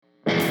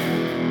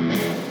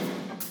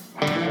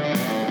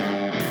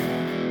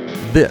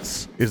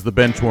This is the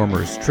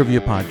Benchwarmers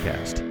Trivia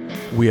Podcast.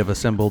 We have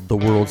assembled the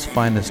world's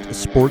finest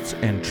sports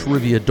and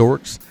trivia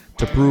dorks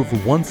to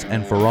prove once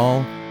and for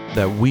all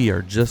that we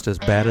are just as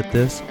bad at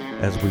this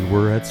as we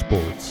were at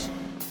sports.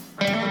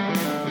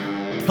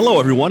 Hello,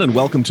 everyone, and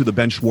welcome to the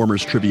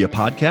Benchwarmers Trivia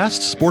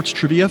Podcast, sports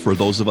trivia for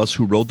those of us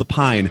who rode the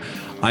pine.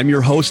 I'm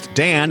your host,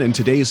 Dan, and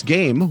today's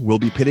game will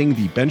be pitting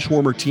the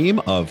Benchwarmer team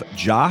of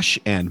Josh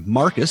and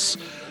Markkus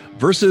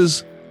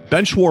versus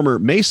Benchwarmer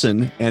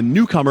Mason and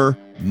newcomer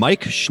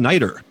Mike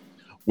Schneider.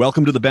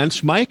 Welcome to the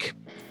bench, Mike.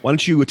 Why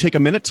don't you take a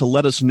minute to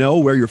let us know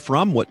where you're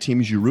from, what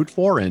teams you root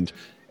for, and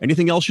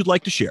anything else you'd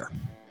like to share.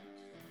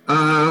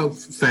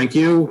 Thank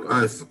you.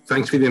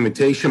 Thanks for the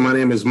invitation. My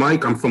name is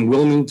Mike. I'm from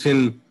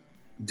Wilmington,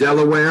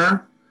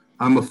 Delaware.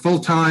 I'm a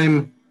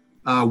full-time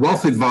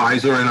wealth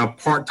advisor and a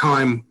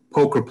part-time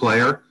poker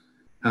player.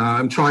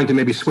 I'm trying to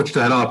maybe switch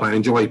that up. I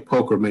enjoy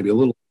poker maybe a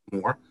little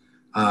more.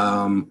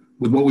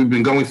 With what we've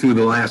been going through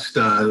the last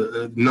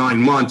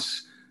 9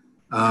 months,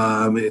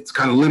 it's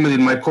kind of limited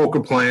my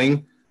poker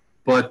playing,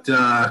 but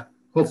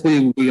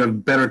hopefully we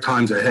have better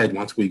times ahead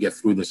once we get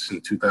through this in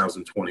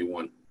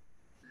 2021.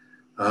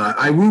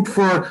 I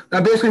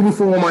basically root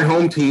for all my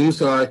home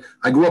teams. I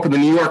grew up in the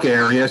New York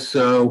area,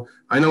 so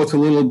I know it's a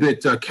little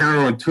bit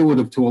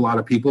counterintuitive to a lot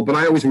of people, but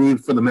I always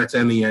root for the Mets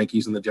and the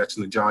Yankees and the Jets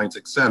and the Giants,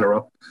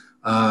 etc.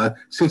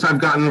 Since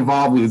I've gotten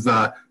involved with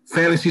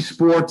fantasy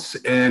sports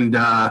and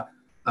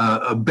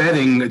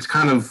betting, it's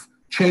kind of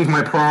changed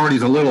my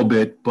priorities a little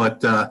bit,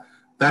 but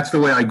that's the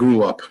way I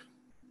grew up.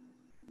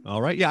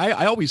 All right. Yeah,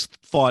 I always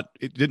thought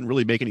it didn't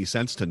really make any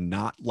sense to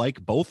not like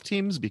both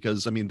teams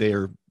because, I mean,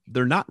 they're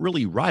not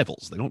really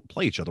rivals. They don't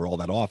play each other all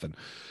that often.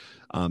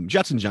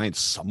 Jets and Giants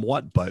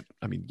somewhat, but,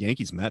 I mean,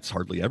 Yankees, Mets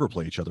hardly ever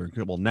play each other.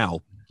 Well, now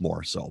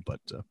more so,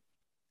 but...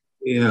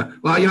 Yeah.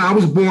 Well, I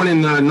was born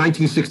in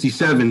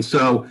 1967,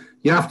 so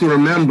you have to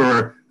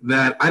remember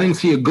that I didn't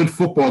see a good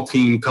football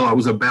team until I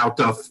was about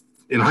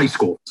in high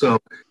school. So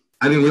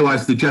I didn't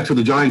realize the Jets or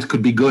the Giants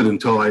could be good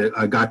until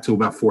I got to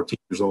about 14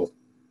 years old.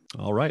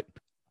 All right.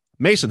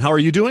 Mason, how are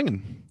you doing?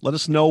 And let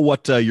us know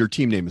what your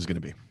team name is going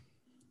to be.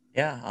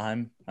 Yeah,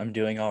 I'm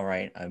doing all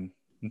right. I'm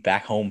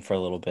back home for a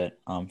little bit,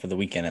 for the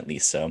weekend at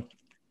least. So,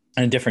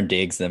 and different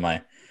digs than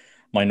my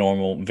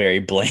normal, very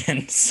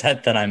bland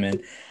set that I'm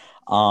in.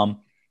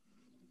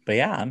 But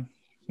yeah, I'm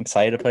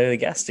excited to play with a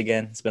guest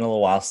again. It's been a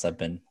little while since I've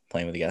been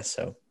playing with a guest,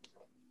 so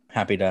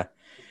happy to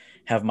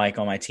have Mike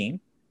on my team.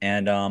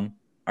 And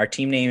our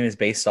team name is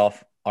based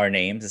off our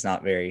names. It's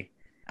not very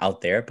out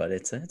there, but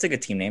it's a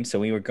good team name. So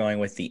we were going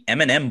with the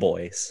M&M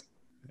Boys.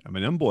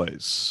 M&M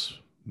Boys,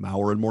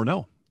 Maurer and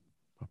Morneau,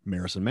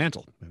 Maris and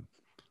Mantle,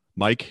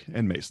 Mike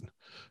and Mason.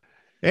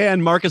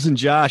 And Markkus and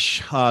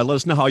Josh, let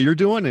us know how you're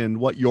doing and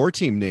what your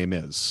team name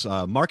is.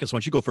 Markkus, why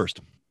don't you go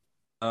first?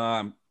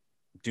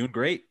 Doing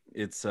great.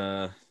 It's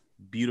a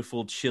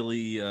beautiful,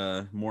 chilly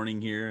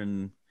morning here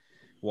in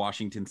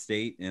Washington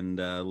State, and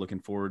looking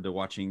forward to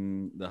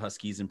watching the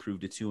Huskies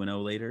improve to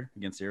 2-0 later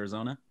against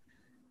Arizona.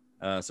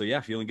 So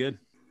yeah, feeling good.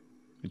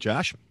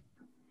 Josh?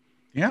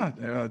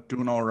 Yeah,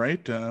 doing all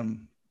right.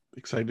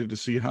 Excited to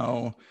see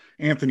how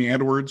Anthony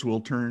Edwards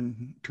will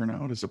turn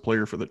out as a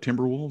player for the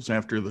Timberwolves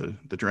after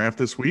the draft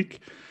this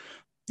week.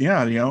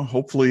 Yeah,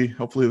 hopefully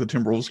the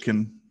Timberwolves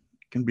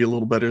can be a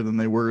little better than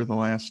they were the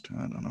last,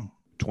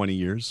 20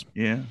 years.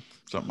 Yeah,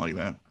 something like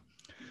that.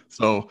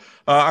 So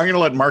I'm going to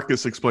let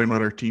Markkus explain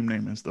what our team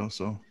name is, though.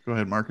 So go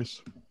ahead,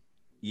 Markkus.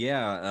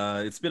 Yeah,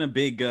 it's been a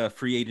big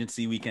free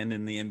agency weekend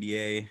in the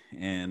NBA,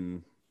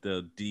 and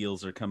the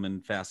deals are coming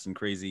fast and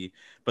crazy.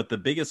 But the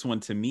biggest one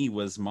to me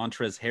was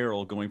Montrezl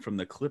Harrell going from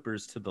the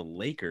Clippers to the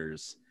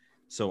Lakers.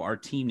 So our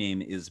team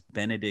name is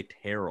Benedict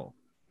Harrell.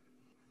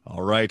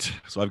 All right.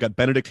 So I've got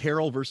Benedict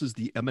Harrell versus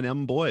the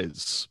M&M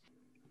Boys.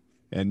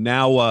 And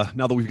now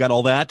that we've got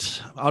all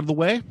that out of the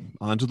way,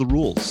 on to the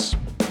rules.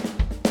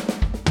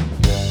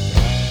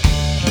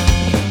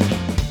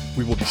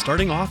 We will be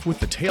starting off with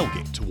the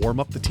tailgate to warm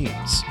up the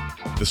teams.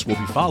 This will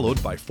be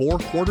followed by 4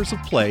 quarters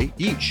of play,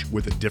 each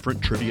with a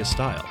different trivia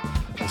style.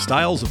 The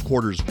styles of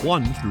quarters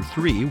 1 through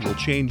 3 will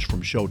change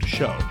from show to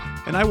show,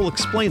 and I will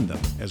explain them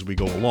as we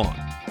go along.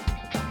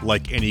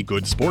 Like any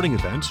good sporting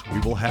event, we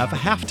will have a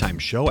halftime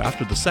show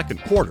after the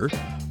second quarter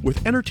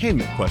with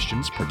entertainment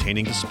questions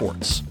pertaining to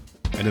sports.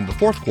 And in the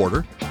fourth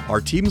quarter,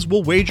 our teams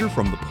will wager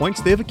from the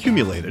points they've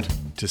accumulated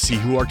to see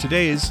who are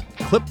today's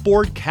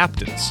clipboard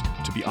captains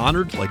to be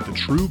honored like the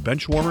true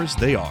benchwarmers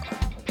they are.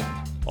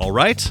 All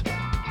right,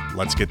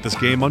 let's get this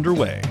game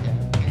underway.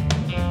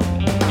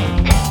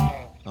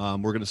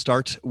 We're going to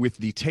start with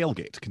the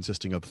tailgate,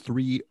 consisting of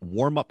 3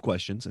 warm-up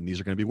questions, and these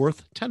are going to be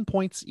worth 10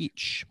 points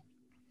each.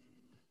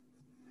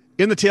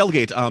 In the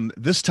tailgate,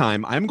 this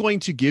time, I'm going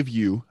to give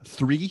you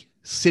 3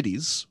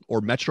 cities or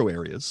metro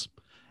areas.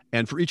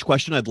 And for each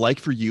question, I'd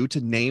like for you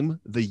to name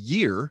the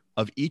year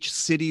of each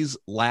city's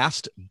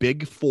last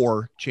Big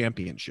Four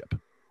championship.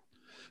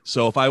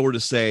 So if I were to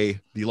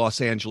say the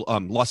Los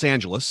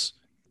Angeles,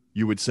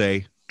 you would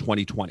say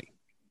 2020.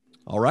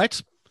 All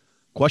right.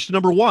 Question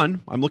number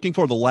 1. I'm looking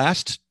for the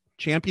last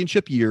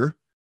championship year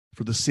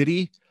for the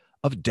city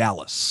of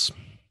Dallas.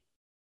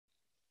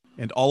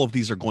 And all of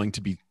these are going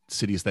to be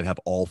cities that have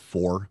all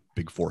 4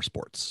 Big 4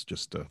 sports.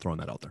 Just throwing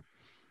that out there.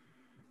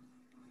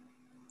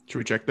 Should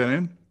we check that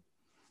in?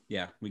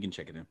 Yeah, we can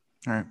check it in.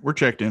 All right, we're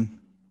checked in.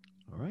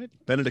 All right.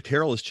 Benedict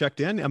Harrell is checked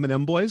in.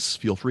 M&M boys,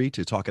 feel free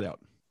to talk it out.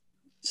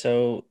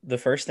 So the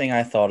first thing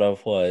I thought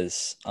of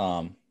was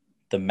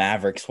the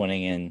Mavericks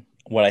winning in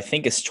what I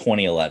think is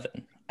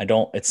 2011.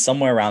 It's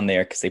somewhere around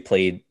there because they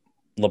played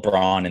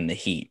LeBron in the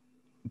Heat,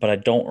 but I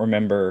don't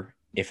remember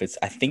if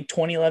I think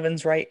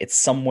 2011's right. It's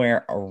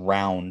somewhere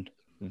around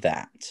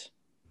that.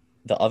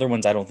 The other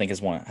ones I don't think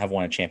have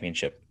won a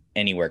championship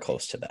anywhere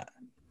close to that.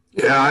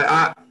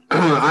 Yeah,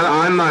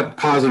 I'm not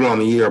positive on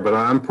the year, but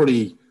I'm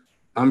pretty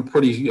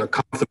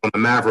confident on the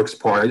Mavericks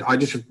part. I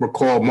just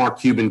recall Mark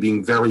Cuban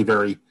being very,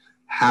 very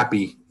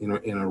happy in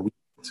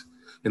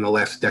the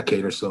last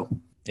decade or so.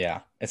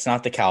 Yeah, it's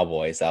not the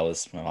Cowboys. That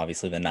was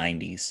obviously the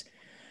 90s.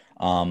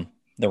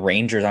 The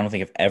Rangers, I don't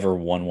think have ever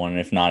won one.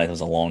 And if not, it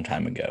was a long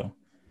time ago.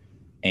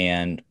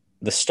 And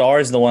the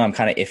Stars is the one I'm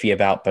kind of iffy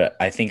about, but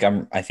I think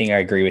I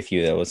agree with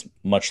you that it was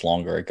much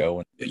longer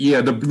ago.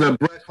 Yeah, the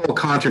Brett Hull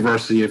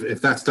controversy,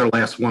 if that's their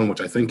last one, which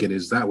I think it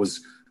is, that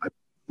was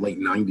late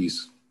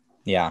 90s.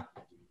 Yeah.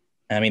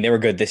 I mean, they were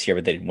good this year,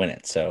 but they didn't win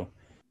it. So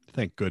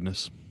thank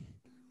goodness.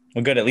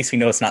 Well, good. At least we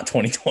know it's not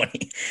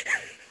 2020.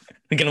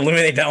 We can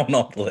eliminate that one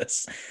off the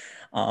list.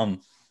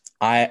 I'm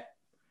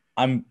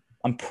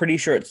pretty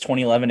sure it's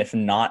 2011. If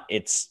not,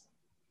 it's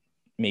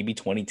maybe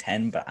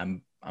 2010. But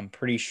I'm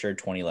pretty sure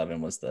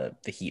 2011 was the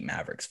Heat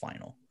Mavericks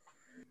final.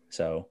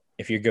 So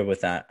if you're good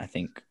with that, I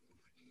think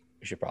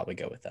we should probably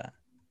go with that.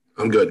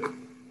 I'm good.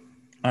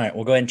 All right,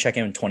 we'll go ahead and check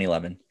in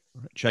 2011.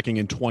 Checking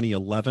in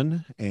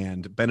 2011.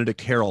 And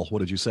Benedict Harrell, what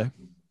did you say?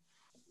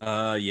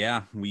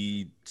 Yeah,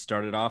 we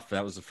started off.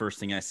 That was the first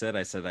thing I said.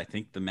 I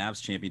think the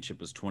Mavs championship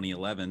was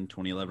 2011 and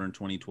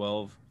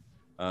 2012.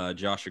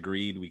 Josh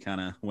agreed. We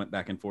kind of went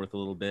back and forth a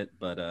little bit,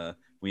 but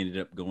we ended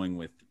up going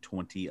with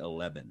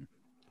 2011.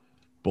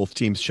 Both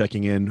teams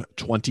checking in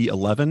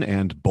 2011,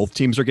 and both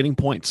teams are getting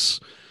points.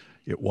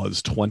 It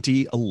was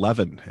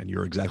 2011, and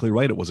you're exactly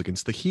right. It was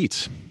against the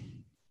Heat.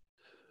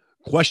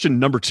 Question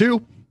number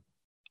 2.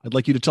 I'd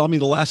like you to tell me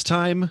the last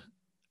time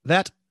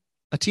that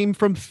a team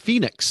from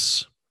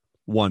Phoenix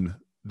won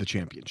the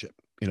championship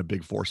in a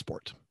Big 4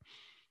 sport.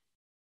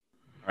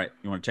 All right.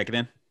 You want to check it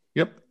in?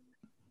 Yep.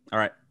 All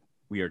right.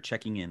 We are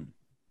checking in.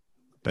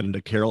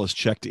 Benedict Harrell is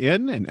checked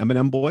in, and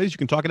M&M boys, you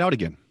can talk it out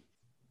again.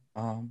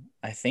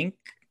 I think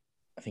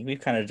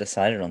we've kind of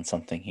decided on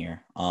something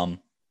here.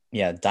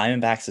 Yeah,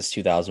 Diamondbacks is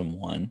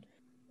 2001.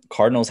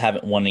 Cardinals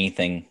haven't won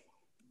anything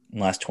in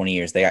the last 20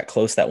 years. They got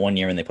close that one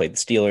year when they played the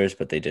Steelers,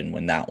 but they didn't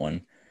win that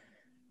one.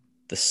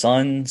 The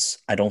Suns,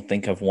 I don't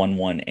think have won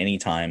one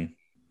anytime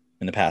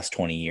in the past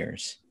 20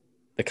 years.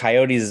 The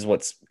Coyotes is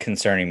what's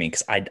concerning me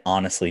because I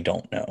honestly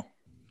don't know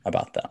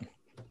about them.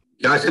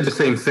 Yeah, I said the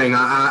same thing.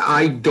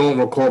 I don't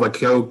recall the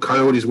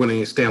Coyotes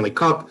winning a Stanley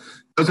Cup.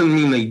 Doesn't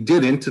mean they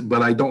didn't,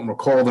 but I don't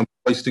recall them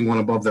hoisting one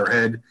above their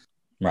head.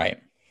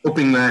 Right.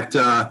 Hoping that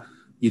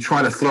you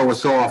try to throw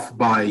us off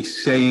by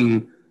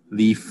saying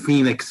the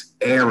Phoenix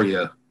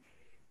area,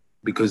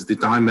 because the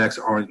Diamondbacks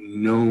aren't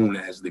known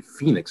as the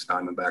Phoenix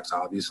Diamondbacks,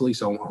 obviously.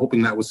 So I'm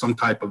hoping that was some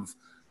type of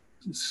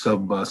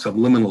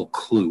subliminal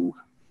clue.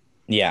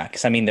 Yeah,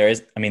 because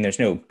there's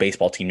no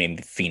baseball team named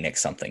the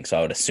Phoenix something, so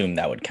I would assume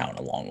that would count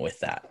along with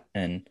that.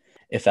 And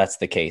if that's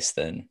the case,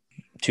 then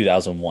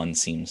 2001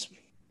 seems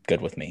good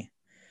with me.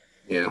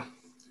 Yeah.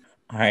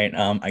 All right.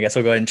 I guess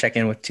we'll go ahead and check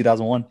in with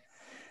 2001.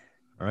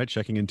 All right,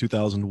 checking in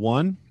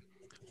 2001.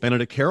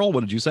 Benedict Harrell,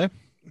 what did you say?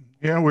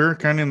 Yeah, we're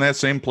kind of in that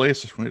same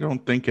place. We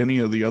don't think any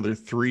of the other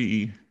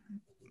 3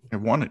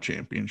 have won a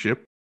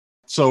championship.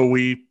 So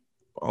we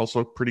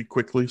also pretty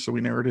quickly, so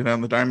we narrowed it on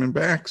the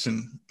Diamondbacks,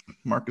 and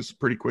Marcus is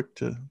pretty quick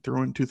to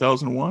throw in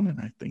 2001, and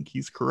I think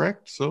he's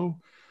correct. So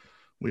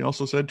we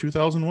also said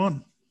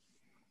 2001.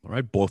 All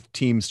right, both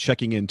teams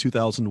checking in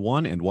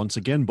 2001, and once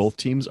again, both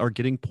teams are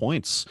getting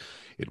points.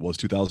 It was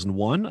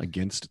 2001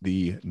 against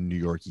the New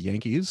York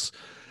Yankees.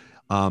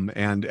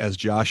 And as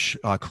Josh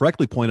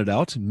correctly pointed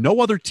out, no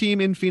other team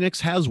in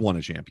Phoenix has won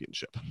a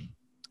championship.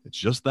 It's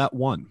just that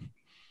one.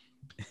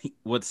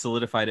 What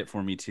solidified it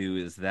for me, too,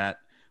 is that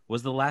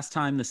was the last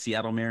time the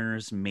Seattle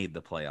Mariners made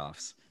the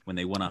playoffs, when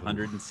they won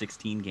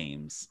 116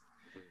 games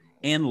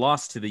and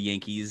lost to the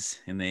Yankees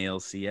in the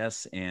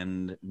ALCS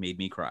and made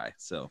me cry.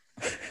 So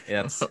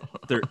that's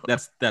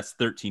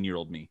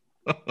 13-year-old me.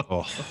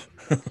 Oh,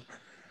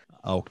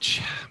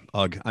 ouch.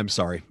 Ugh, I'm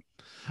sorry.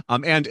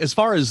 And as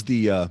far as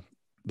the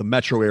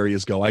metro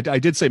areas go, I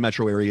did say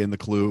metro area in the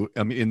clue,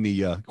 in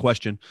the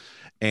question,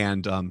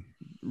 and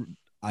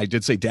I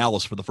did say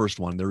Dallas for the first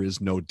one. There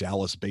is no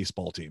Dallas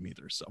baseball team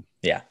either. So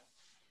yeah.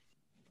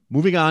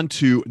 Moving on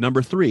to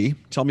number 3,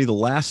 tell me the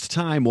last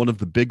time one of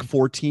the Big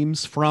 4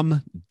 teams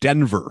from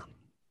Denver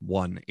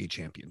won a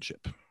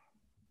championship.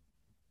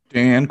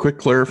 Dan, quick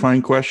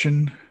clarifying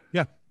question.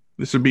 Yeah.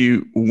 This would be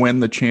when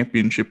the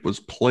championship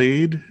was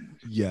played.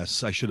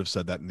 Yes, I should have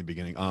said that in the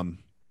beginning.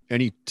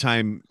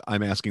 anytime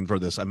I'm asking for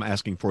this, I'm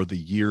asking for the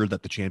year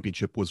that the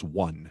championship was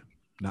won,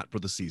 not for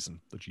the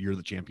season. The year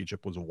the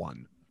championship was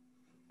won.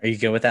 Are you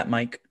good with that,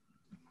 Mike?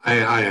 I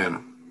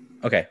am.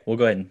 Okay, we'll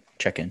go ahead and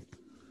check in.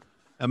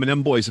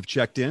 M&M boys have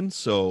checked in,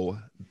 so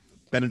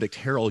Benedict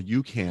Harrell,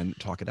 you can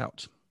talk it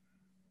out.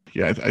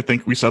 Yeah, I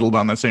think we settled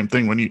on the same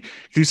thing when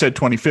you said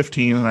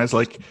 2015, and I was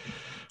like,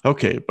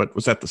 okay, but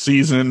was that the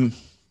season?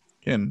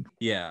 And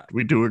Yeah,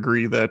 we do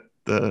agree that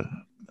the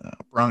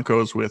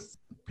Broncos with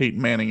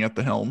Peyton Manning at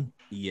the helm.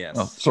 yes,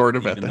 Well, sort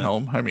of Even at the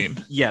helm. I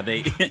mean, yeah,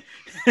 they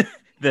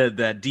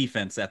the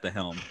defense at the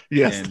helm.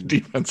 yes, And the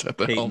defense at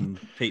the helm.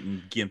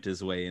 Peyton gimped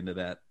his way into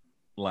that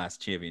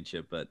last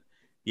championship, but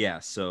yeah,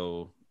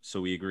 so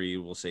we agree.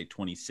 We'll say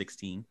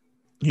 2016.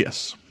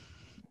 Yes.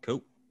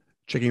 Cool.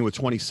 Checking in with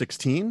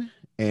 2016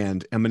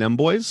 and M&M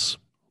boys,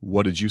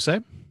 what did you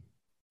say?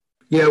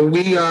 Yeah,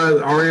 we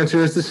our answer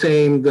is the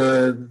same.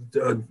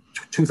 The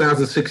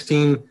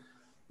 2016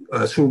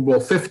 Super Bowl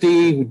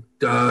 50,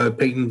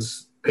 Peyton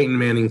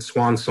Manning's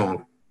swan song.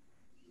 All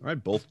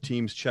right, both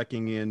teams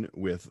checking in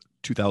with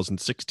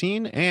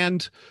 2016,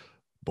 and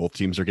both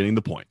teams are getting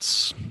the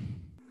points.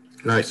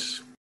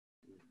 Nice.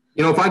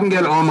 You know, if I can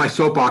get on my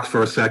soapbox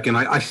for a second,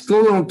 I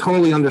still don't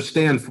totally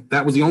understand.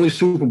 That was the only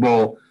Super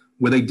Bowl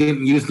where they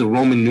didn't use the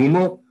Roman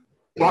numeral.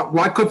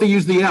 Why couldn't they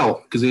use the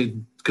L?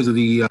 Because of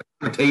the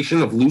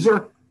connotation of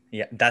loser?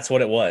 Yeah, that's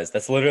what it was.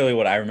 That's literally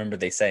what I remember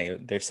they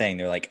saying.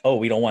 They're like, oh,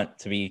 we don't want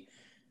to be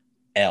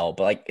L,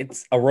 but like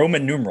it's a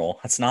Roman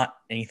numeral. That's not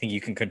anything you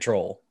can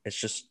control. It's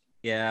just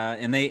Yeah,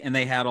 and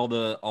they had all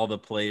the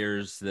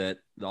players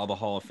all the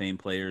Hall of Fame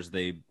players.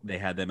 They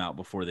had them out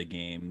before the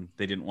game.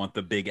 They didn't want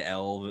the big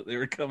L that they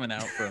were coming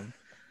out from.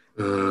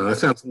 That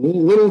sounds a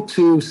little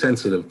too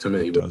sensitive to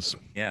me. It does.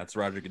 Yeah, it's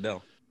Roger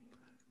Goodell.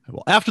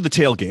 Well, after the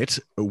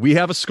tailgate, we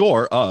have a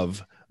score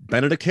of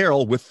Benedict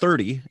Harrell with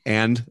 30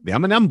 and the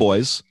M&M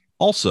boys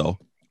also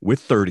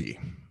with 30.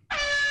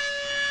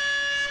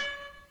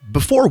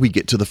 Before we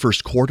get to the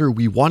first quarter,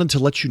 we wanted to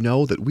let you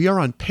know that we are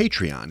on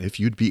Patreon if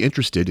you'd be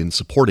interested in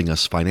supporting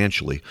us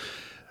financially.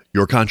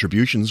 Your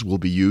contributions will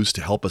be used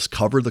to help us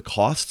cover the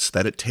costs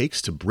that it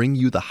takes to bring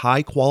you the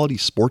high-quality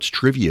sports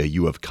trivia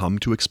you have come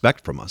to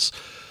expect from us.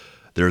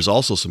 There's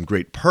also some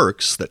great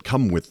perks that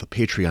come with the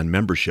Patreon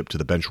membership to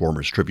the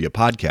Benchwarmers Trivia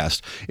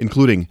Podcast,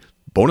 including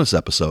bonus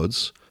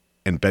episodes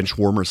and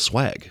Benchwarmers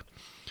swag.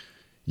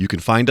 You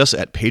can find us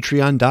at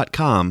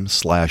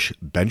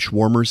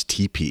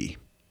patreon.com/benchwarmerstp.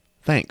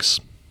 Thanks.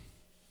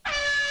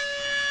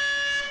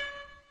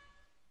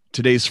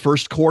 Today's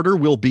first quarter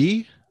will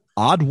be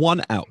Odd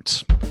One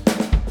Out.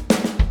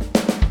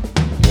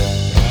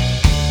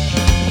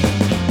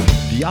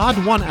 The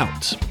Odd One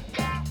Out.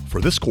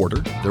 For this quarter,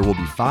 there will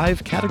be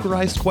 5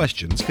 categorized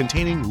questions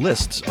containing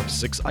lists of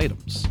 6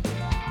 items.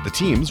 The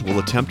teams will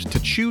attempt to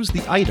choose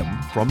the item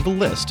from the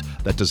list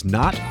that does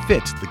not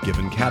fit the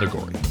given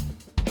category.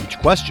 Each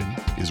question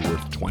is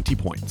worth 20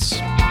 points.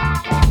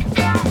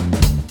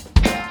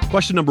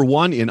 Question number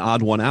 1 in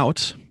Odd One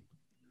Out.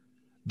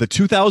 The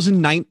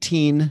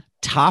 2019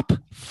 top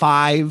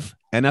 5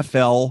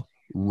 NFL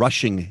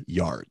rushing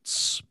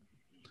yards.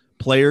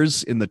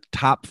 Players in the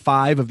top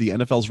 5 of the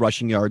NFL's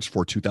rushing yards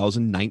for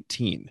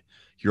 2019.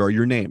 Here are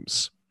your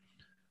names: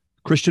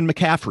 Christian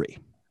McCaffrey,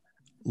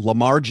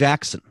 Lamar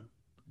Jackson,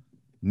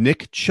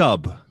 Nick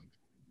Chubb,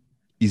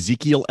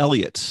 Ezekiel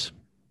Elliott,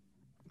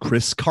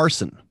 Chris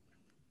Carson,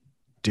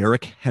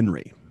 Derrick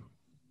Henry.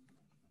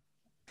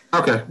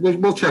 Okay,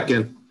 we'll check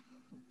in.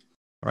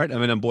 All right,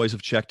 M&M boys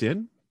have checked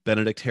in.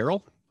 Benedict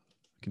Harrell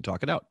can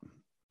talk it out.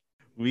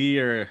 We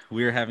are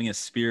having a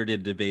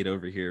spirited debate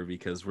over here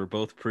because we're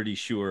both pretty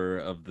sure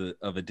of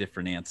a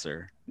different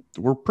answer.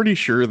 We're pretty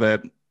sure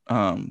that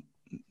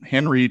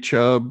Henry,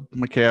 Chubb,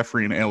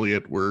 McCaffrey, and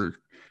Elliott were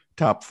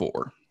top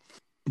 4.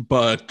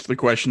 But the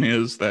question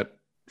is that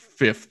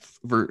 5th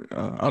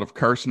out of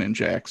Carson and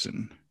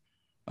Jackson.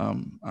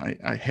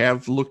 I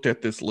have looked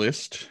at this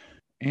list,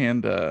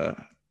 and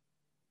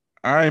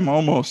I'm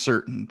almost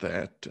certain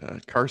that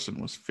Carson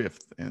was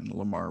 5th and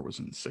Lamar was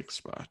in 6th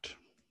spot.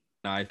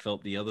 I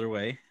felt the other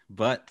way,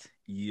 but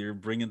you're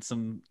bringing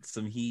some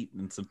heat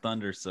and some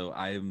thunder, so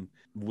I'm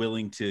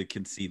willing to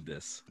concede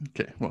this.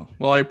 Okay, well,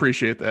 I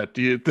appreciate that.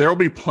 There'll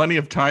be plenty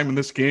of time in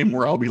this game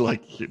where I'll be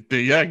like,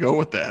 yeah, go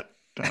with that.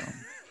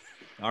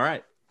 All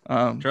right,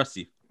 trust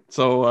you.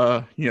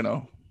 So,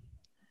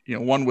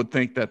 one would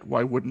think that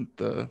why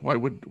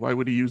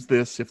would he use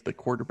this if the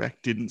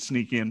quarterback didn't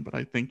sneak in? But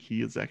I think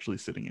he is actually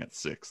sitting at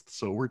 6th.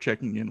 So we're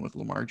checking in with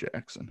Lamar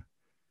Jackson.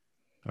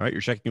 All right,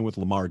 you're checking in with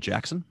Lamar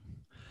Jackson.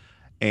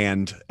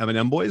 And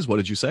M&M boys, what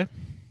did you say?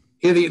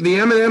 Yeah, the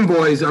M&M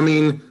boys, I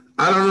mean,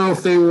 I don't know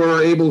if they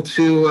were able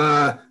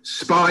to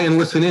spy and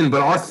listen in,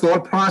 but our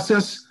thought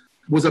process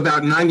was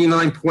about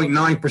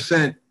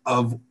 99.9%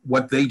 of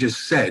what they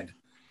just said,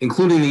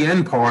 including the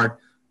end part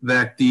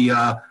that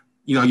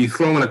you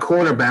throw in a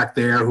quarterback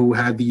there who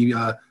had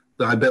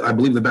I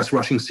believe the best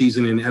rushing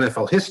season in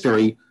NFL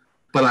history.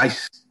 But I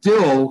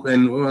still,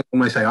 and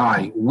when I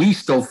say we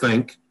still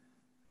think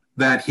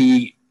that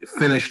he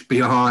finished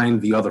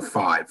behind the other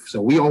 5.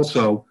 So we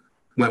also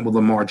went with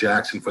Lamar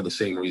Jackson for the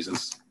same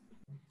reasons.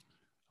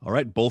 All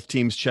right, both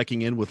teams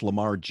checking in with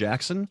Lamar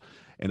Jackson.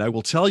 And I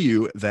will tell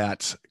you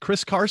that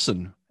Chris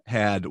Carson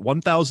had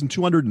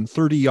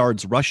 1,230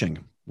 yards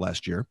rushing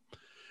last year,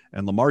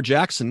 and Lamar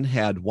Jackson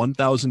had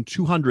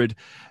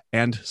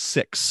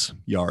 1,206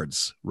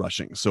 yards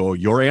rushing. So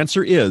your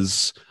answer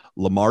is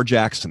Lamar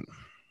Jackson.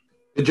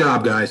 Good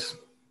job, guys.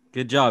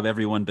 Good job,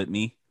 everyone but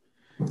me.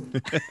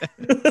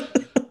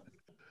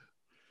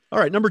 All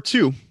right, number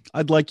 2,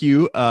 I'd like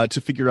you to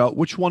figure out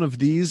which one of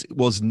these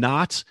was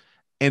not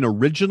an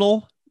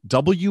original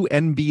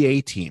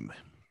WNBA team.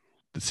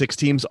 The 6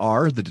 teams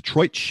are the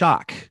Detroit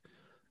Shock,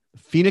 the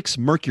Phoenix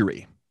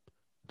Mercury,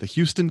 the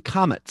Houston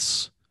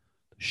Comets,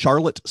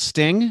 Charlotte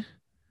Sting,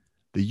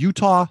 the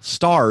Utah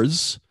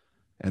Stars,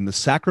 and the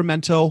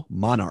Sacramento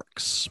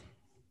Monarchs.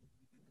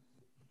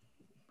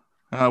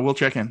 We'll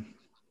check in.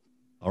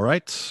 All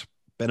right.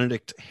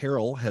 Benedict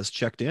Harrell has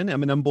checked in.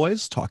 M&M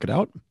boys, talk it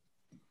out.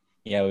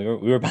 Yeah, we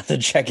were about to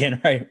check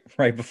in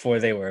right before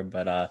they were,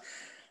 but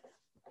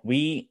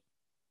we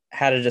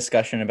had a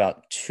discussion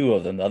about 2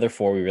 of them. The other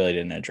 4 we really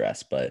didn't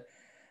address, but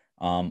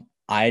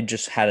I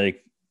just had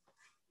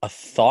a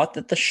thought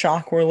that the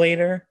Shock were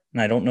later,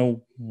 and I don't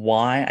know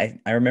why.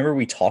 I remember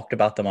we talked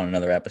about them on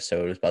another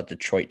episode. It was about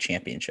Detroit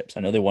championships.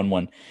 I know they won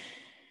one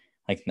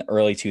like in the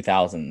early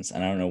 2000s,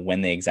 and I don't know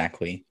when they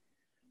exactly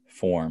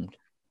formed.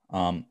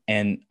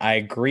 And I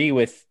agree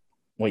with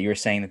what you were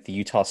saying that the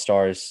Utah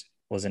Stars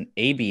was an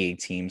ABA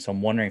team, so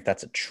I'm wondering if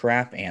that's a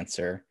trap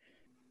answer.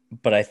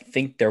 But I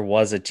think there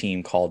was a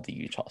team called the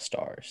Utah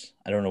Stars.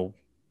 I don't know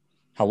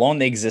how long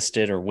they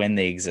existed or when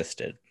they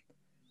existed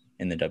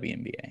in the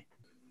WNBA.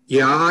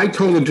 Yeah, I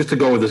told him just to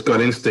go with his gut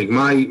instinct.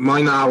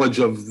 My knowledge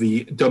of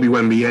the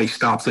WNBA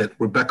stops at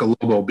Rebecca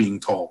Lobo being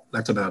tall.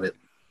 That's about it.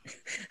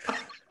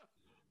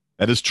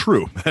 That is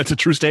true. That's a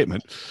true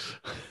statement.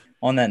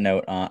 On that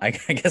note, I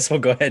guess we'll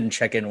go ahead and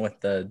check in with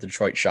the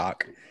Detroit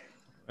Shock.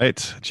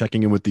 Right.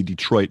 Checking in with the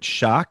Detroit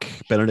Shock.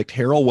 Benedict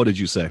Harrell, what did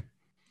you say?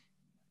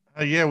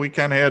 Yeah, we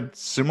kind of had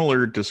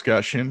similar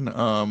discussion.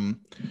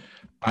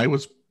 I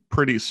was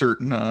pretty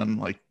certain on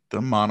like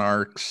the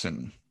Monarchs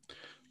and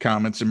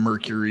Comets and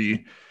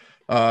Mercury.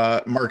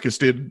 Marcus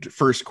did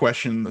first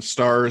question the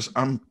Stars.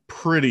 I'm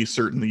pretty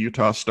certain the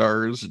Utah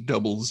Stars,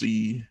 double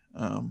Z,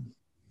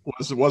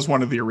 was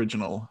one of the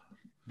original.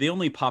 They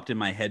only popped in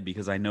my head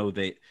because I know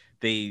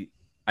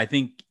I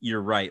think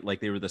you're right. Like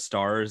they were the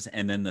Stars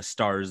and then the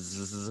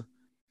Stars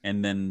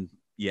and then,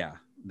 yeah,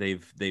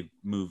 they've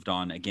moved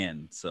on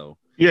again. So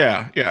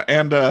yeah.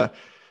 And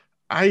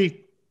I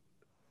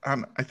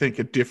think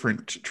a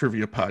different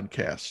trivia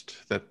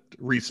podcast that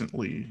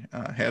recently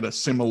had a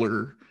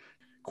similar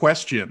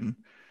question.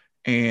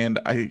 And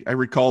I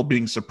recall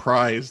being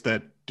surprised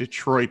that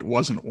Detroit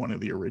wasn't one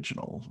of the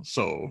original.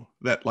 So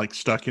that like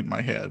stuck in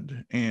my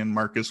head. And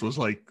Marcus was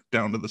like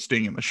down to the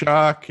Sting and the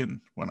Shock.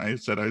 And when I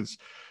said I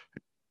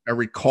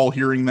recall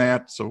hearing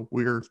that. So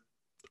we're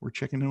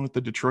checking in with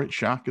the Detroit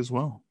Shock as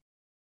well.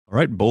 All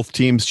right. Both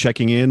teams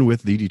checking in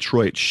with the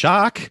Detroit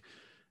Shock.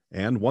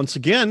 And once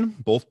again,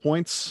 both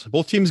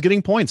teams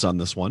getting points on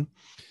this one.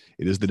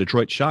 It is the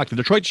Detroit Shock. The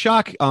Detroit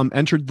Shock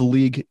entered the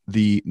league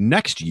the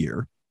next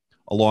year,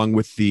 along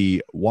with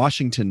the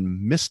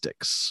Washington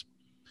Mystics.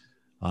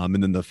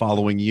 And then the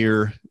following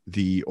year,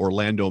 the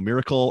Orlando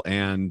Miracle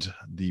and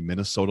the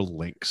Minnesota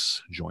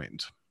Lynx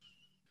joined.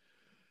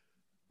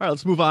 All right,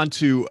 let's move on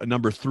to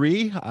number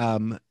 3.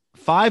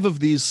 5 of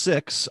these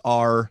 6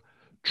 are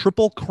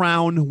Triple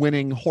Crown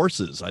winning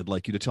horses. I'd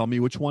like you to tell me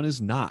which one is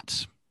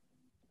not.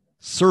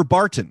 Sir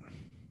Barton,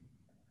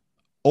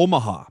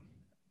 Omaha,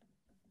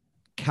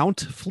 Count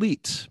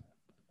Fleet,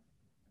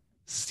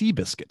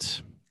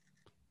 Seabiscuit,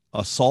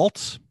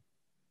 Assault,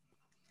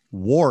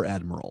 War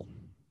Admiral.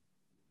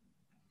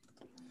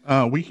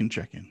 We can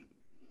check in.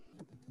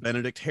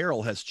 Benedict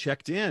Harrell has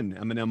checked in.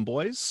 M&M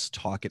boys,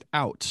 talk it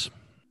out.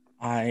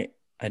 I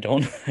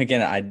don't,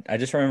 again, I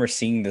just remember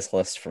seeing this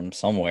list from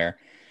somewhere.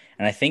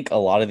 And I think a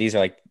lot of these are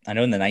like, I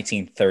know in the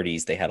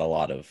 1930s, they had a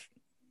lot of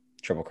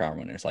Triple Crown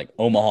winners. Like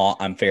Omaha,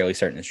 I'm fairly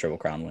certain is Triple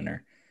Crown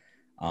winner.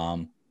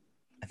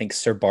 I think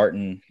Sir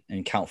Barton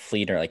and Count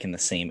Fleet are like in the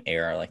same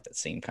era, like that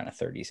same kind of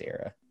 30s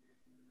era.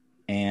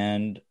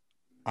 And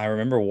I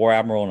remember War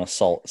Admiral and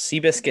Assault.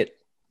 Seabiscuit,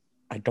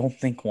 I don't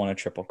think won a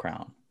Triple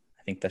Crown.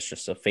 I think that's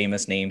just a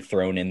famous name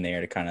thrown in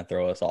there to kind of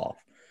throw us off.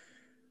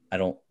 I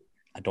don't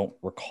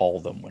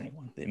recall them winning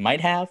one. They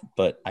might have,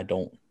 but I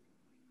don't.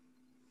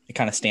 It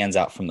kind of stands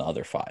out from the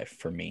other 5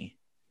 for me.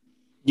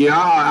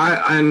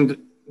 Yeah, and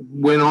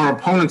when our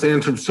opponents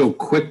answered so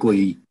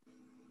quickly,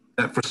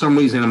 that for some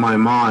reason in my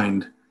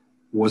mind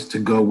was to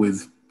go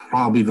with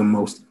probably the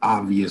most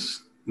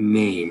obvious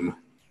name.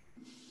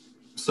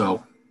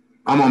 So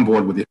I'm on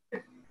board with you.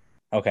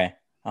 Okay.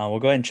 We'll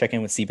go ahead and check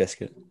in with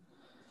Seabiscuit.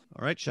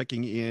 All right,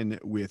 checking in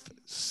with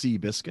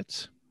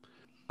Seabiscuit.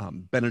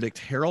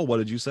 Benedict Harrell, what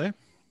did you say?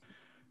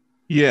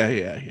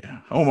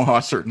 Yeah.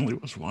 Omaha certainly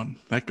was one.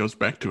 That goes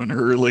back to an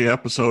early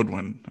episode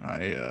when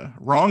I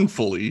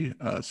wrongfully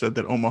said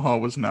that Omaha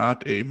was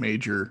not a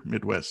major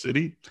Midwest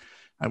city.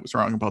 I was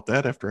wrong about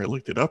that after I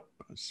looked it up.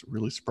 was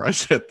really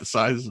surprised at the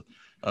size,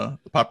 the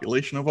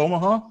population of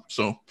Omaha.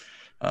 So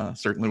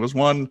certainly was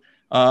one.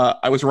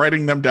 I was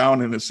writing them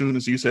down, and as soon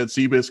as you said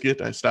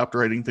Seabiscuit, I stopped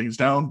writing things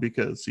down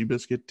because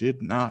Seabiscuit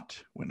did not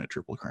win a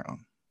Triple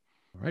Crown.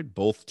 All right,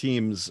 both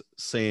teams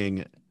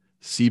saying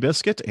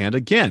Seabiscuit, and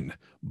again,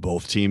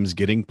 both teams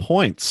getting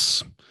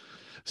points.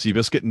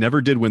 Seabiscuit never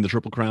did win the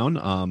Triple Crown,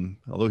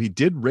 although he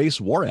did race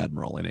War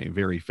Admiral in a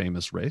very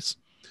famous race.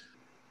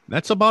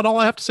 That's about all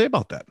I have to say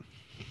about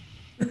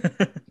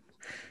that.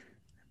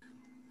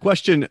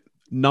 Question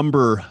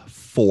number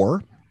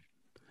 4.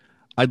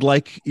 I'd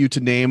like you to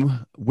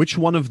name which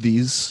one of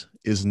these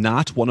is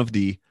not one of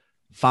the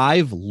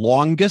 5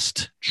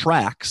 longest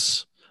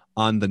tracks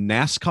on the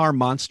NASCAR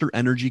Monster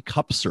Energy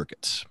Cup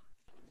circuit.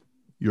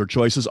 Your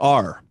choices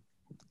are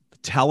the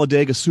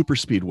Talladega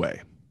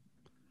Superspeedway,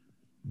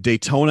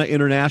 Daytona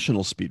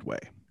International Speedway,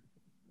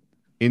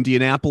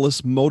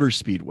 Indianapolis Motor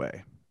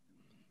Speedway,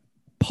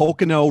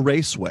 Pocono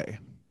Raceway,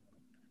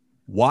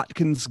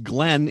 Watkins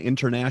Glen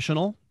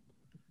International,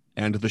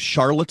 and the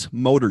Charlotte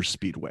Motor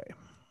Speedway.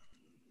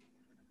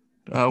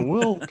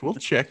 We'll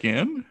check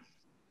in.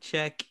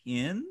 Check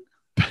in.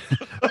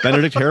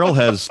 Benedict Harrell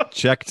has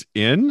checked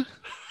in.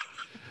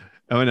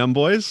 O&M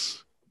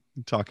boys,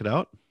 talk it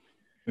out.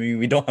 I mean,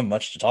 we don't have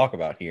much to talk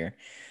about here.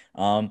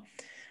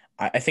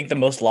 I think the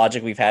most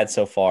logic we've had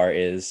so far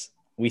is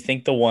we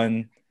think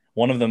one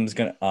of them is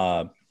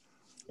gonna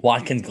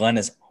Watkins Glen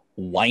is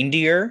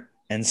windier,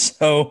 and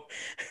so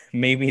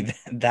maybe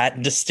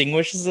that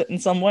distinguishes it in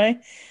some way.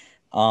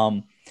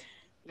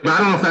 But I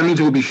don't know if that means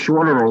it would be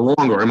shorter or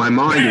longer. In my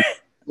mind,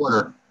 it's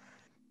shorter.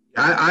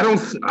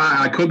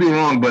 I could be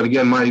wrong, but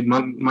again,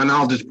 my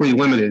knowledge is pretty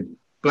limited.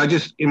 But I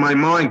just, in my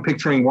mind,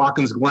 picturing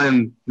Watkins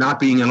Glen not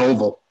being an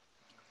oval.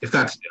 If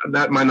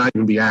that might not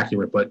even be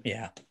accurate, but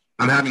Yeah,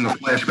 I'm having a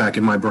flashback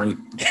in my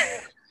brain.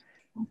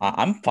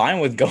 I'm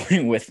fine with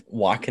going with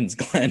Watkins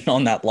Glen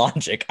on that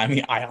logic. I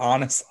mean, I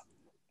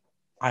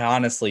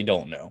honestly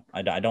don't know.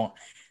 I don't.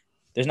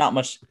 There's not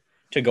much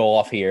to go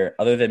off here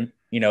other than,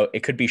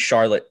 it could be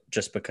Charlotte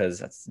just because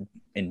that's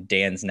in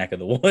Dan's neck of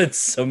the woods.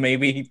 So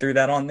maybe he threw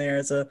that on there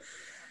as a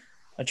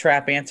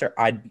trap answer.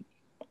 I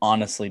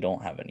honestly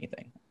don't have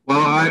anything.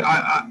 Well,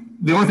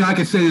 the only thing I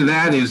can say to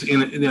that is,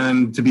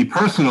 and to be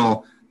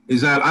personal,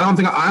 is that I don't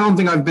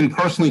think I've been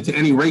personally to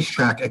any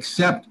racetrack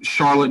except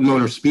Charlotte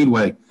Motor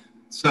Speedway.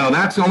 So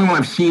that's the only one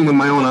I've seen with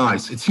my own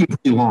eyes. It seemed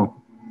pretty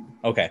long.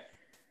 Okay.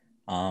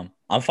 I'm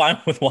fine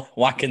with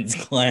Watkins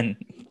Glen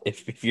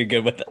if you're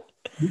good with it.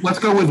 Let's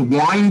go with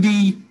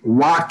windy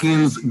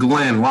Watkins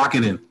Glen. Lock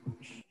it in.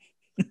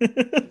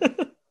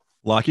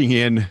 Locking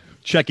in,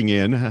 checking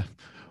in,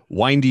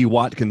 windy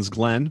Watkins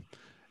Glen.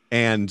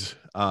 And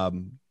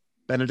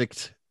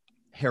Benedict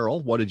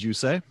Harrell, what did you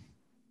say?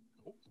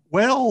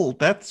 Well,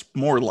 that's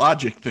more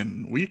logic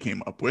than we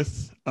came up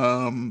with.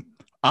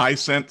 I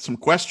sent some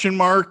question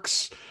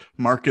marks.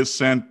 Marcus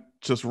sent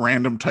just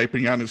random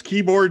typing on his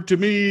keyboard to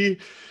me.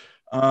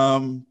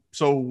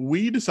 So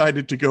we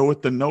decided to go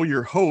with the Know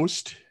Your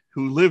Host,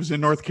 who lives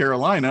in North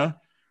Carolina.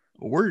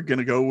 We're going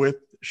to go with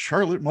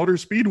Charlotte Motor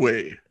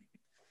Speedway.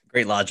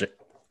 Great logic.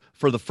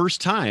 For the first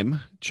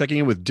time, checking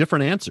in with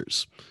different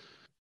answers.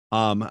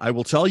 I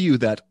will tell you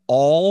that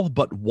all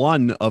but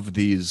one of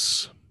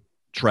these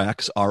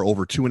tracks are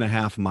over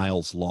 2.5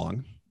 miles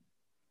long.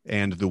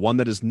 And the one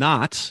that is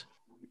not,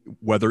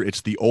 whether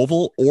it's the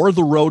oval or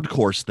the road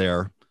course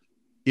there,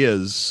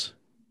 is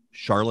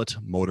Charlotte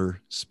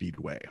Motor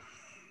Speedway.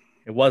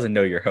 It wasn't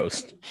Know Your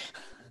Host.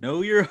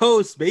 Know Your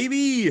Host,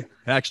 baby.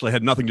 Actually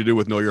had nothing to do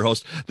with Know Your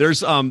Host.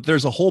 There's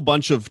a whole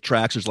bunch of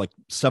tracks. There's like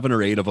 7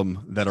 or 8 of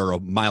them that are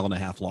 1.5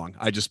 miles long.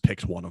 I just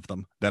picked one of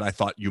them that I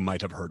thought you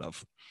might have heard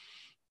of.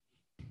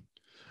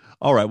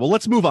 All right, well,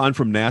 let's move on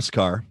from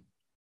NASCAR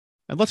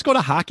and let's go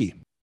to hockey.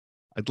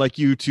 I'd like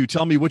you to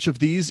tell me which of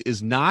these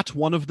is not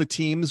one of the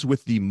teams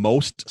with the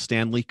most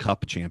Stanley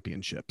Cup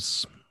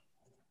championships.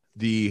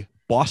 The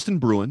Boston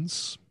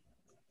Bruins,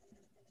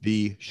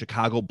 the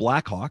Chicago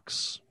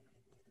Blackhawks,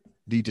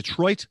 the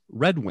Detroit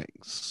Red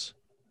Wings,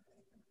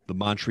 the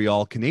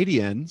Montreal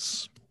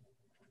Canadiens,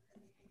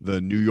 the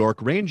New York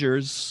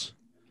Rangers,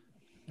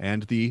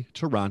 and the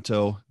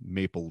Toronto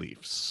Maple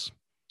Leafs.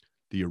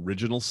 The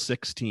original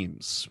 6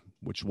 teams.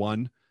 Which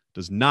one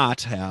does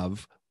not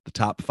have the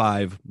top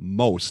 5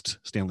 most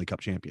Stanley Cup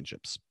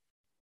championships?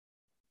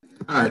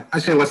 All right. I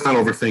say let's not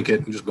overthink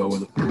it and just go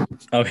with it.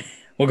 Okay.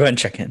 We'll go ahead and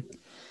check in.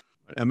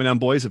 M&M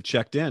boys have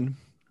checked in.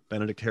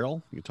 Benedict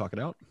Harrell, you talk it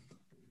out.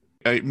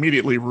 I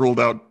immediately ruled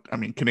out,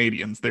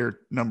 Canadians. They're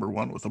number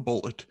 1 with a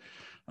bullet.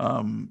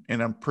 And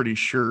I'm pretty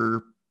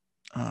sure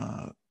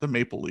the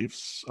Maple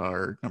Leafs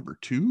are number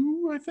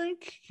 2, I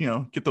think.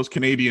 Get those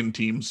Canadian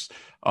teams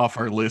off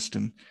our list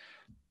and,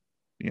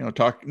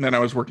 talk. And then I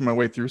was working my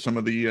way through some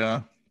of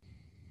the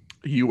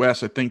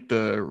U.S. I think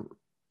the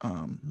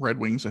Red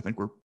Wings,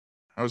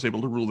 I was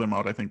able to rule them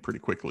out, I think, pretty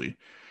quickly.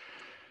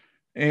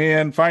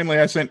 And finally,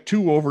 I sent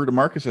 2 over to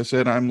Marcus. I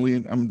said,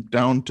 I'm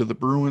down to the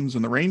Bruins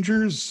and the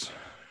Rangers.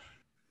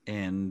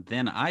 And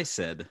then I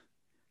said,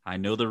 I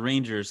know the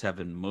Rangers have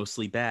been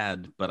mostly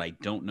bad, but I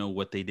don't know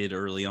what they did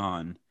early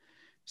on.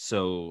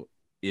 So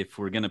if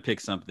we're going to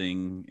pick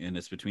something and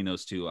it's between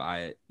those two,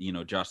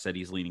 Josh said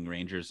he's leaning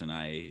Rangers, and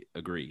I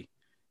agree.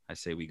 I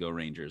say we go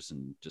Rangers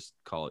and just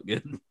call it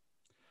good.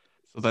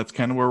 So that's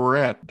kind of where we're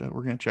at.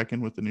 We're going to check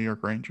in with the New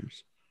York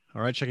Rangers.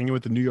 All right, checking in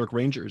with the New York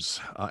Rangers.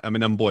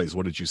 M&M boys,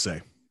 what did you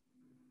say?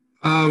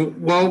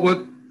 Well,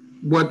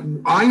 what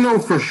I know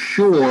for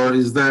sure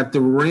is that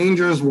the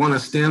Rangers won a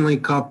Stanley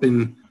Cup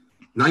in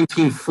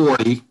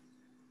 1940,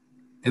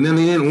 and then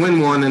they didn't win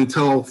one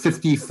until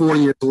 54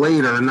 years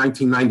later in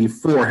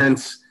 1994,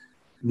 hence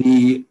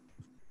the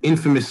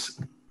infamous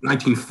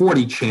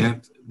 1940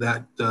 chant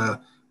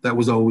that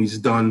was always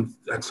done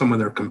at some of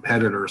their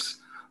competitors.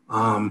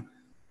 And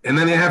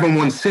then they haven't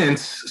won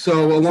since.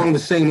 So along the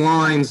same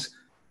lines,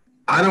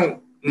 I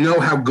don't know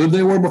how good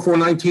they were before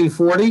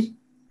 1940.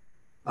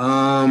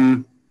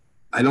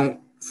 I don't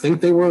think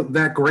they were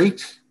that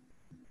great.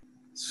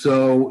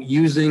 So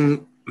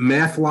using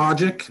math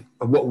logic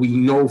of what we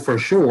know for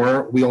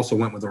sure, we also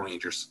went with the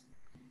Rangers.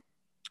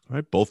 All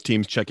right, both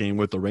teams checking in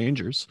with the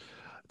Rangers.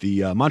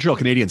 The Montreal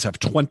Canadiens have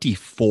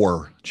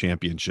 24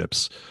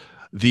 championships.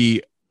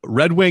 The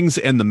Red Wings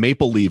and the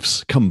Maple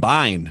Leafs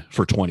combine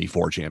for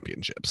 24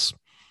 championships.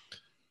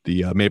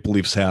 The Maple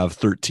Leafs have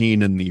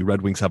 13 and the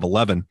Red Wings have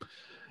 11.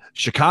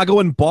 Chicago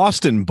and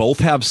Boston both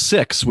have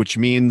 6, which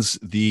means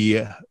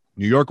the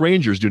New York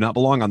Rangers do not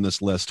belong on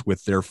this list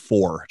with their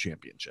 4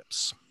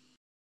 championships.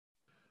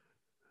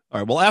 All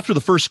right, well, after the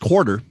first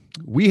quarter,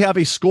 we have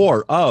a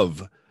score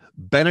of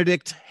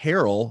Benedict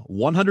Harrell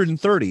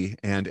 130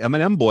 and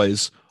M&M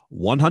boys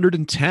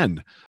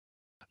 110.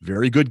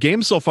 Very good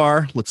game so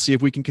far. Let's see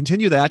if we can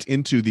continue that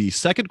into the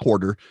second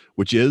quarter,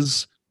 which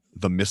is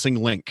the missing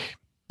link.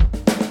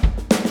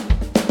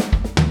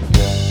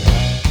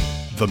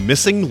 The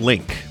missing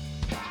link.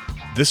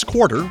 This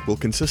quarter will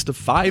consist of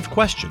 5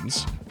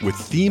 questions with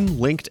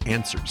theme-linked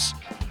answers.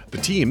 The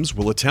teams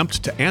will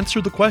attempt to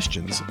answer the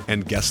questions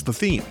and guess the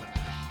theme.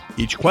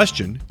 Each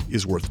question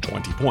is worth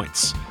 20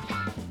 points.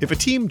 If a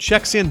team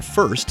checks in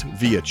first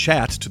via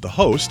chat to the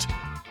host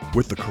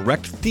with the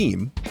correct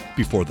theme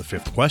before the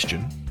 5th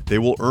question, they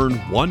will earn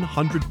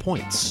 100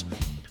 points.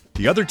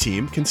 The other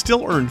team can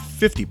still earn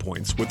 50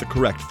 points with the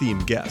correct theme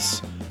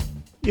guess.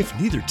 If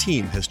neither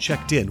team has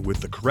checked in with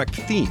the correct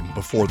theme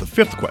before the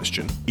 5th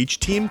question,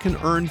 each team can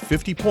earn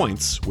 50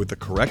 points with the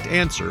correct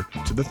answer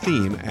to the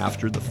theme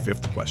after the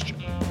 5th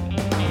question.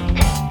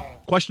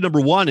 Question number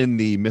 1 in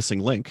the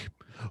missing link.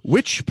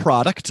 Which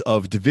product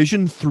of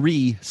Division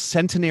III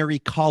Centenary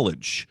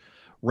College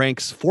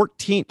ranks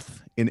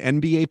 14th in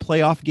NBA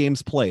playoff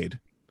games played,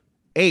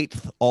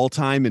 8th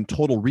all-time in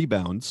total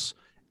rebounds,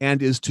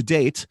 and is to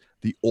date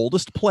the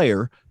oldest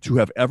player to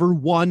have ever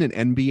won an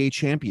NBA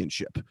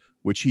championship,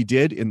 which he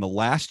did in the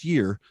last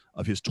year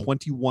of his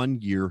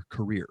 21-year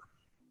career?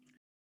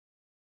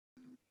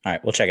 All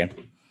right, we'll check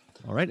in.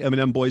 All right,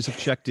 M&M boys have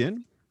checked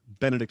in.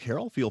 Benedict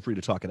Harrell, feel free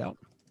to talk it out.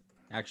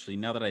 Actually,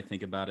 now that I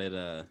think about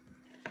it,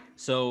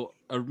 so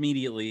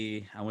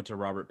immediately I went to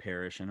Robert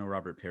Parrish. I know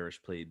Robert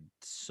Parrish played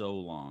so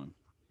long,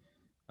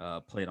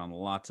 played on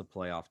lots of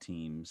playoff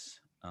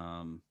teams.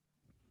 I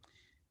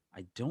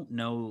don't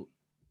know.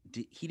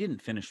 He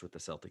didn't finish with the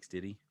Celtics,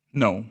 did he?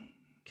 No.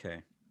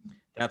 Okay.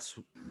 That's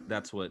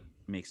what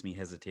makes me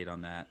hesitate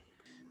on that.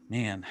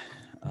 Man,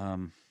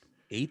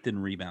 8th in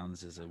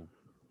rebounds is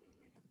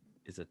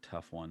a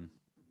tough one.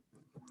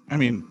 I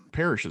mean,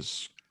 Parrish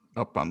is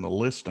up on the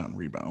list on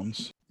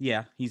rebounds.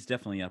 Yeah, he's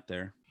definitely up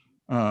there.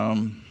 I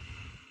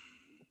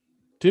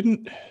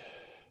think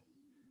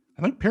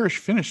Parrish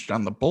finished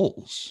on the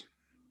Bulls.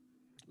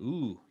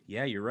 Ooh,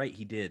 yeah, you're right.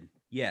 He did.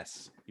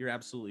 Yes, you're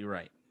absolutely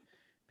right.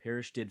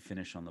 Parrish did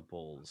finish on the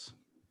Bulls.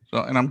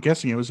 So, and I'm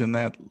guessing it was in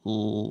that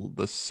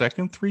the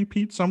second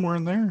three-peat somewhere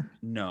in there.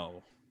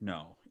 No.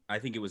 I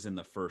think it was in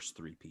the first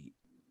three-peat.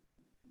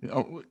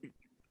 Oh,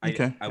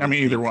 okay. I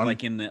mean, either one.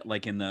 Like in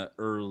the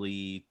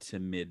early to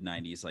mid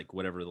 90s, like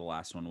whatever the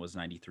last one was,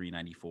 93,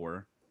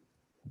 94.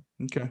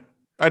 Okay.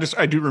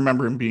 I do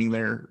remember him being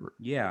there.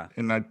 Yeah.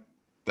 And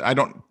I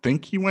don't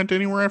think he went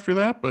anywhere after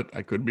that, but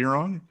I could be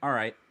wrong. All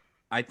right.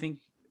 I think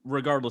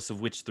regardless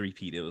of which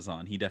three-peat it was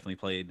on, he definitely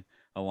played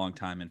a long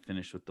time and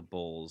finished with the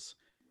Bulls.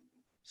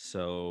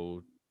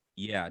 So,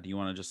 yeah, do you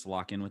want to just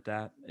lock in with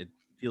that? It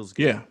feels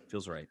good. Yeah.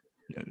 Feels right.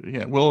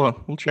 Yeah.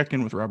 We'll check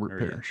in with Robert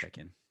Parrish. Check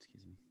in.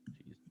 Excuse me.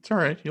 Jeez. It's all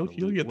right. You'll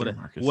get there,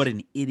 Marcus. What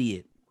an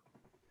idiot.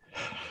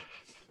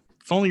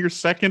 It's only your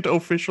second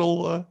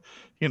official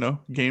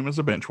game as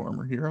a bench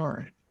warmer. You're all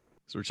right.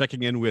 So we're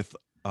checking in with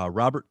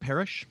Robert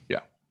Parrish. Yeah.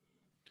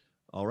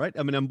 All right,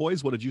 M&M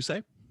boys, what did you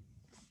say?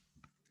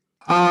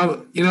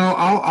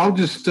 I'll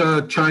just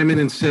chime in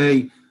and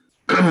say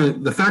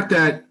the fact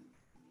that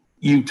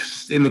in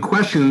the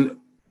question,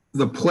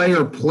 the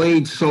player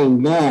played so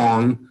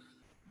long,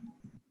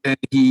 and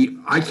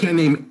I can't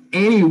name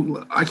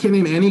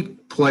any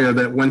player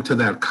that went to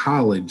that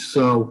college.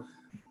 So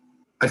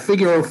I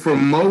figure for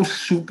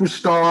most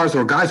superstars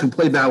or guys who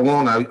played that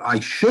long, I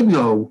should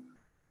know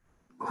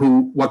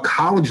what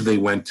college they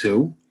went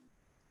to.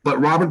 but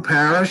Robert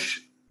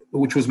Parrish,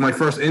 which was my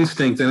first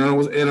instinct, and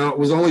it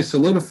was only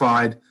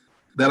solidified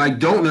that I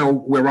don't know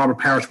where Robert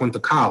Parrish went to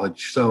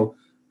college. So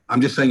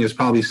I'm just saying it's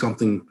probably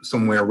something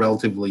somewhere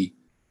relatively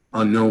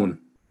unknown.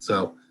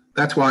 So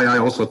that's why I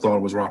also thought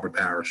it was Robert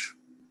Parrish.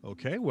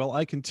 Okay, well,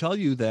 I can tell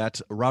you that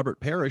Robert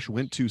Parrish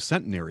went to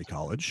Centenary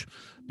College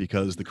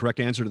because the correct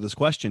answer to this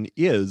question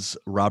is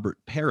Robert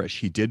Parrish.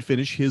 He did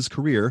finish his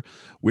career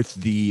with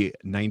the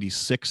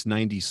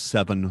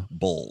 96-97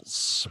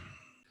 Bulls.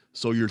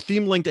 So your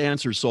theme-linked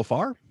answers so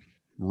far,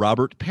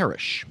 Robert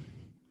Parrish.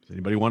 Does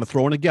anybody want to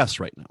throw in a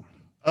guess right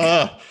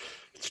now?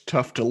 It's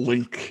tough to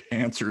link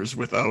answers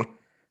without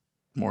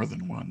more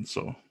than one,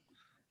 so.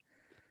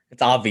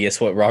 It's obvious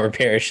what Robert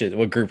Parrish is,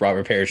 what group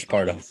Robert Parrish is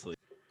part of.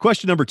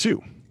 Question number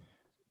 2.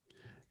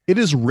 It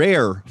is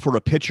rare for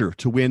a pitcher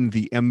to win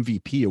the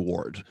MVP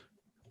award,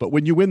 but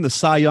when you win the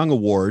Cy Young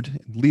Award,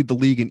 lead the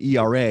league in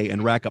ERA,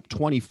 and rack up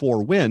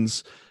 24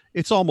 wins,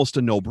 it's almost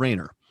a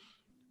no-brainer.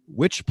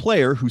 Which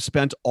player who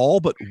spent all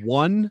but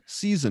one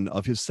season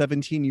of his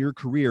 17-year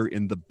career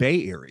in the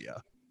Bay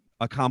Area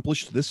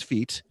accomplished this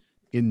feat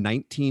in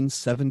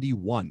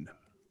 1971?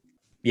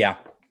 Yeah,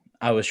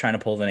 I was trying to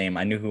pull the name.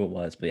 I knew who it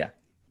was, but yeah.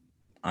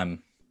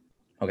 I'm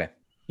okay.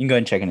 You can go ahead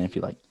and check it in if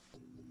you like.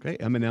 Okay,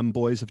 M&M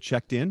boys have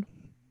checked in,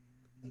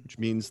 which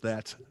means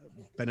that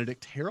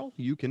Benedict Harrell,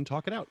 you can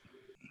talk it out.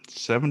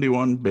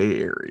 71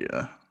 Bay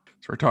Area.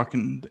 So we're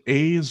talking the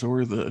A's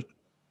or the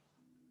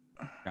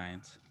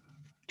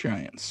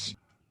Giants.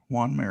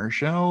 Juan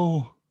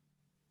Marichal.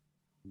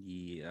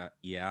 Yeah.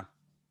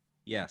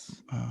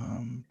 Yes.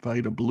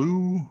 Vida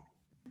Blue.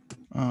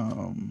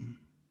 Trying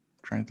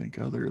to think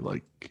other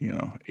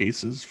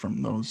aces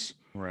from those.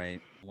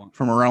 Right.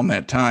 From around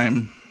that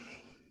time.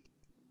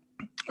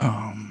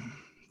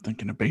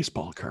 Thinking of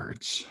baseball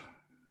cards.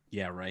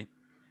 Yeah, right.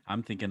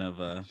 I'm thinking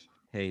of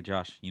hey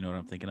Josh, you know what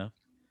I'm thinking of?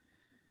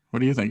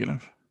 What are you thinking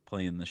of?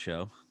 Playing the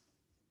show.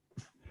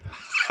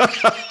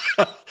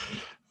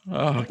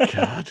 Oh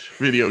God.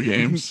 Video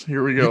games.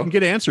 Here we go. You can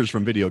get answers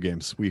from video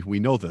games. We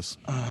know this.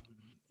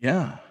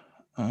 Yeah.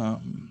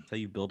 That's how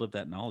you build up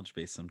that knowledge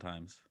base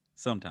sometimes.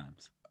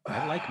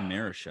 I like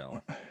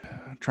Marichal.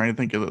 I'm trying to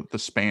think of the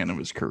span of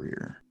his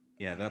career.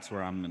 Yeah, that's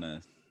where I'm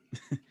gonna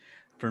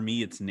for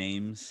me it's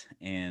names,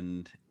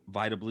 and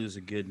Vida Blue is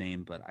a good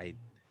name, but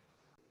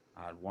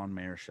Juan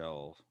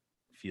Marichal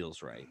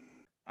feels right.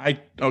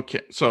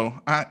 So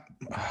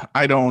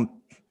I don't.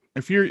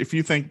 If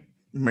you think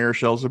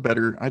Marichal's a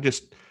better, I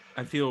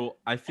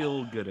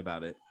feel good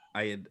about it.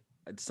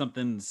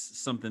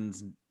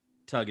 Something's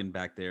tugging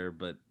back there,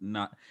 but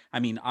not.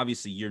 I mean,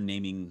 obviously you're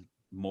naming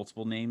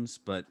multiple names,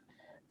 but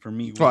for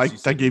me,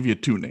 I gave you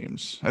 2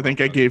 names. I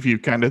think I gave you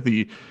kind of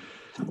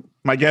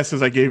my guess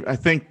is I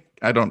think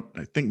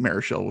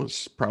Marichal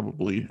was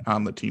probably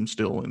on the team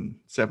still in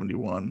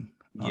 71.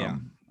 Yeah.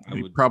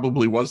 He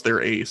probably was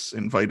their ace,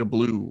 and Vida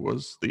Blue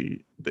was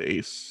the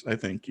ace, I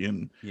think,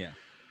 in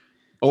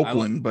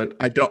Oakland. But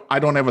I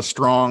don't have a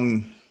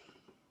strong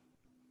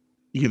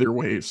either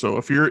way. So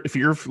if you're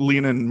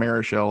leaning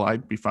Marichal,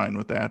 I'd be fine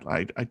with that.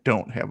 I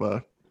don't have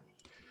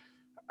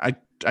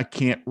I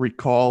can't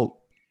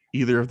recall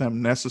either of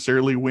them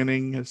necessarily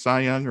winning a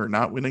Cy Young or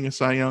not winning a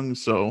Cy Young.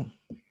 So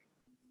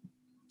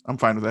I'm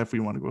fine with that if we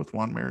want to go with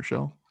Juan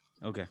Marichal.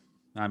 Okay.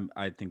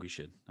 I think we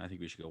should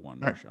go Juan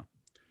Marichal. Right.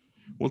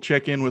 We'll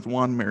check in with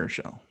Juan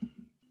Marichal.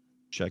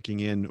 Checking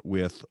in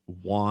with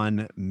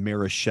Juan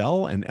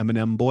Marichal and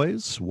M&M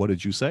boys. What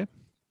did you say?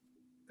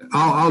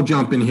 I'll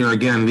jump in here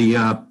again.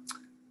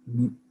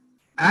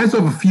 As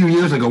of a few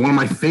years ago, one of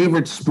my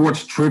favorite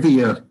sports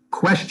trivia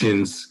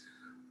questions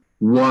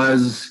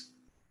was,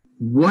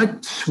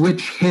 what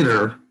switch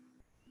hitter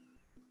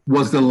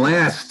was the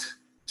last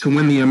to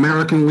win the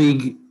American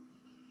League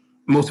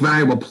Most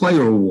Valuable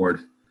Player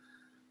Award?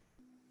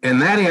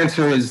 And that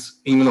answer is,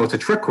 even though it's a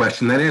trick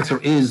question, that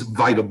answer is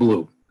Vida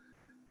Blue.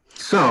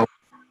 So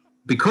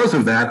because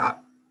of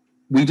that,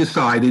 we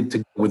decided to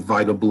go with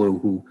Vida Blue,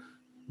 who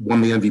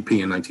won the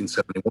MVP in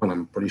 1971,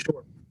 I'm pretty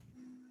sure.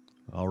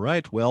 All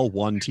right. Well,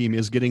 one team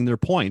is getting their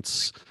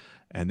points,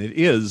 and it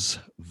is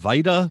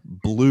Vida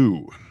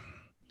Blue.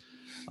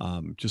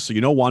 Just so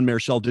you know, Juan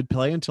Marichal did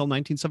play until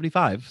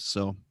 1975,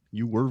 so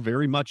you were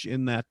very much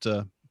in that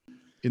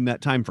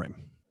time frame.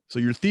 So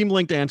your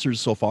theme-linked answers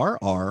so far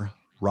are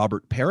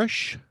Robert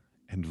Parrish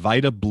and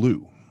Vida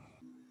Blue.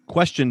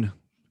 Question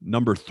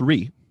number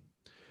 3.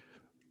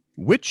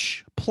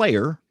 Which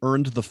player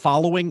earned the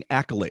following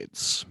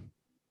accolades?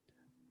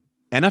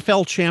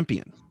 NFL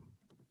champion,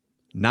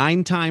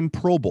 9-time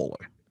Pro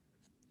Bowler,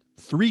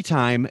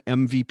 3-time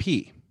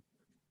MVP,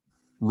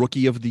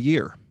 Rookie of the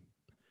Year,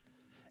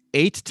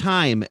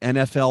 8-time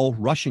NFL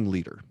rushing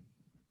leader,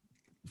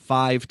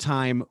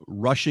 5-time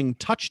rushing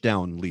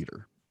touchdown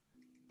leader,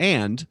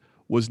 and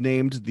was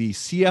named the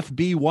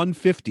CFB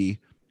 150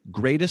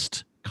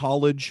 greatest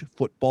college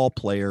football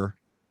player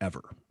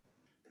ever.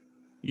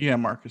 Yeah,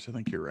 Marcus, I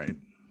think you're right.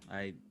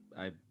 I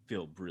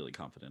feel really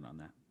confident on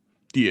that.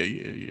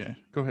 Yeah.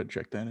 Go ahead,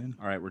 check that in.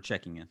 All right, we're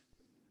checking in.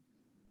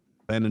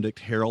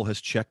 Benedict Harrell has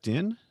checked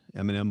in.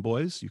 M&M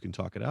boys, you can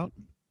talk it out.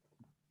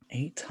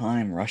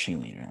 8-time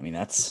rushing leader. I mean,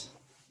 it's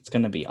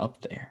going to be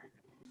up there.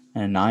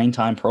 And a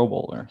 9-time Pro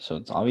Bowler. So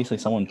it's obviously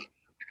someone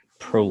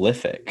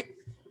prolific.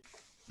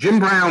 Jim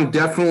Brown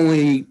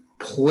definitely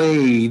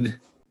played.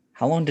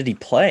 How long did he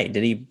play?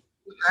 Did he?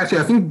 Actually,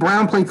 I think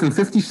Brown played from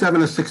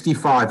 57 to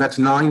 65. That's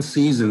 9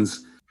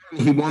 seasons.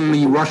 He won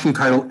the rushing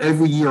title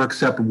every year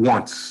except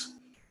once.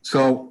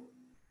 So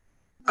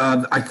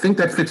I think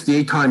that fits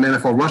the 8-time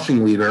NFL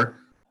rushing leader.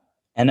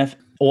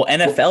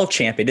 NFL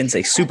champ. It didn't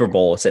say Super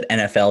Bowl. It said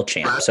NFL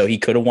champ. So he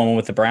could have won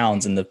with the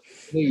Browns in the.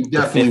 They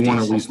definitely won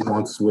at least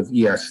once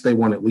yes, they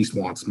won at least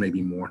once,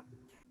 maybe more.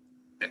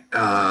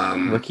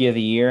 Rookie of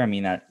the year. I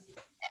mean, that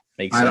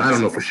makes sense. I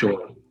don't know for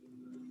sure.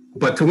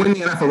 But to win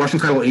the NFL rushing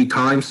title 8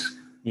 times,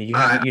 you'd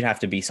have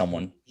to be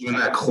someone. Even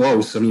that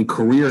close. I mean,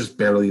 careers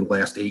barely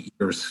last 8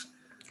 years.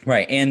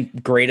 Right.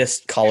 And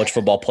greatest college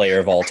football player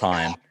of all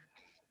time.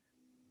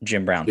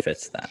 Jim Brown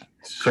fits that.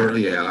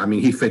 Certainly, yeah. I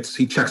mean, he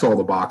checks all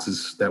the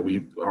boxes that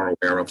we are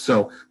aware of.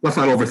 So let's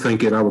not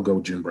overthink it. I would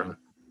go Jim Brown.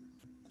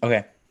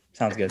 Okay.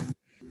 Sounds good.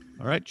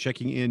 All right.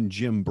 Checking in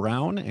Jim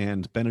Brown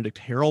and Benedict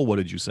Harrell. What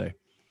did you say?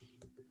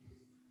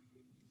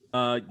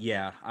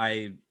 Yeah,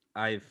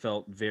 I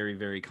felt very,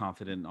 very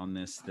confident on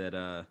this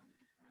that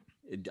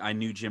I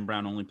knew Jim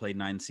Brown only played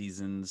 9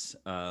 seasons.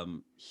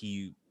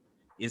 He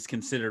is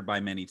considered by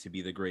many to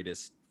be the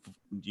greatest,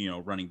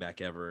 running back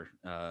ever.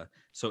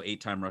 So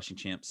 8-time rushing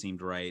champ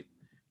seemed right.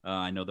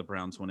 I know the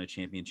Browns won a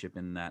championship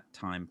in that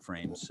time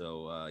frame.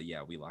 So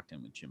yeah, we locked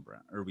in with Jim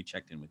Brown, or we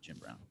checked in with Jim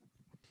Brown.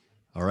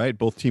 All right.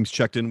 Both teams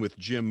checked in with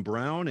Jim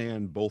Brown,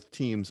 and both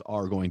teams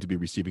are going to be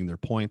receiving their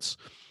points.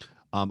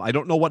 I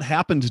don't know what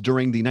happened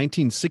during the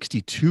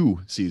 1962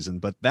 season,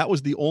 but that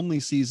was the only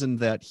season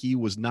that he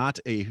was not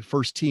a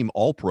first-team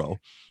All-Pro.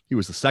 He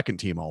was the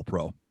second-team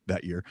All-Pro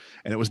that year,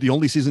 and it was the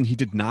only season he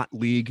did not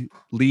lead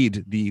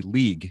the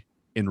league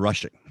in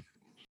rushing.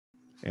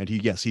 And he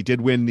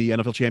did win the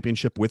NFL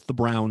championship with the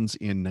Browns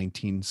in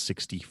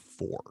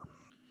 1964.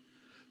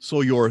 So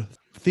your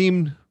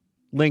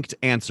theme-linked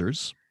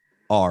answers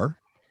are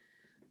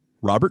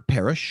Robert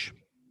Parrish,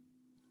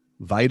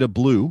 Vida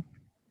Blue,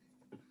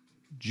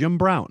 Jim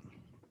Brown.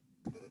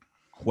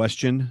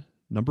 Question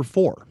number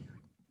 4.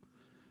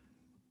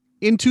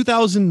 In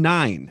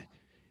 2009,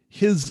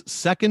 his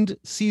second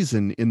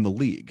season in the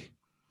league,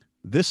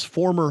 this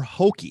former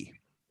Hokie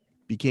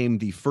became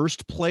the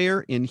first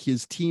player in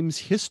his team's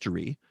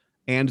history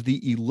and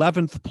the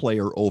 11th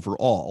player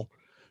overall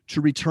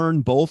to return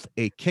both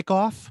a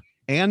kickoff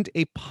and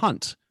a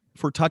punt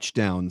for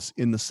touchdowns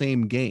in the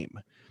same game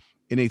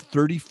in a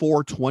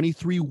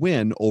 34-23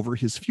 win over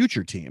his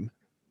future team,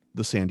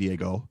 the San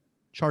Diego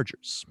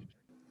Chargers.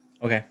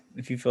 Okay.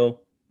 If you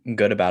feel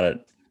good about it,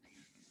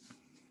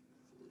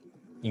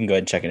 you can go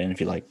ahead and check it in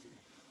if you like.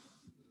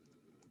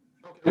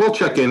 We'll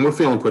check in. We're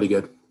feeling pretty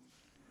good.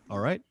 All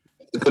right.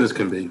 As good as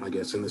can be, I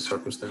guess, in this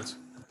circumstance.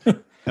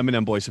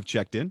 M&M boys have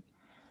checked in.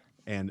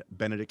 And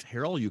Benedict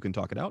Harrell, you can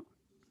talk it out.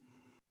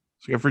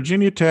 So we got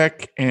Virginia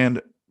Tech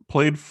and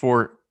played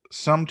for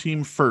some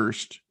team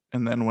first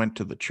and then went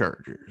to the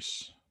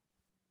Chargers.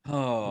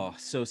 Oh,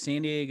 so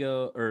San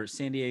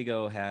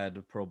Diego had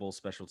a Pro Bowl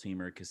special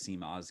teamer,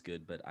 Kasim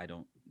Osgood, but I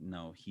don't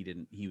know.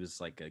 He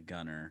was like a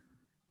gunner.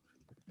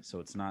 So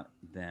it's not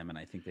them, and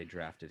I think they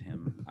drafted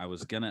him. I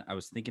was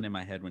thinking in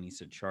my head when he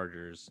said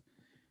Chargers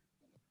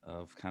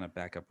of kind of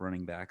backup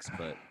running backs,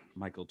 but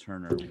Michael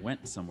Turner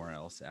went somewhere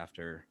else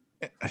after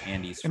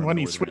Andy's from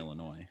Northern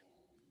Illinois.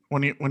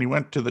 When he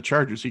went to the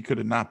Chargers, he could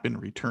have not been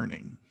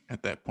returning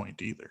at that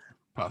point either,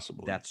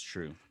 possibly. That's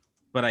true.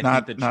 But I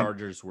think the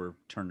Chargers were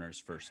Turner's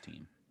first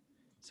team.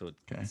 So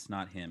it's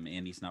not him.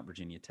 Andy's not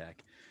Virginia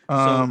Tech.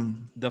 So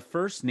the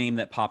first name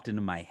that popped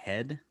into my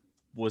head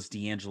was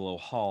D'Angelo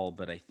Hall,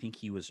 but I think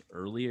he was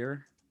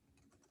earlier,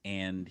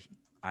 and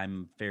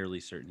I'm fairly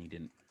certain he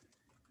didn't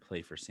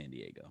play for San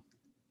Diego.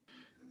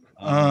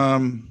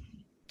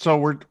 So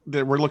we're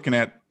looking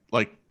at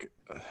like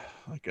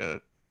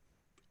a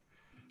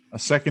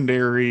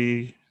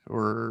secondary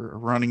or a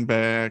running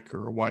back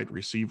or a wide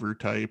receiver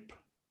type,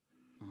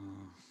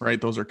 right?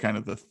 Those are kind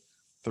of the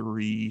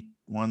 3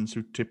 ones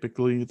who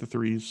typically the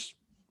 3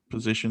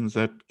 positions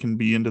that can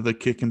be into the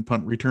kick and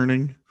punt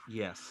returning.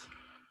 Yes.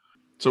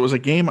 So it was a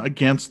game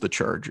against the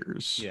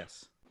Chargers.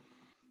 Yes.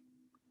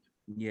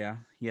 Yeah.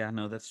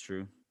 No, that's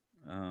true.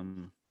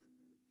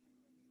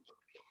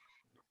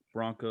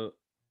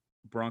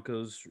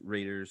 Broncos,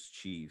 Raiders,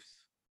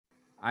 Chiefs.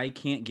 I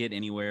can't get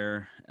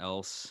anywhere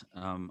else.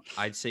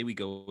 I'd say we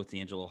go with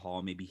D'Angelo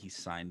Hall. Maybe he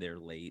signed there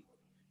late,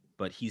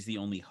 but he's the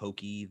only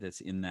Hokie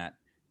that's in that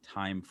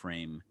time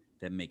frame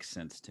that makes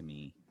sense to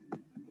me.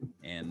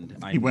 And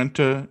he went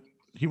to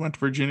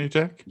Virginia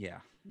Tech. Yeah.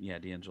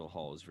 D'Angelo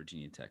Hall is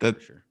Virginia Tech for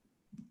sure.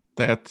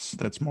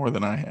 That's more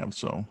than I have.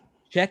 So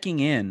checking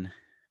in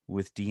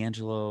with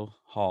D'Angelo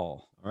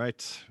Hall. All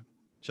right.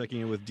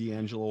 Checking in with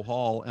D'Angelo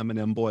Hall.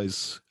 M&M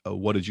boys,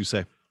 what did you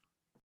say?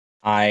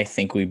 I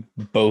think we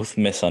both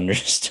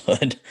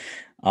misunderstood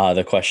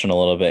the question a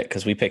little bit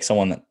because we picked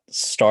someone that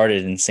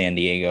started in San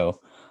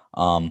Diego.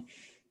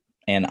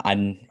 And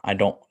I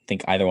don't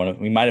think either one of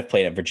we might have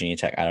played at Virginia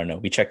Tech. I don't know.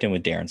 We checked in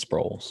with Darren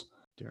Sproles.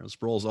 Darren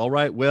Sproles. All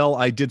right. Well,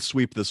 I did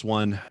sweep this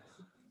one.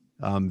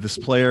 This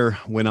player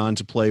went on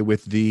to play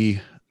with the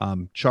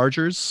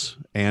Chargers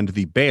and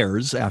the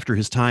Bears after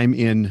his time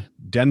in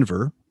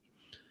Denver.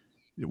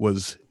 It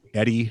was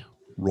Eddie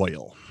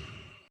Royal.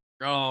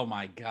 Oh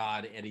my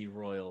God, Eddie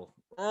Royal.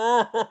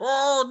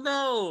 Oh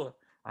no.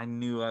 I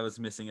knew I was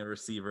missing a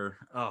receiver.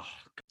 Oh.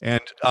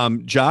 And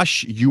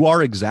Josh, you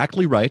are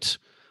exactly right.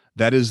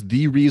 That is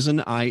the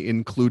reason I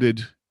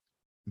included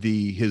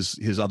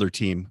his other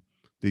team,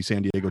 the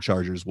San Diego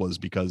Chargers, was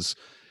because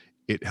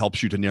it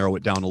helps you to narrow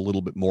it down a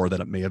little bit more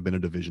that it may have been a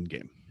division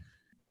game.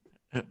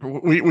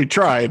 We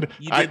tried.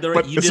 You did the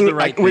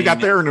right thing. We got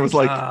there and it was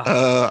like,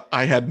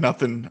 I had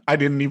nothing. I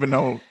didn't even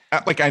know.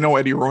 Like, I know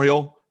Eddie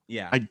Royal.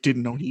 Yeah. I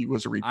didn't know he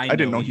was I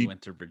didn't know he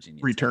went to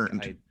Virginia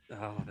returned.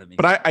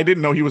 But I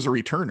didn't know he was a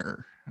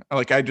returner.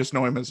 Like, I just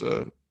know him as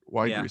a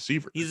wide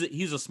receiver.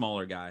 He's a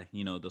smaller guy.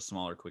 You know, the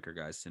smaller, quicker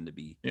guys tend to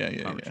be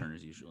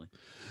returners usually.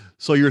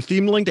 So your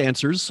theme-linked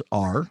answers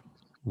are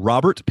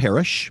Robert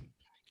Parrish,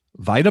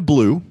 Vida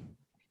Blue,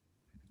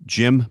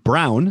 Jim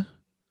Brown,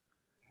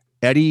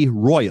 Eddie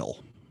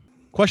Royal.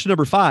 Question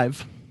number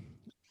 5.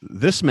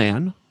 This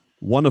man,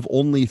 one of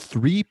only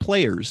 3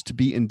 players to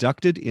be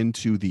inducted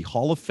into the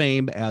Hall of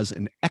Fame as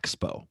an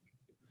Expo,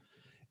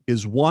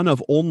 is one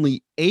of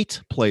only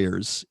 8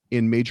 players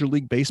in Major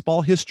League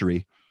Baseball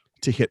history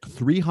to hit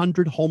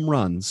 300 home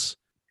runs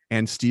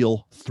and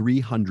steal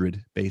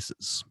 300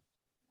 bases.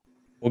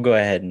 We'll go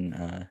ahead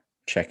and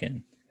check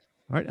in.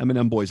 All right,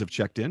 M&M boys have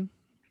checked in.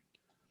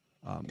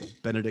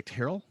 Benedict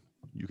Harrell,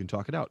 you can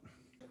talk it out.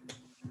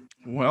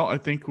 Well, I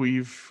think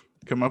we've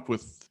come up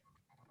with,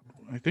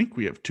 I think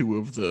we have 2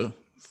 of the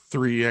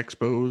 3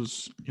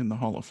 Expos in the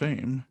Hall of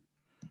Fame,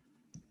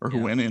 or who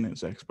went in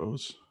as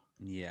Expos.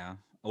 Yeah.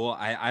 Well,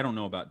 I don't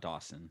know about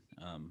Dawson.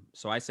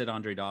 So I said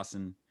Andre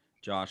Dawson.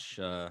 Josh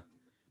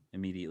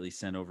immediately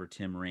sent over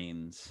Tim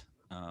Raines.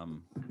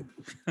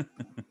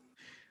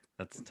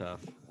 That's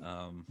tough.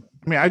 I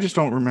mean, I just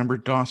don't remember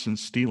Dawson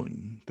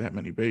stealing that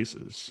many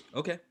bases.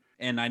 Okay.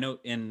 And I know,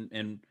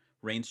 and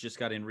Raines just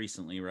got in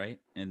recently, right?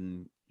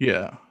 And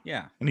yeah.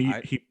 And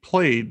he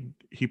played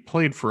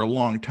for a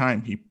long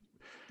time.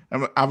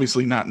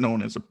 Obviously not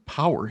known as a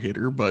power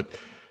hitter, but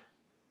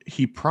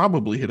he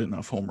probably hit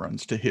enough home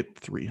runs to get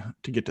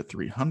to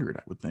 300.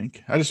 I would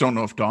think. I just don't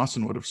know if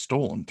Dawson would have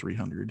stolen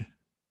 300.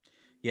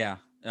 Yeah,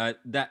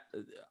 that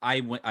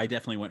I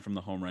definitely went from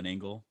the home run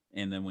angle,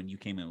 and then when you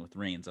came in with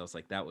Raines, I was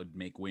like, that would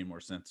make way more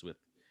sense with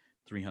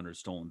 300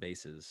 stolen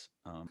bases.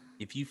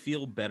 If you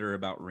feel better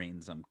about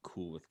Raines, I'm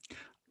cool with.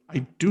 I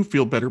do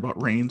feel better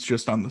about Raines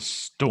just on the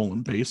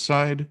stolen base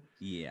side.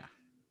 Yeah.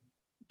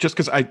 Just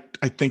because I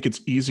think it's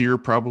easier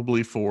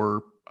probably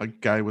for a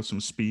guy with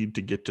some speed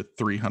to get to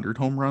 300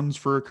 home runs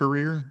for a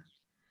career.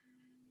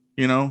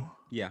 You know?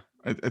 Yeah.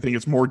 I think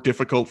it's more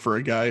difficult for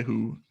a guy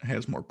who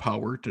has more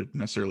power to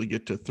necessarily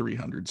get to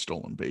 300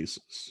 stolen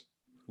bases.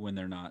 When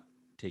they're not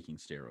taking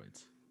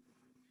steroids.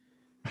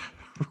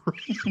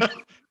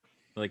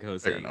 Like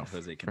Jose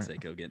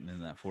Canseco getting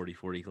in that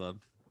 40-40 club.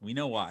 We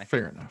know why.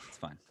 Fair enough. It's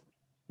fine.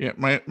 Yeah,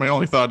 my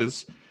only thought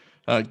is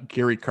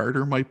Gary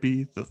Carter might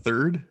be the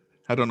 3rd.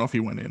 I don't know if he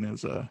went in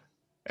as a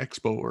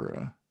Expo or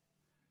a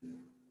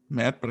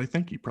Met, but I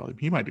think he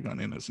might have gone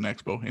in as an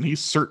Expo, and he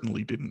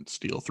certainly didn't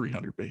steal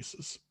 300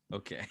 bases.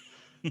 Okay.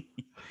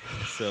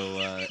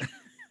 So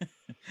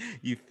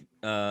do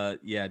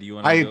you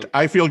want to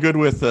I feel good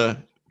with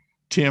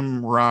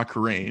Tim Rock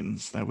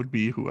Raines. That would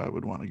be who I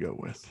would want to go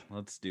with.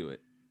 Let's do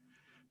it.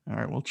 All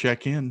right, we'll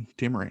check in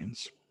Tim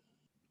Raines.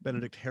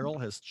 Benedict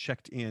Harrell has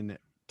checked in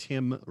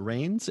Tim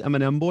Raines.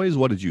 M&M boys,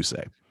 what did you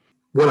say?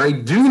 What I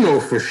do know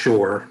for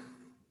sure,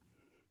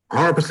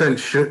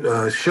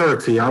 100%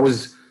 surety, I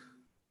was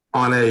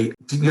on a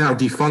now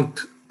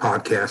defunct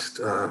podcast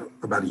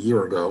about a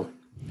year ago.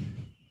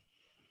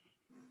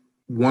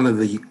 One of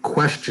the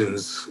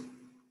questions,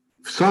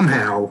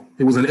 somehow,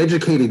 it was an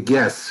educated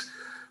guess,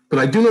 but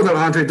I do know that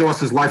Andre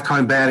Dawson's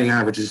lifetime batting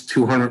average is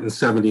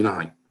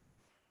 279.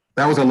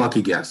 That was a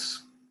lucky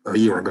guess a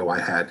year ago I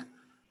had.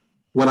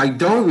 What I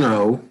don't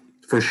know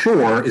for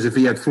sure is if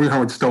he had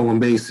 300 stolen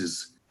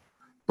bases.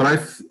 But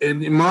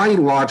my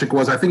logic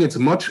was, I think it's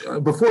much,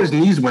 before his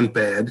knees went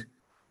bad,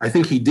 I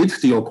think he did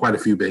steal quite a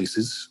few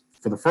bases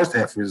for the first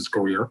half of his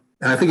career.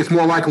 And I think it's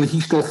more likely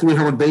he stole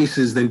 300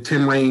 bases than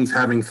Tim Raines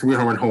having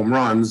 300 home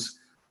runs,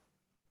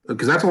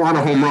 because that's a lot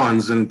of home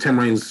runs, and Tim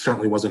Raines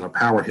certainly wasn't a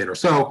power hitter.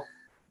 So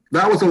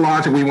that was the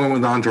logic. We went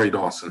with Andre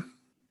Dawson.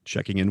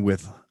 Checking in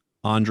with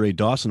Andre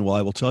Dawson. Well,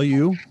 I will tell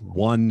you,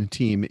 one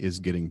team is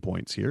getting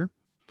points here.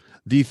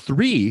 The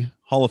 3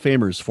 Hall of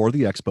Famers for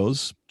the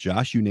Expos,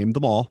 Josh, you named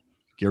them all,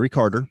 Gary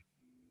Carter,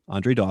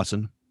 Andre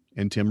Dawson,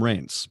 and Tim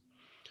Raines.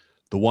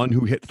 The one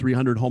who hit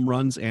 300 home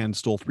runs and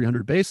stole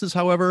 300 bases,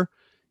 however,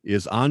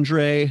 is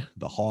Andre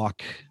the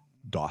Hawk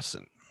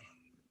Dawson.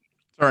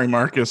 Sorry,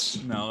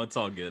 Marcus. No, it's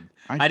all good.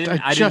 I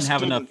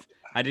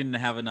didn't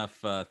have enough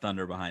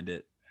thunder behind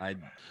it.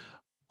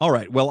 All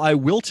right. Well, I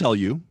will tell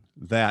you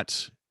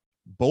that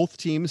Both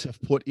teams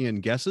have put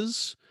in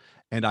guesses,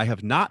 and I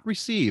have not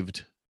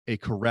received a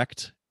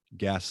correct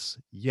guess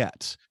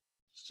yet.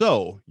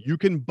 So you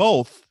can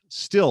both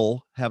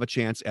still have a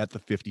chance at the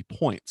 50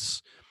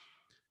 points.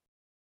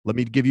 Let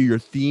me give you your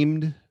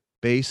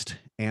themed-based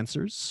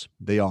answers.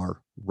 They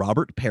are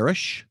Robert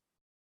Parrish,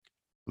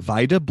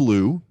 Vida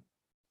Blue,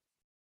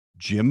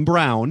 Jim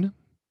Brown,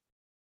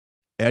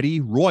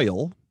 Eddie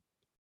Royal,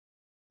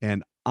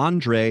 and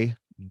Andre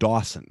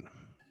Dawson.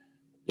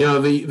 You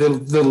know,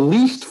 the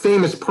least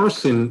famous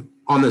person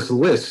on this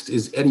list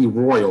is Eddie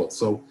Royal.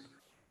 So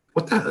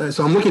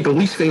so I'm looking at the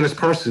least famous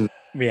person.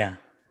 Yeah.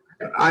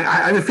 I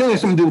have a feeling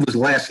it's something to do with his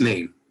last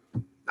name.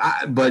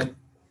 But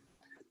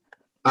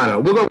I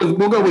don't know.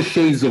 We'll go with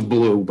Shades of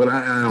Blue, but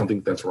I don't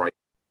think that's right.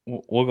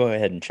 We'll go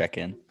ahead and check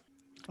in.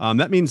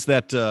 That means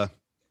that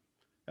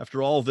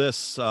after all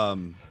this,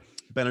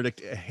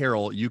 Benedict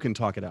Harrell, you can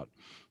talk it out.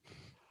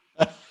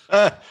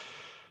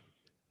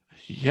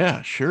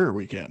 Yeah, sure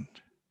we can.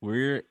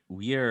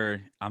 We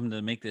are. I'm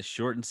gonna make this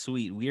short and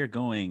sweet. We are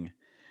going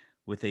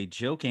with a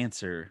joke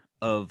answer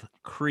of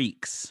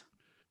creeks.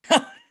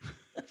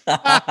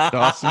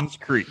 Dawson's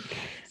Creek.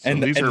 So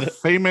And these are the-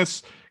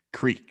 famous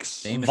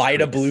creeks.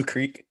 Vida creeks. Blue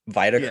Creek.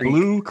 Vida Yeah. Creek.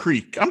 Blue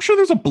Creek. I'm sure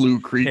there's a Blue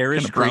Creek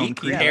Parish and a Brown Creek,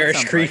 Creek. yeah. that Parish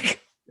sounds Creek. right.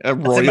 A It's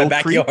in my Royal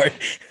backyard.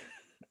 Creek.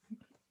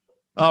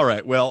 All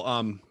right.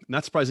 Well,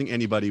 not surprising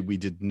anybody, we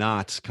did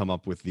not come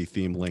up with the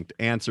theme-linked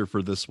answer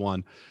for this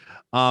one.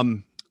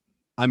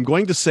 I'm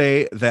going to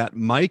say that,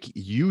 Mike,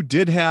 you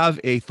did have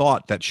a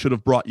thought that could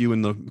have brought you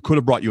in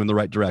the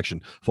right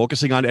direction.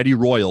 Focusing on Eddie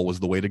Royal was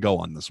the way to go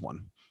on this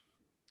one,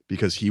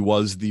 because he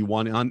was the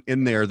one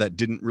in there that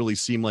didn't really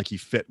seem like he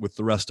fit with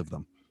the rest of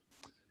them.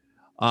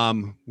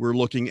 We're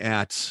looking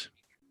at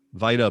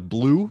Vida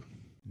Blue,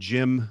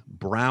 Jim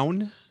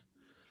Brown,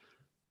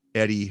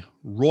 Eddie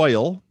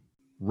Royal,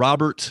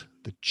 Robert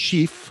the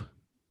Chief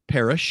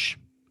Parrish,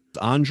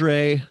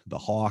 Andre the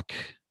Hawk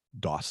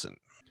Dawson.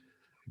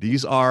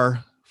 These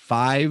are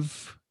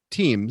 5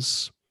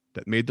 teams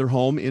that made their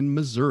home in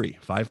Missouri,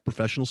 5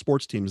 professional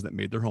sports teams that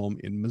made their home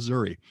in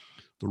Missouri.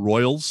 The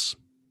Royals,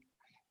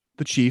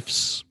 the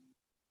Chiefs,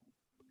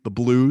 the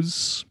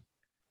Blues,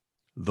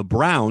 the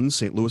Browns,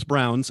 St. Louis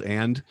Browns,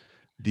 and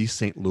the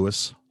St.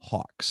 Louis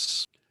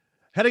Hawks.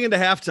 Heading into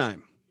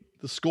halftime,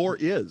 the score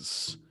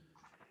is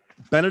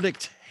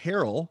Benedict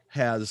Harrell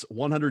has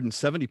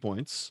 170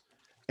 points,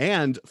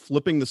 and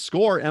flipping the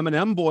score,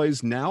 M&M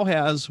Boys now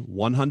has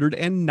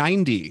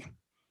 190.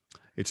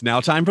 It's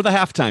now time for the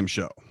halftime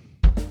show.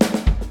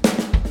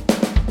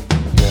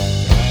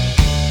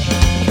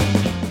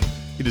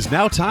 It is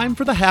now time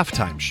for the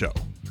halftime show.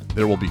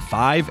 There will be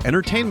 5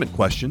 entertainment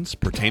questions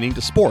pertaining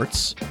to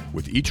sports,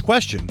 with each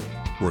question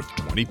worth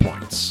 20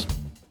 points.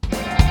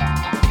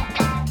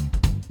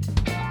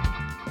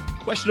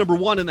 Question number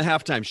 1 in the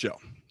halftime show,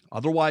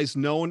 otherwise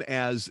known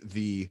as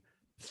the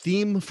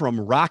theme from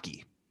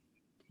Rocky.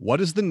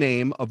 What is the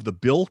name of the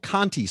Bill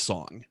Conti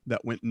song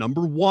that went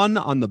number 1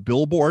 on the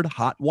Billboard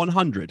Hot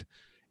 100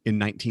 in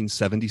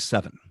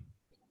 1977?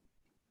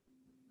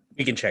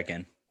 We can check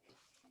in.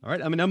 All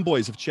right, M&M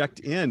Boys have checked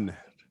in.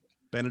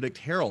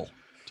 Benedict Harrell,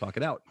 talk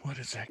it out. What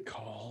is that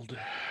called?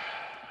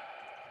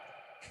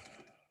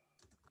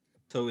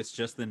 So it's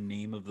just the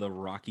name of the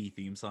Rocky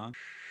theme song.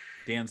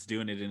 Dan's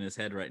doing it in his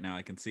head right now.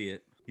 I can see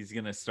it. He's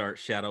gonna start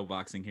shadow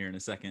boxing here in a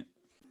second.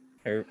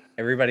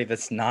 Everybody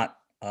that's not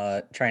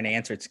trying to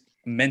answer, it's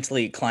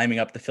mentally climbing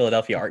up the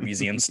Philadelphia Art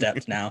Museum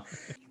steps now.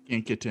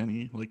 Can't get to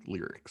any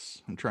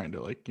lyrics. I'm trying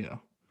to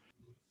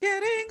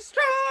Getting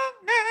strong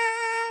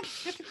now.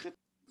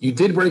 You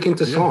did break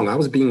into song. I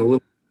was being a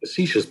little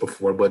facetious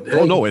before, but hey,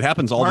 Oh, no, it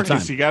happens all the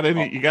Marcus, time.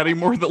 you got any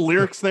more of the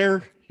lyrics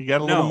there? You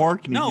got a little more?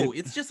 Can you No, get-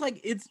 it's just like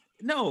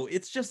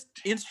it's just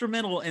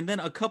instrumental and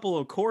then a couple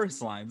of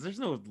chorus lines. There's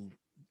no.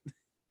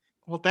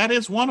 Well, that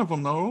is one of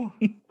them, though.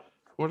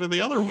 What are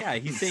the other ones? Yeah,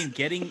 he's saying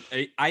getting.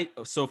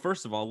 So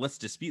first of all, let's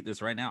dispute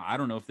this right now. I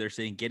don't know if they're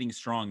saying getting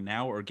strong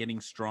now or getting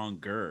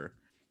stronger.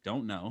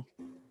 Don't know.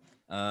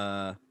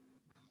 I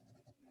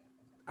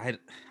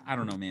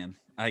don't know, man.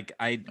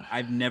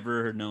 I've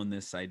never known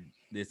this.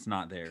 It's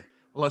not there.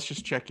 Well, let's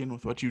just check in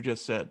with what you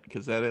just said,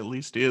 because that at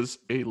least is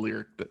a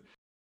lyric.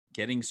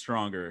 Getting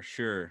stronger,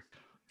 sure.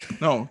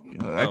 No,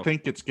 I Oh.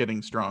 think it's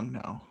getting strong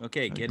now.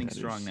 Okay, I think getting that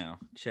strong is- now.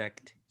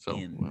 Checked So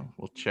in.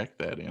 we'll check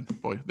that in.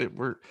 Boy,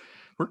 we're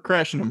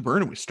crashing and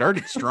burning. We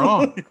started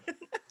strong.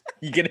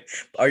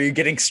 Are you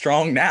getting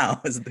strong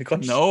now? Is the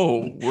question.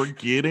 No, we're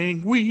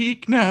getting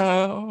weak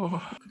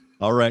now.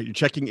 All right, you're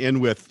checking in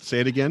with, say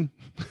it again.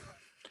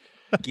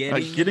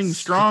 Getting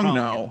strong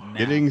now.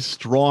 Getting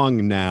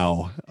strong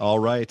now. All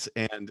right,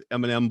 and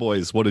M&M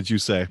Boys, what did you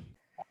say?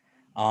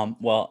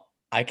 Well,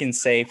 I can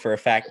say for a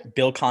fact,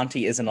 Bill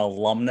Conti is an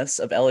alumnus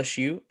of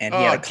LSU, and he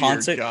Oh, had a dear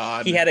concert.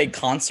 God. He had a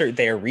concert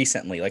there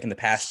recently, like in the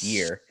past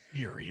year,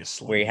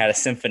 Seriously. where he had a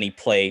symphony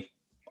play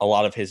a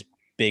lot of his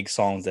big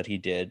songs that he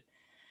did,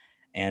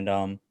 and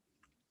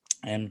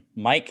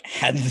Mike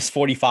had this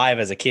 45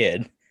 as a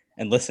kid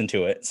and listened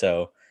to it,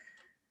 so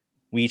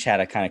we each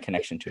had a kind of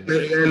connection to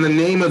it. And the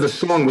name of the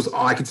song was,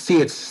 I could see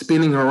it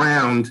spinning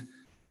around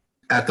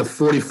at the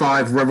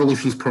 45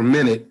 revolutions per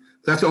minute.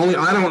 That's the only,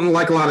 I don't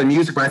like a lot of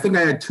music, but I think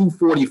I had 2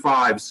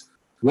 45s.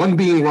 One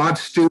being Rod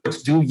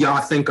Stewart's Do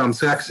Ya Think I'm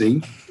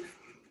Sexy?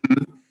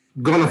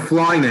 Gonna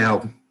Fly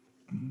Now,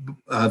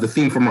 the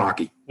theme from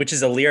Rocky. Which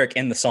is a lyric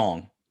in the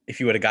song, if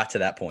you would have got to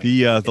that point.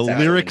 The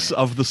lyrics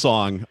of the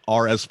song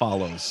are as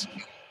follows.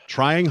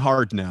 Trying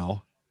hard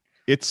now.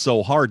 It's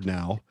so hard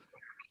now.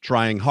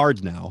 Trying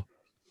hard now.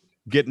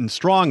 Getting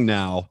strong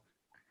now.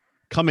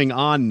 Coming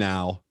on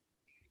now.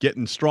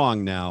 Getting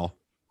strong now.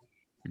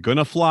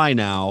 Gonna fly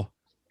now.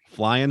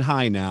 Flying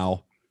high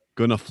now.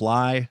 Gonna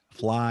fly,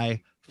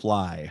 fly,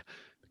 fly.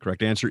 The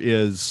correct answer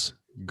is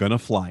gonna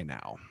fly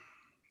now.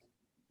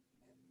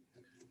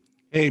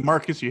 Hey,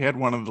 Marcus, you had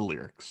one of the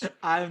lyrics.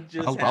 I'm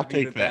just I'll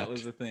happy take that that.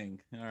 was a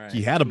thing. All right.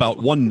 He had about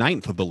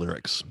 1/9 of the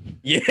lyrics.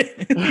 Yeah.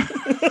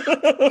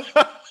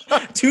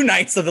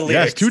 2/9 of the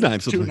lyrics. Yes,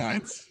 2/9. Two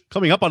nights.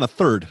 Coming up on a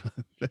third.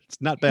 That's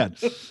not bad.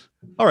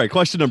 All right,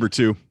 question number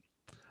 2.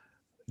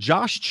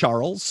 Josh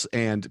Charles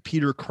and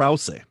Peter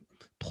Krause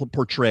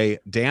portray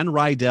Dan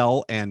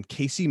Rydell and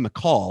Casey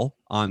McCall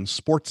on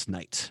Sports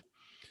Night.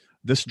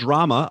 This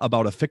drama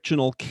about a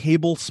fictional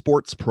cable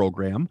sports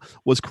program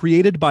was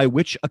created by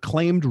which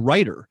acclaimed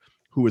writer,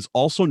 who is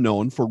also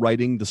known for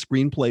writing the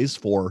screenplays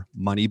for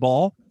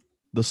Moneyball,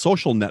 The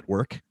Social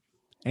Network,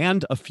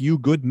 and A Few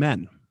Good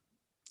Men.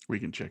 We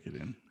can check it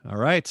in. All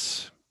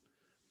right.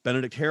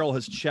 Benedict Harrell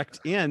has checked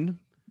in.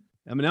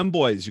 M&M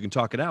boys, you can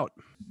talk it out.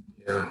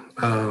 Yeah.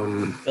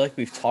 I feel like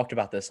we've talked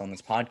about this on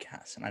this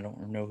podcast, and I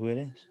don't know who it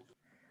is.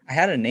 I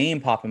had a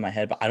name pop in my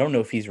head, but I don't know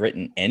if he's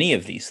written any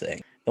of these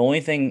things. The only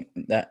thing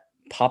that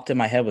popped in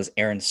my head was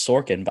Aaron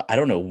Sorkin, but I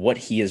don't know what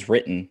he has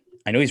written.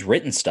 I know he's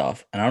written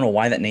stuff, and I don't know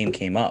why that name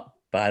came up,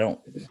 but I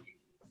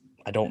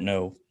don't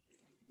know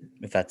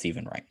if that's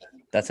even right.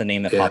 That's a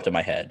name that popped in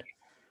my head.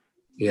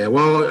 Yeah,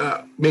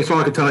 well, based on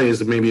what I can tell you is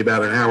that maybe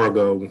about an hour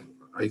ago,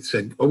 I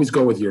said, always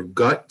go with your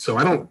gut. So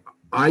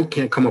I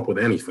can't come up with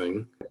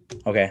anything.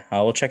 Okay,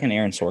 I will check in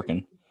Aaron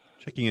Sorkin.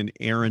 Checking in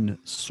Aaron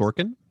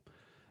Sorkin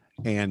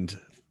and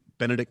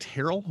Benedict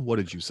Harrell. What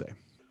did you say?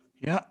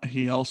 Yeah,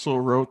 he also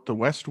wrote The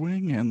West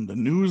Wing and The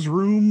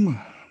Newsroom.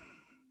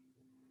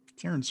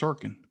 It's Aaron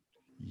Sorkin.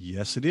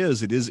 Yes, it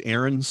is. It is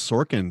Aaron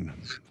Sorkin.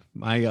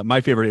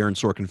 My favorite Aaron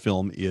Sorkin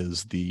film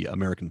is The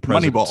American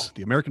President. Moneyball.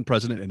 The American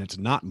President, and it's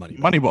not Moneyball.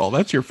 Moneyball,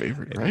 that's your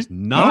favorite, right? It's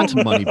not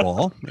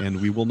Moneyball, and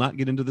we will not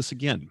get into this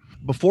again.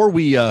 Before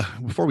we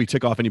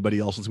tick off anybody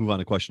else, let's move on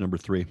to question number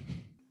 3.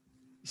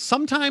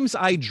 Sometimes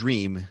I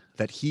dream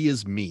that he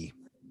is me.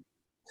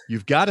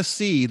 You've got to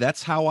see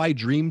that's how I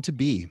dream to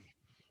be.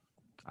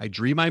 I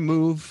dream I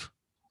move.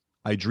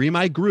 I dream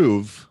I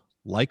groove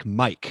like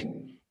Mike.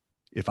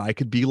 If I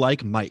could be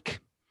like Mike.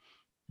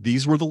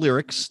 These were the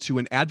lyrics to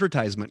an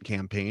advertisement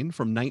campaign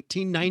from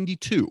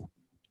 1992.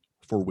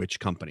 For which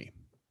company?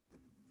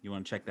 You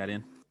want to check that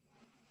in?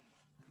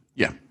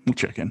 Yeah, we'll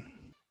check in.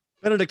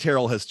 Benedict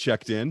Harrell has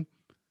checked in.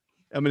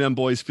 M&M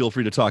boys, feel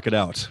free to talk it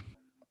out.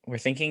 We're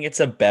thinking it's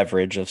a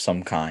beverage of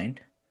some kind.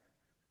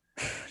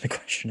 The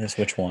question is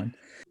which one.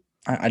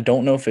 I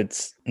don't know if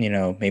it's,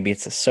 maybe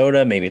it's a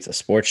soda, maybe it's a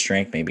sports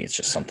drink, maybe it's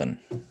just something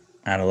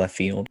out of left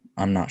field.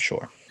 I'm not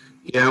sure.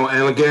 Yeah,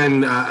 and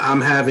again, I'm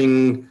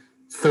having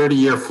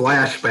 30-year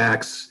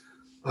flashbacks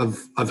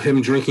of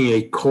him drinking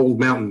a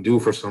cold Mountain Dew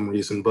for some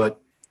reason, but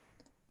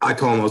I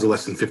told him I was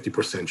less than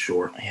 50%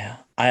 sure. Yeah,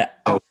 I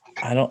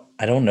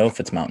don't know if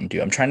it's Mountain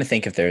Dew. I'm trying to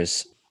think if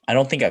I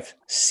don't think I've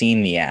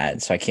seen the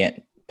ad, so I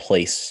can't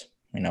place,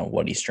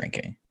 what he's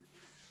drinking.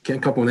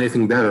 Can't couple with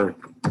anything better.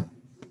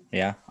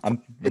 Yeah,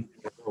 I'm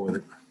Go with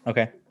it.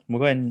 okay. We'll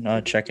go ahead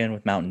and check in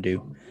with Mountain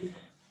Dew.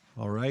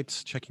 All right,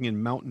 checking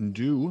in Mountain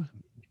Dew.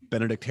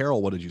 Benedict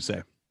Harrell, what did you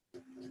say?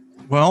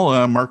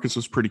 Well, Marcus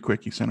was pretty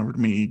quick. He sent over to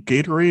me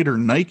Gatorade or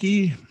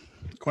Nike? ?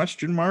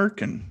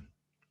 And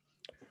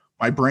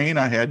my brain,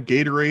 I had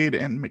Gatorade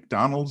and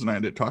McDonald's, and I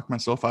had to talk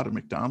myself out of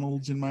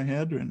McDonald's in my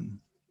head. And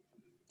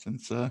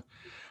since I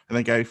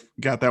think I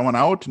got that one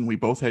out, and we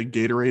both had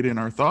Gatorade in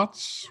our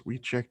thoughts, we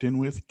checked in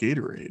with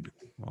Gatorade.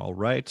 All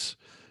right.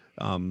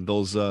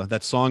 That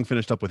song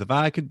finished up with "If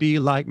I could be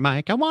like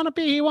Mike, I wanna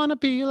be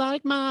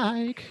like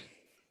Mike,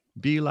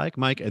 be like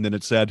Mike," and then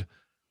it said,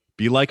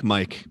 "Be like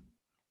Mike,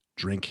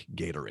 drink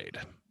Gatorade."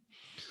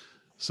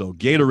 So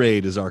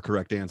Gatorade is our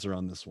correct answer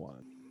on this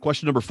one.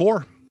 Question number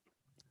 4.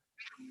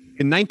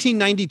 In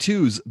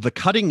 1992's The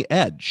Cutting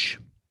Edge,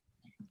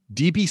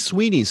 D.B.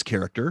 Sweeney's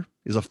character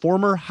is a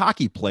former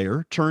hockey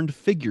player turned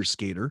figure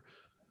skater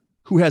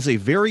who has a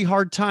very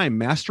hard time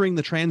mastering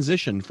the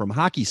transition from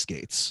hockey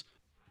skates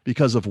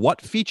because of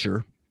what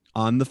feature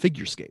on the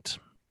figure skate?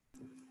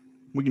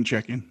 We can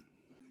check in.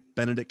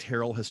 Benedict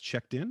Harrell has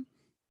checked in.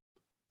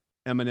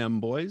 M&M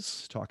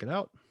boys, talk it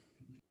out.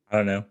 I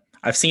don't know.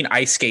 I've seen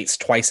ice skates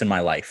twice in my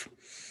life,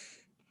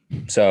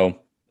 so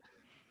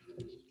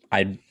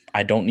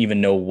I don't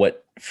even know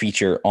what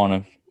feature on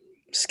a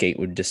skate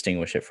would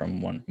distinguish it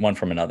from one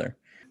from another.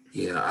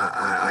 Yeah,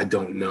 I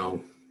don't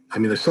know. I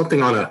mean, there's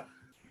something I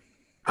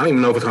don't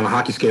even know if it's on a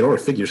hockey skate or a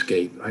figure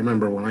skate. I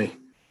remember when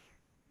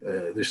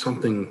there's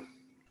something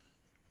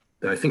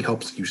that I think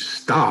helps you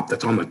stop.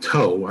 That's on the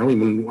toe. I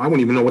wouldn't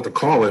even know what to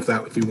call it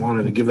if you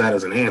wanted to give that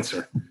as an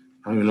answer. I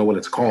don't even know what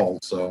it's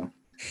called. So,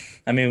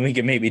 I mean, we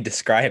could maybe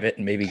describe it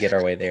and maybe get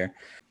our way there.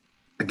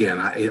 Again,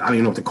 I don't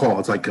even know what to call it.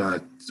 It's like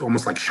it's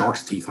almost like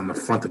shark's teeth on the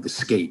front of the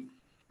skate.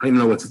 I don't even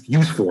know what it's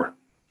used for.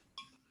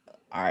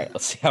 All right,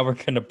 let's see how we're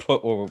gonna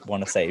put what we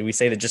want to say. We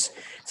say that just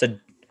said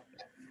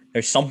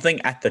there's something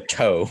at the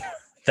toe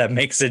that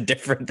makes it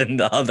different than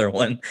the other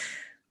one.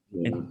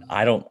 And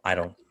I don't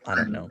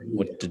know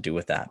what to do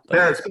with that. But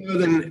Yeah,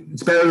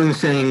 it's better than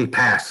saying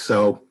pass.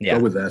 So yeah,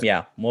 go with that.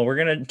 yeah. Well, we're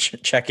gonna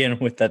check in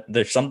with that.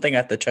 There's something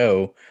at the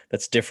toe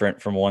that's different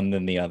from one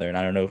than the other, and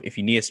I don't know if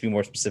you need us to be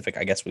more specific.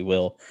 I guess we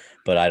will,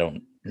 but I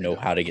don't know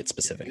how to get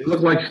specific. They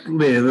look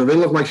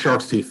like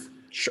shark's teeth.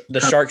 The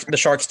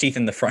shark's teeth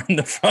in the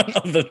front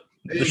of the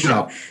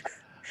shoe.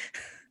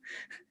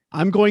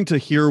 I'm going to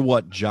hear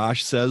what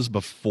Josh says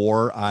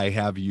before I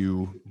have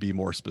you be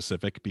more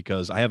specific,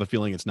 because I have a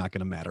feeling it's not going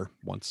to matter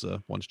once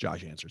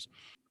Josh answers.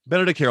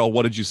 Benedict Harrell,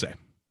 what did you say?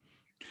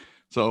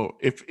 So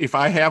if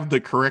I have the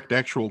correct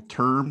actual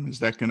term, is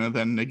that going to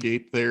then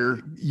negate their?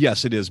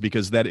 Yes, it is,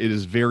 because it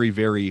is very,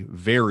 very,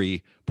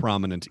 very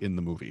prominent in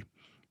the movie.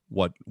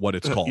 What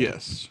it's called?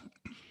 Yes.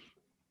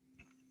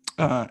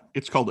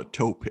 It's called a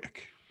toe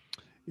pick.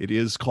 It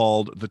is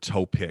called the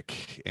toe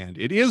pick, and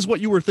it is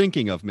what you were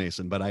thinking of,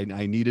 Mason, but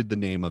I needed the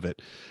name of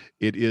it.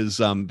 It is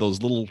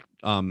those little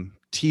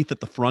teeth at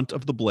the front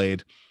of the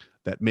blade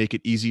that make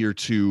it easier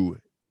to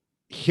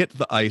hit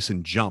the ice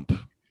and jump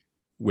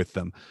with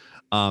them.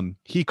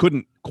 He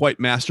couldn't quite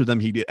master them.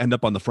 He'd end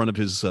up on the front of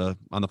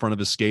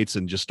his skates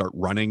and just start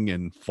running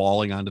and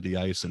falling onto the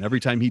ice. And every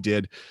time he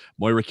did,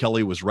 Moira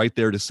Kelly was right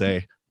there to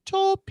say,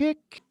 toe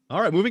pick.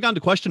 All right, moving on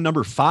to question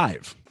number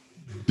 5.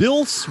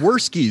 Bill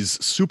Swirsky's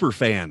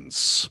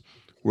superfans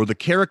were the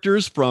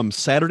characters from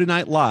Saturday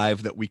Night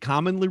Live that we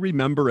commonly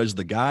remember as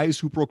the guys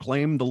who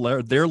proclaimed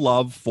their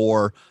love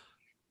for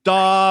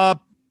Da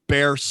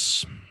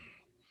Bears.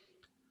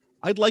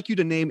 I'd like you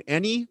to name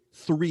any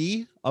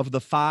 3 of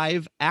the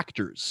 5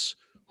 actors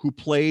who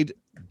played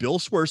Bill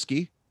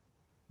Swirsky,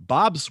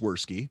 Bob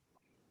Swirsky,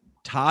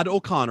 Todd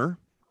O'Connor,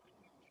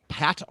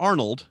 Pat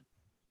Arnold,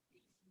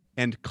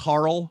 and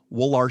Carl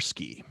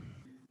Wolarski.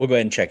 We'll go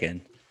ahead and check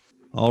in.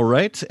 All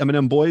right.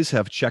 M&M boys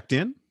have checked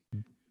in.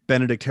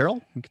 Benedict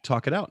Harrell, we can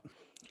talk it out.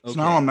 Okay. So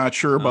now I'm not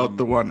sure about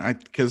the one,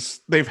 because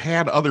they've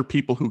had other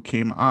people who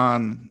came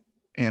on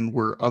and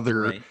were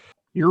other. Right.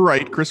 You're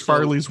right. Chris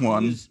Farley's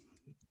one.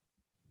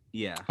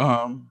 Yeah.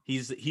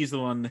 He's the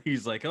one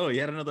who's like, oh, he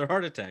had another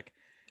heart attack.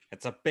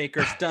 It's a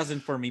baker's dozen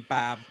for me,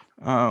 Bob.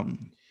 I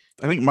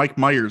think Mike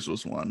Myers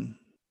was one.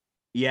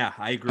 Yeah,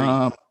 I agree.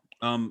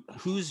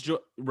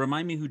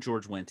 Remind me who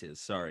George Wendt is.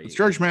 Sorry. It's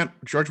George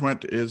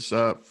Wendt is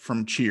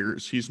from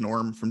Cheers. He's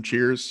Norm from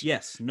Cheers.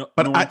 Yes. Norm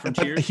from but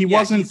Cheers. He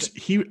wasn't,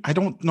 I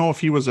don't know if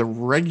he was a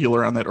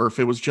regular on that or if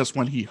it was just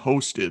when he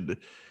hosted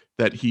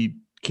that he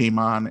came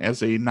on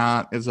as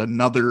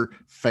another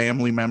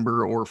family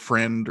member or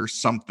friend or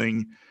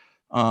something.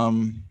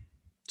 So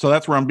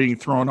that's where I'm being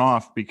thrown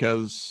off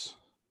because.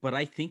 But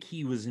I think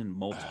he was in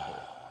multiple.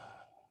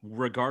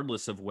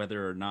 Regardless of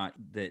whether or not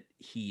that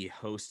he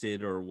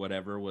hosted or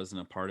whatever wasn't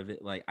a part of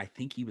it, like I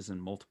think he was in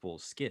multiple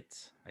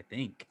skits. I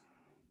think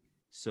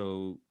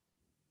so.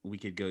 We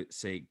could go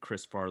say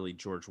Chris Farley,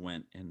 George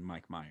Wendt, and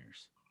Mike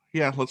Myers.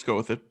 Yeah, let's go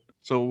with it.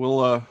 So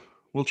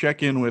we'll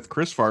check in with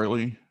Chris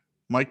Farley,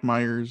 Mike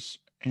Myers,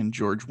 and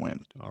George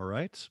Wendt. All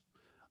right,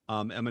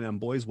 M&M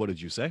boys, what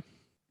did you say?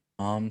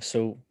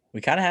 So we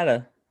kind of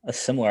had a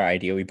similar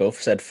idea. We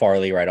both said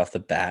Farley right off the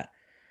bat.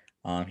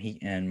 He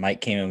and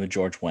Mike came in with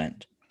George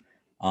Wendt.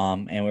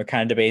 And we're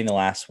kind of debating the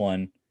last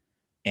one.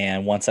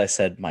 And once I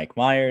said Mike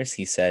Myers,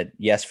 he said,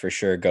 yes, for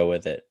sure, go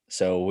with it.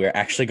 So we're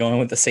actually going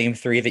with the same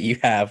 3 that you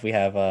have. We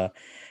have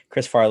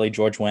Chris Farley,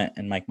 George Wendt,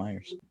 and Mike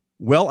Myers.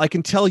 Well, I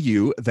can tell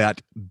you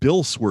that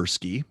Bill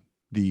Swirsky,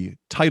 the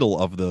title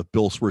of the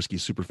Bill Swirsky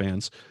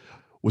Superfans,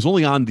 was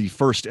only on the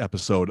first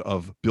episode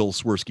of Bill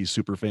Swirsky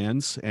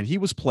Superfans, and he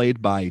was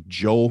played by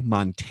Joe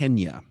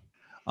Mantegna.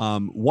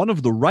 One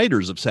of the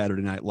writers of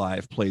Saturday Night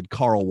Live played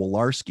Carl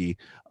Wolarski,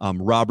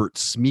 Robert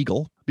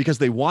Smigel, because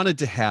they wanted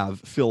to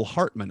have Phil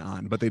Hartman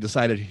on, but they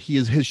decided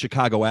his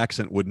Chicago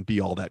accent wouldn't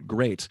be all that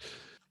great.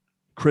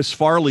 Chris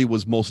Farley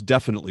was most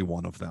definitely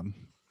one of them.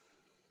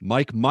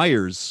 Mike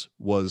Myers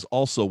was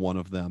also one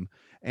of them.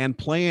 And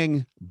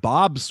playing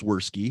Bob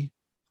Swirsky,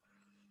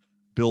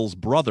 Bill's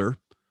brother,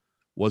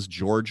 was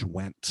George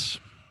Wendt.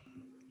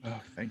 Oh,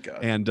 thank God.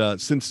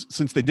 And since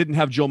they didn't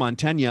have Joe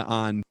Mantegna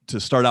on to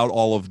start out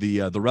all of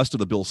the rest of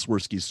the Bill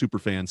Swirsky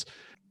superfans,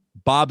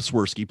 Bob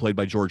Swirsky, played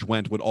by George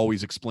Wendt, would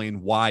always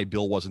explain why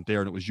Bill wasn't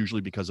there, and it was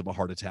usually because of a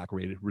heart attack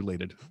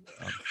related.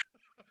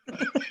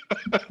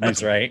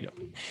 That's right. Yeah.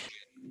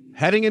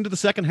 Heading into the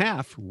second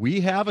half,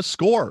 we have a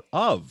score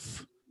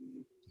of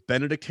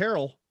Benedict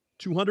Harrell,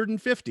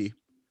 250,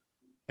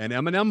 and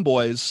M&M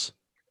boys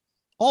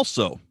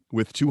also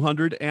with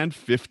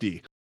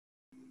 250.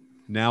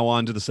 Now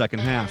on to the second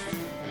half.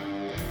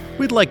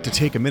 We'd like to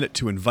take a minute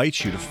to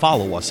invite you to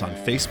follow us on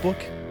Facebook,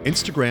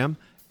 Instagram,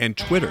 and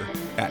Twitter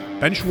at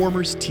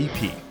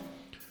BenchwarmersTP.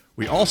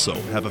 We also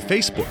have a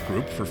Facebook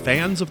group for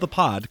fans of the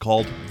pod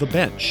called The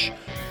Bench.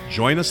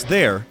 Join us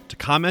there to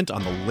comment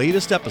on the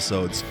latest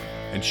episodes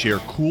and share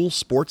cool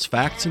sports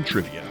facts and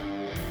trivia.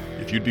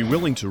 If you'd be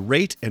willing to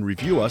rate and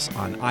review us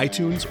on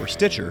iTunes or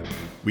Stitcher,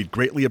 we'd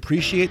greatly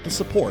appreciate the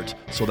support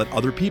so that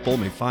other people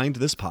may find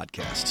this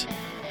podcast.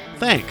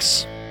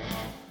 Thanks!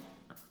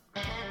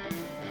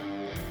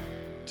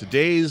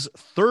 Today's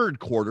third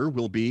quarter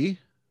will be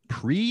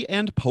pre-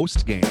 and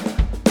post-game.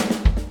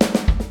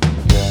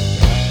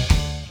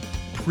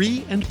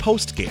 Pre- and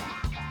post-game.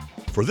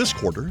 For this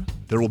quarter,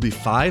 there will be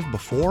 5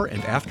 before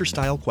and after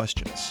style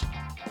questions.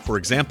 For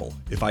example,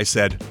 if I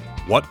said,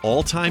 what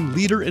all-time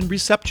leader in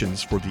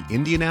receptions for the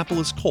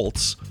Indianapolis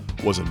Colts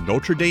was a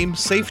Notre Dame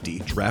safety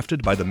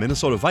drafted by the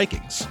Minnesota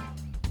Vikings?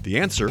 The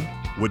answer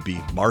would be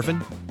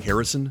Marvin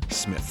Harrison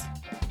Smith.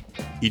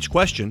 Each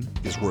question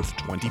is worth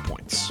 20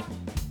 points.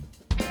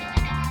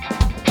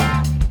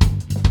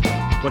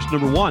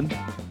 Question number 1.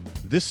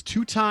 This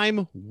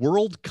 2-time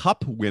World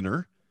Cup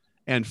winner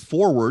and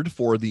forward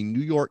for the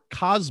New York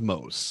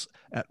Cosmos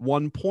at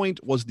one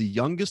point was the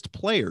youngest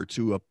player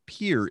to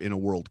appear in a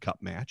World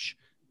Cup match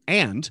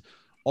and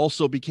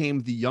also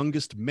became the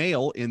youngest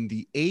male in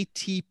the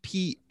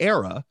ATP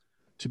era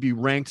to be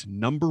ranked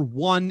number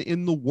 1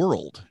 in the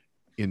world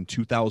in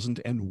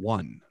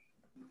 2001.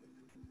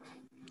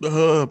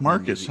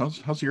 Marcus,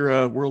 how's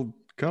your World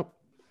Cup?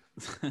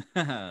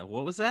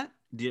 What was that?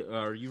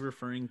 Are you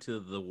referring to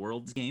the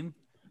World's game?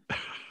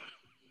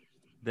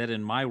 That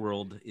in my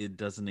world, it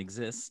doesn't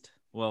exist.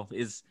 Well,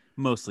 is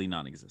mostly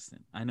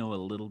non-existent. I know a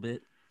little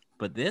bit,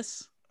 but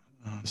this?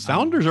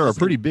 Sounders are a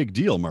pretty big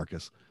deal,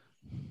 Marcus.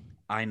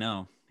 I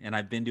know. And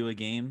I've been to a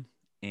game,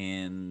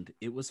 and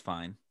it was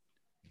fine.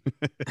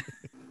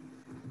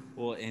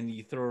 Well, and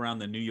you throw around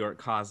the New York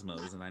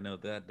Cosmos, and I know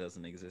that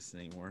doesn't exist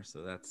anymore,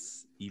 so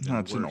that's even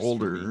worse. That's an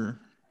older...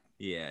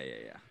 Yeah.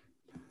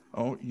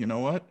 Oh, you know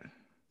what?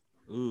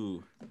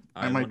 Ooh.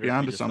 I might be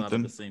onto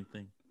something. The same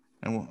thing.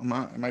 I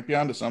might be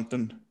onto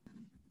something.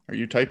 Are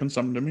you typing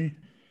something to me?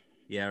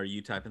 Yeah, are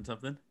you typing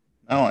something?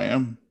 No, I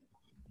am.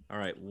 All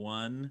right,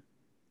 1.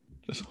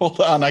 Just hold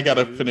on. I got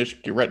to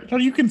finish. Get ready. No,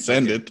 you can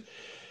send it.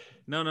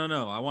 No.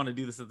 I want to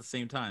do this at the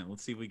same time.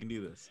 Let's see if we can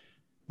do this.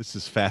 This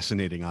is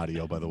fascinating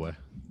audio, by the way.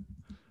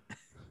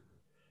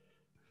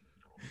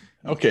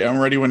 Okay, I'm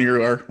ready when you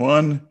are.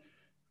 1,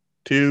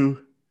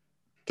 2,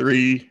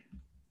 3,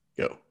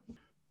 go.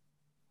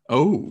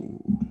 Oh.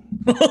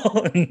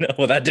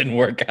 No, that didn't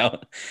work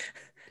out.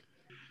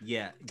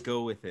 Yeah,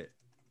 go with it.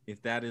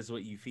 If that is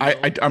what you feel.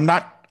 I'm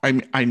not.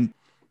 I'm.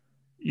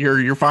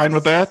 You're fine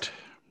with that?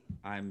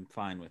 I'm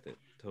fine with it.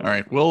 Totally. All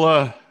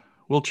right,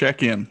 we'll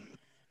check in.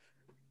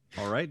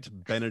 All right,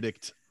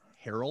 Benedict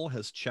Harrell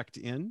has checked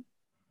in.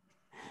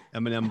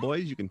 M&M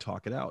boys, you can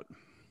talk it out.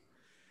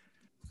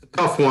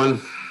 Tough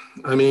one.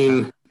 I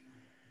mean,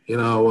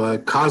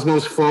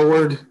 Cosmos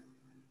forward.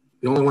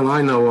 The only one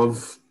I know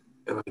of,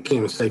 and I can't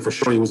even say for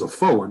sure he was a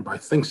forward, but I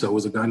think so,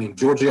 was a guy named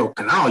Giorgio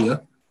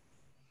Canaglia.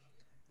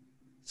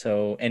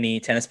 So, any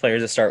tennis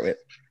players to start with?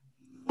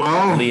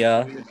 Well,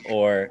 Leah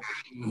or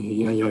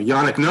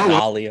Yannick Noah.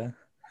 Nalia.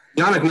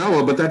 Yannick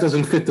Noah, but that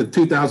doesn't fit the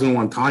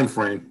 2001 time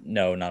frame.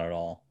 No, not at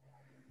all.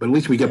 But at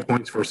least we get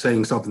points for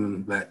saying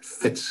something that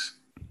fits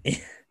the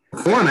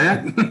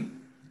format.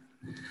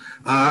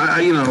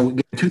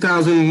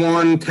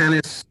 2001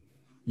 tennis,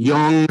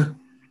 young.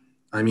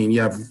 I mean,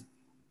 you have.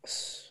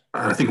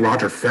 I think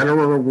Roger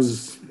Federer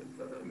was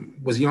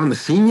he on the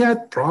scene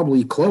yet?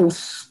 Probably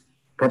close.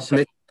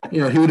 Probably, he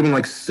would have been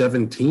like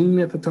 17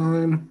 at the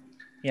time.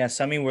 Yeah,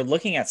 so I mean, we're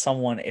looking at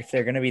someone, if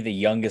they're going to be the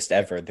youngest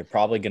ever, they're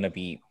probably going to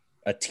be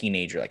a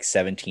teenager, like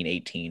 17,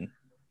 18.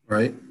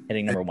 Right.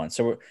 Hitting number 1.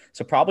 So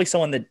probably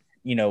someone that,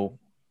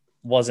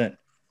 wasn't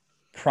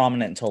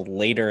prominent until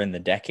later in the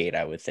decade,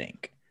 I would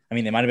think. I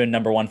mean, they might have been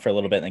number 1 for a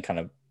little bit and then kind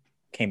of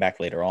came back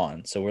later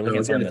on. So we're looking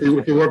at someone if you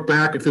want to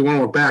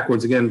work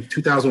backwards, again,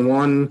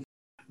 2001,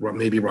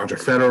 maybe Roger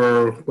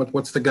Federer.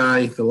 What's the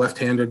guy, the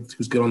left-handed,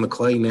 who's good on the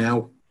clay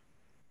now?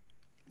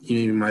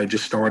 He might have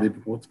just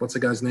started. What's the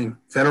guy's name?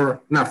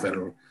 Federer? Not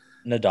Federer.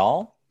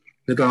 Nadal.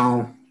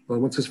 Well,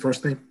 what's his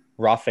first name?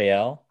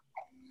 Raphael.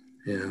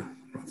 Yeah,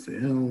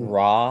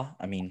 Raphael.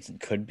 I mean,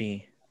 it could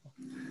be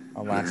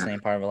a last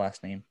name, part of a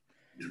last name.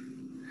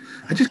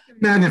 I just can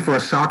imagine for a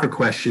soccer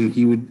question,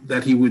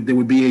 there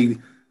would be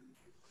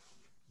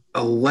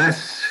a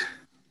less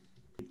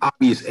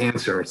obvious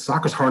answer.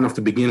 Soccer's hard enough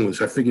to begin with,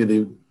 so I figured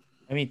they.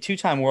 I mean,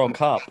 2-time World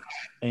Cup,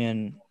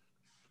 and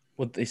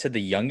what they said the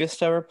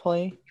youngest ever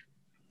play.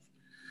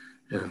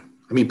 Yeah,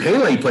 I mean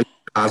Pele played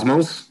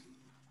Cosmos.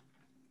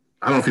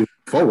 I don't know if he was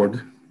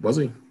forward, was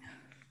he?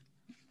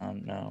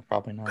 No,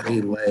 probably not.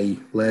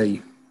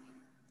 Lay.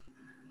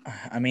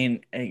 I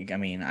mean,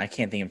 I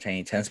can't think of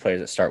any tennis players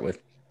that start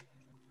with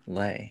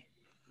lay.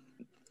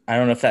 I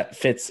don't know if that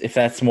fits. If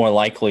that's more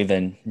likely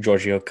than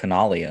Giorgio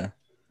Canaglia,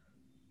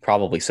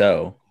 probably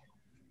so.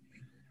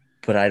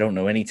 But I don't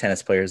know any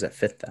tennis players that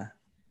fit that.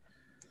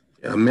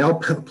 Yeah,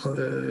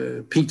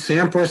 Pete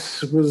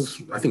Sampras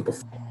was, I think,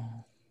 before.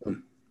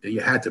 You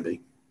had to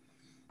be.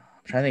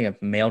 I'm trying to think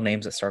of male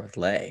names that start with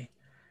Lay.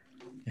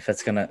 If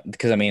that's gonna,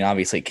 because I mean,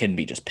 obviously it can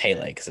be just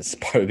Pele because it's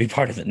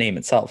part of the name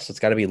itself. So it's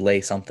got to be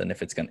Lay something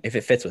if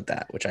it fits with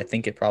that, which I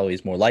think it probably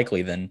is more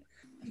likely than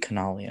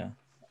Canalia.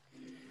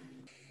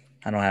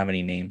 I don't have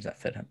any names that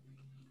fit him.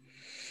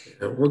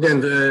 Well, again,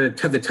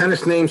 the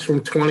tennis names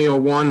from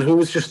 2001. Who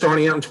was just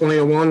starting out in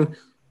 2001?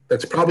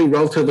 That's probably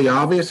relatively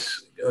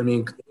obvious. I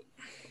mean,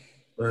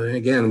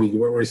 again, we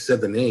already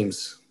said the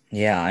names.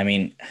 Yeah, I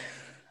mean,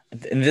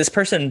 this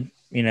person,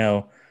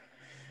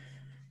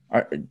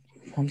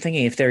 I'm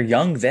thinking if they're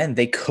young, then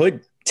they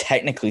could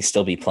technically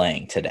still be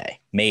playing today.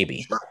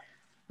 Maybe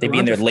they'd be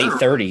in their late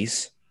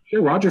 30s. Yeah,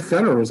 Roger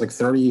Federer was like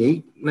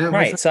 38 now.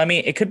 Right. So I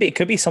mean, it could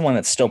be someone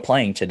that's still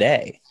playing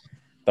today,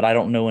 but I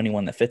don't know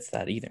anyone that fits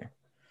that either.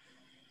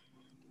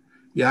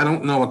 Yeah, I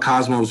don't know a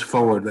Cosmos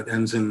forward that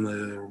ends in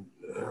the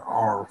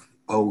RO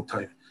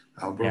type.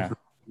 Yeah.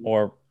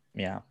 Or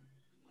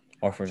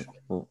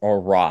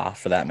Raw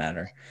for that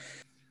matter.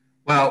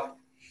 Well,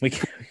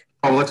 let's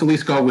at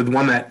least go with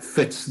one that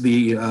fits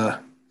the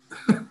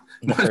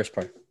first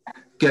part.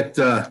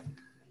 Go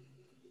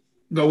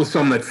with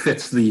some that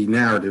fits the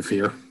narrative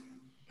here.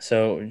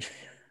 So,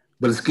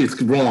 but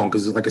it's wrong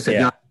because, like I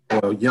said,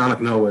 Yannick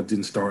Noah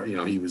didn't start.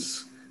 He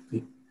was.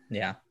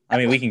 Yeah, I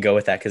mean, we can go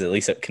with that because at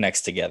least it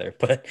connects together.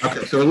 But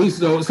okay, so at least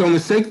so in the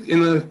sake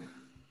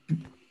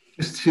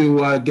just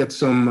to get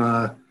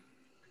some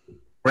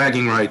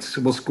bragging rights,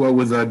 we'll go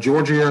with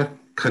Georgia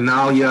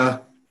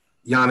Canalia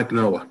Yannick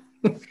Noah.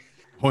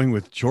 Going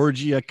with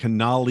Georgia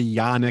Canalia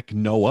Yannick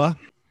Noah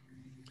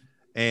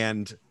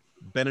and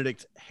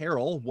Benedict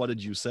Harrell. What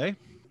did you say?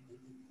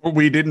 Well,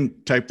 we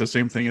didn't type the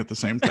same thing at the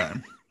same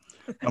time.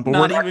 But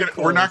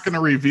we're not going to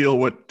reveal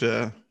what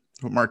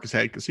Marcus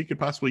had because he could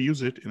possibly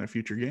use it in a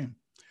future game.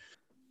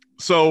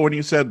 So when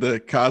you said the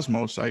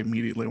Cosmos, I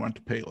immediately went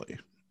to Pele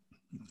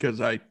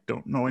because I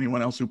don't know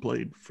anyone else who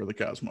played for the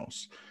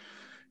Cosmos.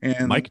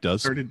 And Mike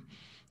does.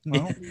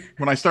 When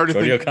I started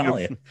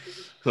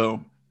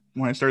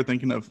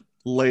thinking of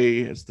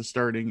Lay as the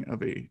starting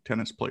of a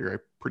tennis player, I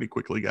pretty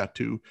quickly got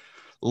to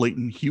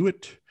Leighton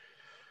Hewitt,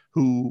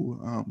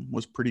 who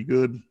was pretty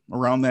good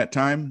around that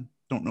time.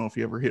 Don't know if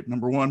he ever hit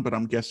number one, but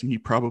I'm guessing he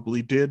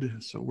probably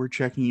did. So we're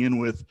checking in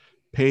with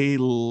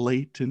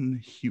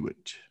Leighton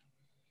Hewitt.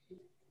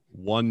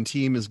 One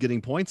team is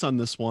getting points on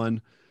this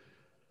one.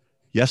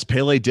 Yes,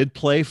 Pele did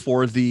play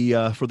for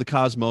the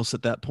Cosmos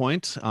at that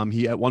point.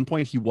 At one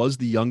point he was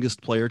the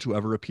youngest player to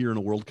ever appear in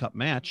a World Cup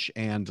match,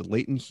 and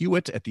Leighton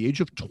Hewitt at the age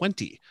of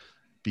 20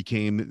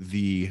 became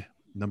the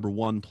number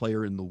one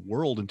player in the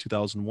world in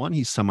 2001.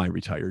 He's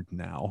semi-retired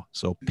now.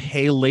 So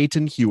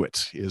Leighton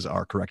Hewitt is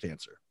our correct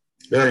answer.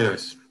 Very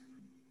nice.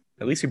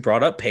 At least we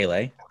brought up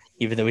Pele,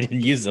 even though we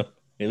didn't use him.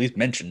 We at least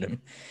mentioned him.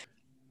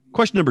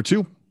 Question number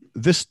 2.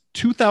 This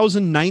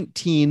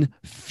 2019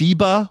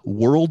 FIBA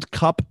World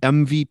Cup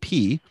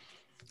MVP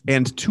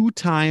and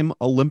two-time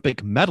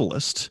Olympic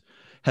medalist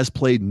has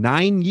played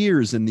 9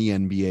 years in the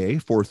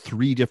NBA for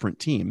 3 different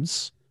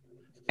teams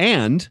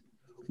and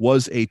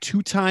was a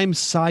 2-time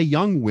Cy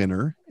Young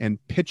winner and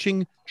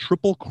pitching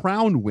Triple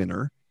Crown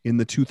winner in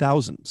the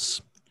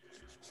 2000s.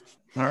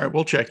 All right,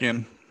 we'll check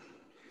in.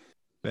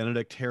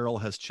 Benedict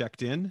Harrell has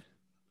checked in.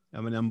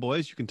 M&M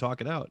boys, you can talk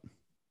it out.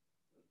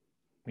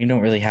 We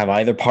don't really have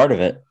either part of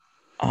it.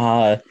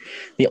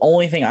 The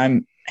only thing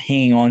I'm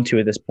hanging on to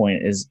at this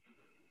point is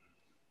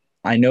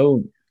I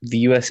know the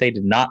USA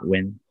did not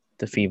win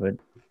the FIBA,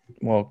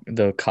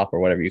 the cup or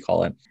whatever you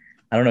call it.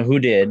 I don't know who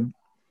did,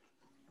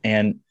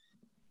 and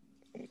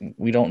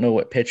we don't know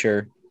what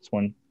pitcher has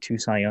won 2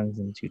 Cy Youngs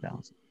in the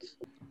 2000s.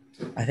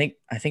 I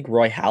think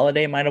Roy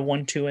Halladay might have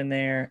won 2 in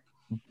there,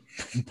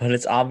 but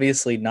it's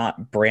obviously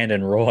not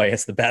Brandon Roy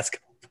as the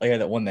basketball player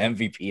that won the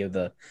MVP of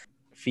the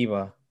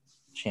FIBA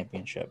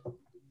championship.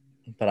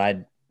 But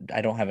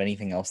I don't have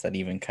anything else that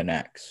even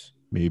connects.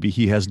 Maybe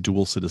he has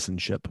dual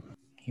citizenship.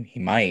 He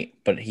might,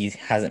 but he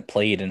hasn't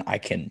played, and I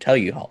can tell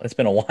you how it's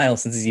been a while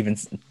since he's even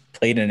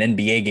played an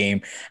NBA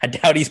game. I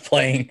doubt he's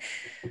playing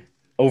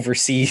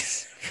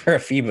overseas for a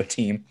FIBA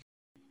team.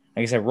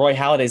 Like I said, Roy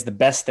Halladay is the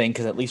best thing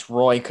because at least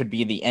Roy could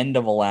be the end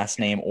of a last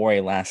name or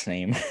a last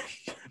name.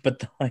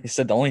 But like I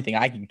said, the only thing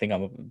I can think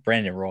of is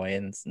Brandon Roy,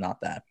 and it's not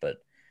that, but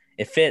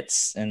it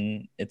fits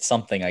and it's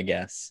something, I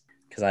guess,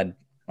 because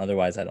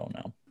otherwise I don't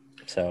know.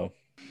 So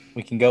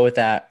we can go with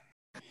that.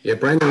 Yeah,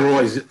 Brandon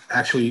Roy is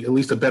actually at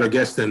least a better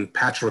guess than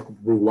Patrick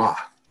Roy.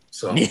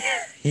 So,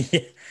 yeah.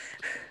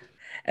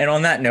 And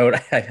on that note,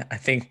 I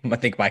think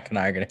Mike and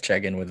I are going to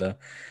check in with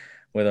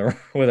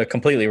a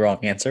completely wrong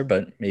answer,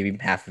 but maybe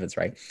half of it's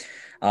right.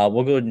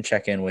 We'll go ahead and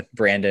check in with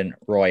Brandon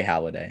Roy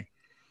Halladay.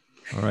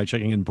 All right,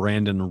 checking in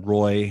Brandon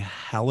Roy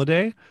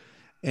Halladay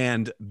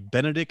and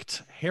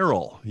Benedict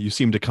Harrell. You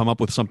seem to come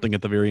up with something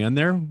at the very end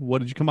there. What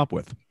did you come up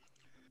with?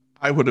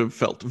 I would have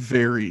felt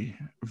very,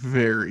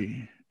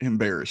 very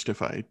embarrassed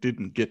if I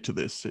didn't get to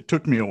this. It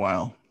took me a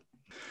while.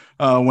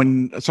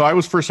 So I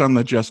was first on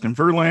the Justin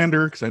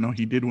Verlander because I know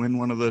he did win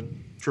one of the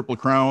Triple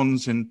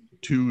Crowns and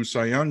 2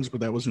 Cy Youngs, but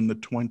that was in the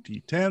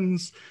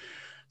 2010s.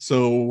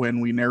 So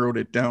when we narrowed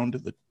it down to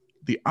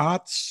the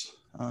odds,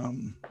 I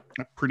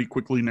pretty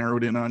quickly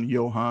narrowed in on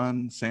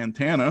Johan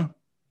Santana.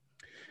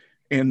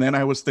 And then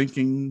I was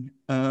thinking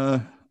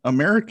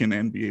American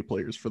NBA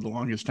players for the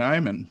longest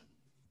time, and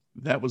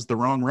that was the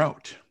wrong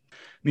route.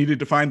 Needed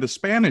to find the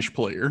Spanish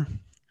player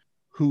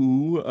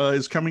who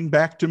is coming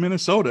back to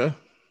Minnesota.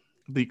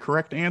 The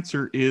correct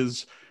answer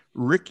is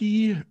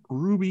Ricky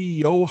Ruby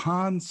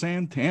Johan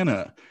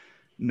Santana.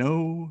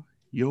 Know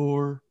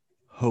your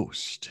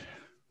host.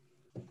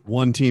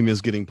 One team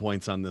is getting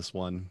points on this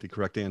one. The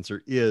correct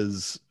answer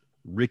is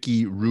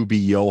Ricky Ruby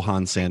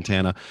Johan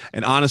Santana.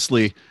 And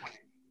honestly,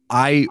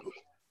 that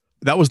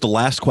was the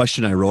last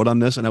question I wrote on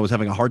this, and I was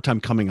having a hard time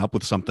coming up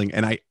with something.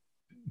 And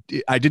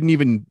I did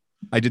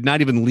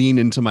not even lean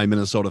into my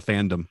Minnesota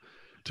fandom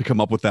to come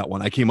up with that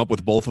one. I came up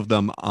with both of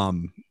them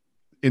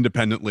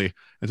independently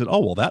and said,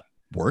 oh, well, that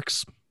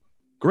works.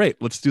 Great.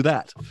 Let's do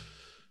that.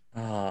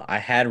 I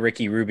had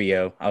Ricky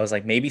Rubio. I was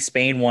like, maybe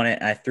Spain won it,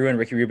 and I threw in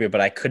Ricky Rubio, but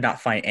I could not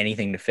find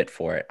anything to fit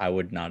for it. I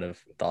would not have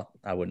thought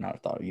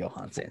of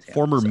Johan Santana.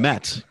 Former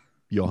Met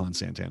Johan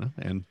Santana.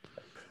 And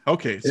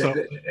okay, so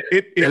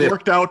it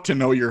worked out to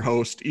know your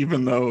host,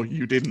 even though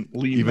you didn't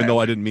lean. Even though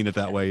I didn't mean it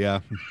that way,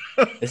 yeah.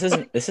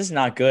 This is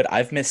not good.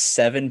 I've missed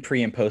 7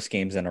 pre and post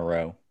games in a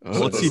row. So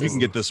let's see if you can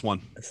get this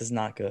one. This is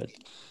not good.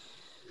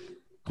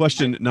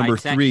 Question number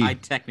 3. I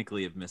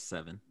technically have missed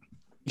 7.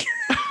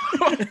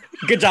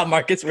 Good job,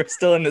 Marcus. We're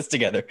still in this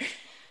together.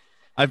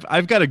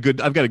 I've got a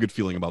good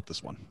feeling about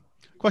this one.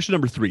 Question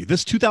number 3.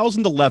 This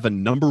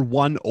 2011 number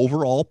 1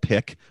 overall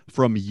pick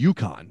from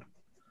UConn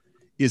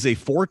is a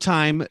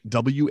 4-time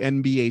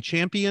WNBA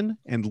champion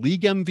and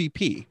league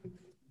MVP,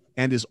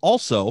 and is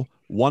also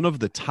one of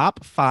the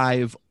top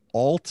 5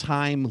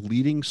 all-time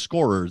leading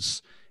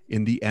scorers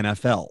in the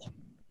NFL.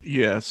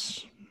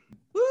 Yes.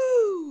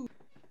 Woo!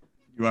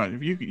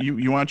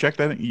 You want to check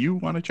that in? You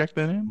want to check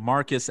that in?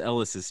 Marcus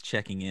Ellis is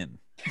checking in.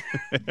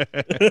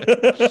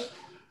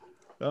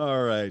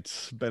 All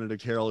right.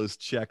 Benedict Harrell is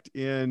checked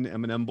in.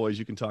 M&M boys,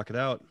 you can talk it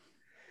out.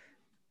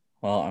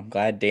 Well, I'm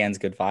glad Dan's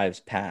good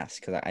vibes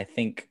passed, because I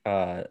think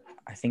I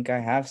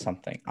have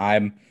something.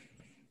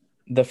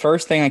 The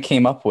first thing I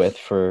came up with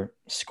for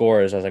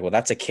scores, I was like, well,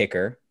 that's a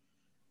kicker.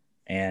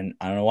 And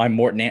I don't know why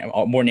Morton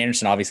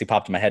Anderson obviously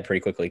popped in my head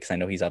pretty quickly, because I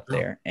know he's up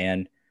there.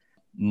 And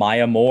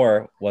Maya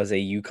Moore was a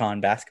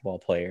UConn basketball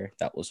player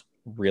that was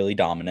really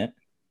dominant.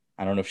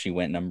 I don't know if she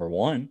went number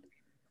 1,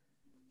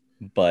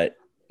 but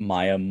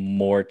Maya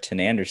Morton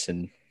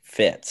Anderson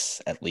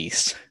fits at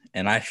least.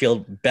 And I feel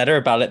better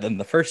about it than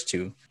the first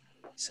 2.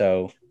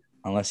 So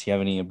unless you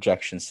have any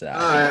objections to that.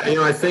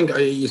 I think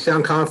you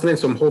sound confident,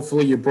 so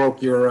hopefully you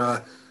broke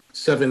your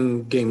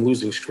 7-game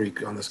losing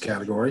streak on this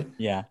category.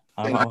 Yeah,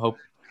 I hope.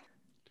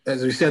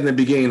 As we said in the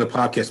beginning of the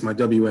podcast, my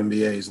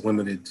WNBA is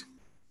limited,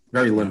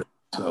 very limited.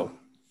 So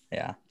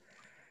yeah.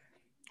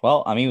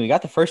 Well, I mean, we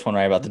got the first one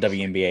right about the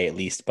WNBA at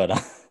least, but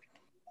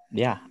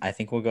yeah, I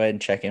think we'll go ahead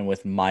and check in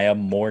with Maya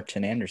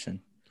Morton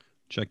Anderson.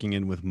 Checking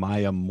in with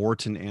Maya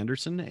Morton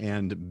Anderson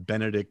and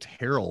Benedict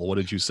Harrell. What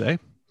did you say?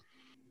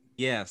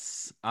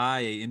 Yes,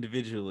 I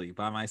individually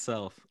by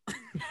myself.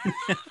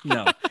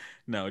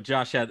 No.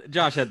 Josh had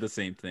the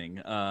same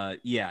thing.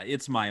 Yeah,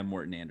 it's Maya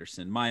Morton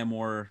Anderson. Maya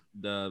Moore,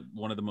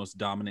 one of the most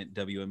dominant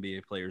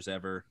WNBA players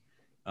ever,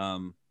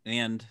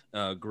 and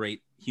a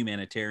great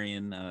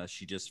humanitarian.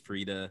 She just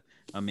freed a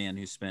man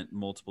who spent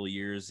multiple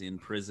years in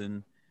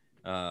prison.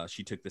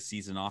 She took the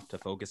season off to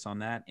focus on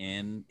that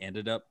and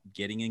ended up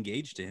getting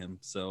engaged to him.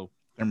 So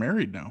they're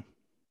married now.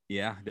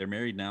 Yeah, they're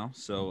married now.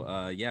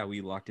 So, yeah,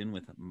 we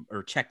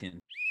checked in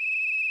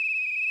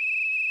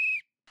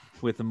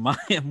with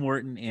Maya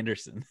Morton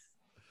Anderson.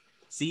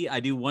 See,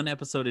 I do one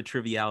episode of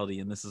Triviality,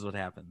 and this is what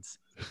happens.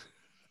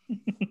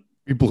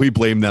 We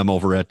blame them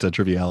over at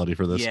Triviality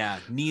for this. Yeah,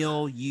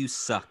 Neil, you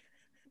suck.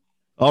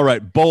 All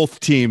right, both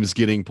teams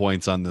getting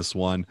points on this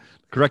one.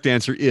 Correct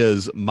answer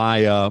is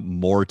Maya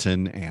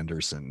Morton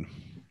Anderson.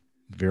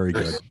 Very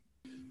good.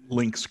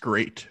 Link's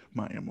great,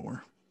 Maya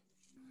Moore.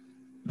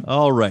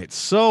 All right,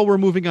 so we're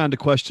moving on to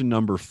question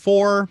number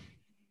 4.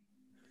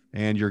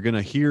 And you're going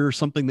to hear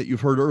something that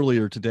you've heard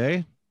earlier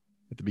today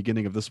at the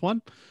beginning of this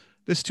one.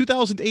 This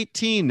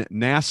 2018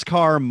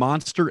 NASCAR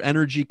Monster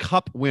Energy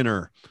Cup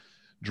winner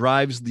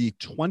drives the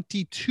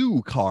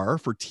 22 car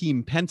for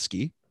Team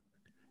Penske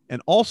and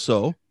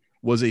also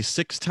was a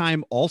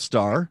 6-time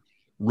All-Star,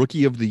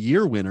 Rookie of the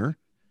Year winner,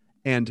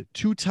 and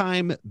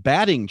 2-time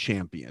batting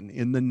champion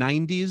in the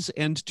 90s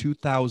and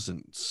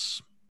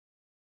 2000s.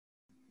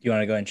 You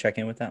want to go ahead and check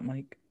in with that,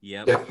 Mike?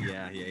 Yep.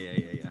 Yeah.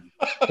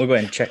 We'll go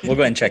ahead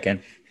and check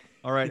in.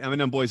 All right,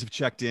 M&M boys have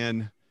checked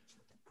in.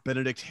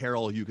 Benedict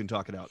Harrell, you can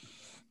talk it out.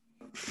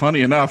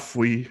 Funny enough,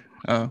 we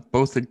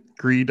both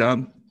agreed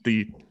on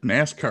the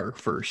NASCAR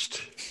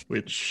first,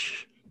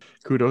 which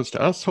kudos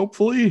to us,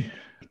 hopefully.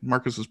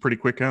 Marcus was pretty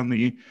quick on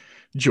the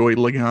Joey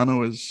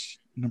Logano as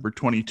number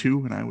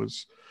 22, and I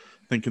was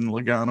thinking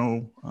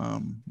Logano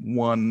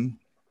won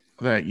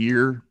that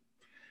year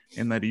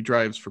and that he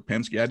drives for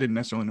Penske. I didn't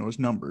necessarily know his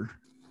number.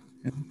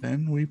 And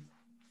then we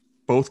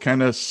both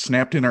kind of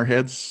snapped in our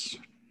heads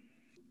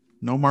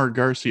Nomar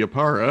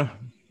Garciaparra.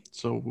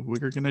 So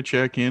we're going to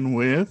check in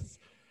with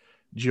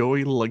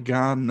Joey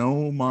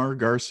Logano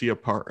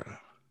Garciaparra. All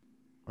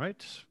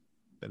right.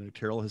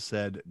 Benedict Harrell has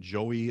said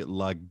Joey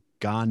Logano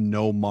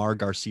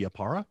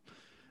Garciaparra.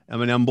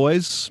 M&M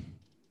boys,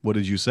 what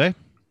did you say?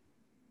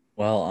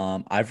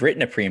 Well, I've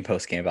written a pre and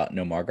post game about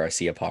Nomar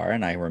Garciaparra,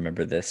 and I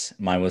remember this.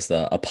 Mine was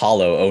the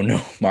Apollo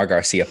Nomar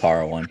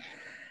Garciaparra one.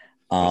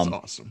 That's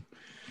awesome.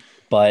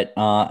 But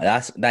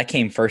that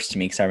came first to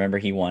me because I remember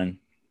he won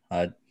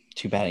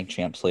 2 batting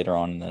champs later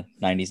on in the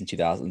 90s and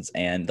 2000s,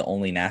 and the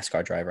only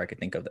NASCAR driver I could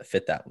think of that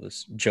fit that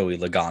was Joey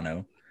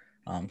Logano.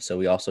 So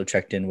we also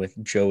checked in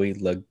with Joey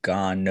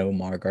Logano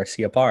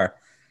Garciaparra.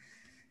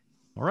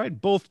 All right,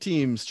 both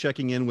teams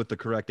checking in with the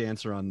correct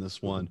answer on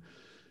this one.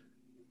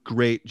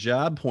 Great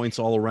job. Points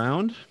all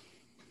around.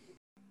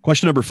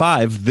 Question number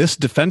 5. This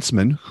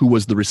defenseman, who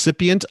was the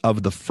recipient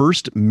of the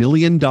first $1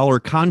 million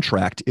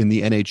contract in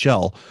the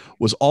NHL,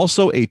 was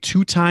also a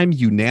 2-time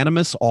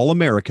unanimous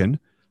All-American,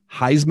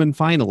 Heisman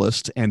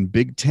finalist, and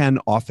Big Ten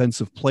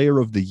Offensive Player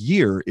of the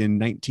Year in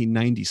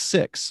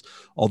 1996,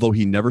 although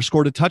he never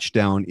scored a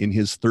touchdown in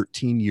his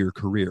 13-year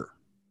career.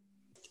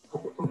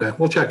 Okay,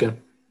 we'll check in.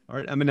 All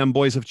right, M&M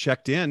boys have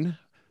checked in.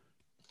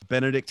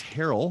 Benedict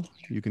Harrell,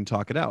 you can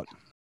talk it out.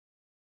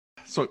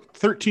 So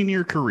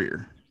 13-year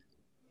career,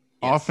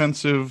 yes.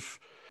 Offensive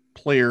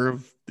Player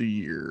of the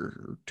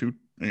Year,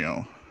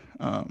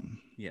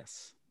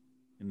 yes,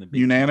 in the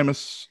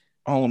unanimous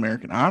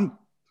All-American. I'm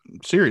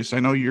serious. I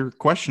know you're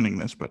questioning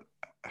this, but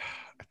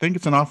I think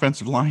it's an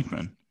offensive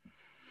lineman.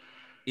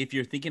 If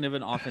you're thinking of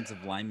an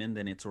offensive lineman,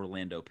 then it's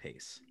Orlando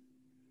Pace,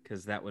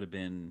 because that would have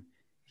been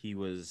he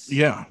was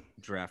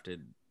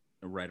drafted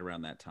right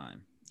around that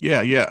time.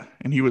 Yeah,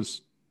 and he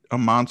was a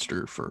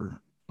monster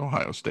for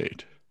Ohio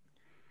State.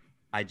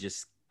 I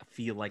just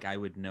feel like I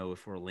would know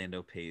if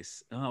Orlando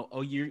Pace.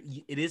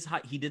 It is.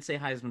 He did say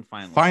Heisman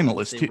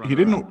finalist. He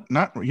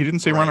didn't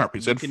say runner-up.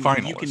 He said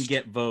finalist. You can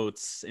get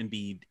votes and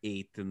be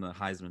 8th in the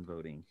Heisman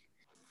voting.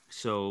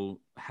 So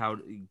how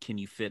can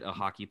you fit a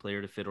hockey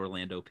player to fit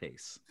Orlando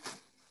Pace?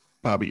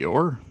 Bobby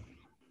Orr.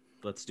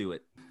 Let's do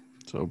it.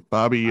 So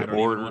Bobby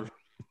Orr.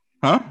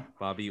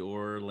 Bobby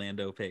Orr,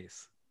 Orlando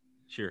Pace.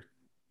 Sure.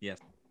 Yes.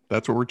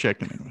 That's what we're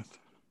checking in with.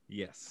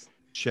 Yes.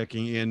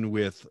 Checking in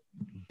with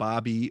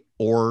Bobby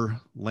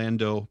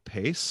Orlando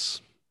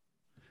Pace.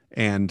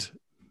 And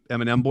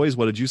M&M boys,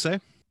 what did you say?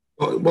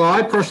 Well,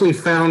 I personally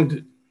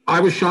found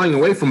I was shying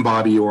away from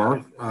Bobby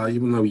Orr,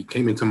 even though he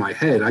came into my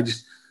head. I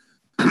just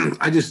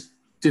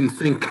didn't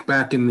think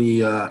back in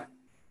the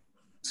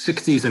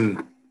 60s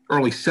and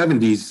early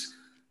 70s,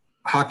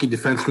 hockey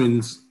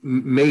defensemen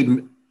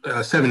made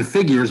 7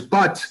 figures,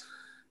 but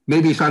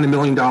maybe he signed $1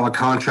 million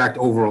contract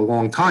over a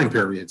long time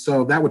period.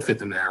 So that would fit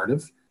the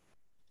narrative.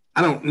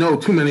 I don't know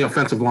too many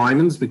offensive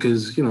linemen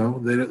because, they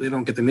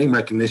don't get the name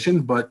recognition,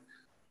 but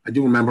I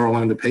do remember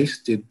Orlando Pace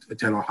did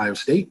attend Ohio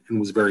State and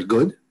was very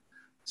good.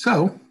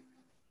 So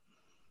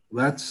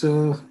that's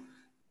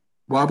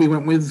Bobby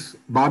went with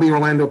Bobby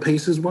Orlando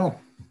Pace as well.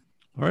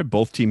 All right,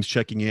 both teams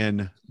checking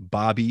in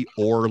Bobby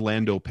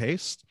Orlando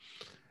Pace,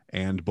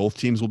 and both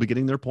teams will be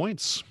getting their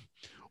points.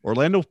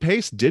 Orlando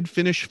Pace did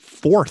finish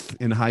 4th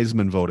in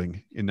Heisman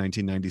voting in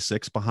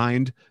 1996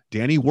 behind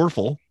Danny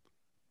Werfel,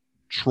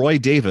 Troy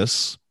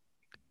Davis,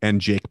 and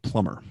Jake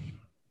Plummer.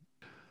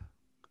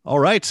 All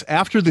right,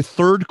 after the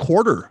third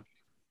quarter,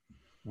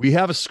 we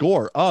have a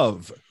score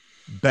of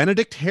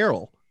Benedict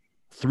Harrell,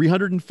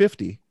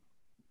 350,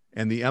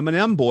 and the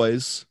M&M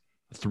boys,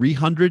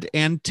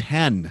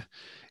 310.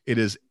 It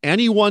is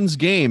anyone's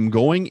game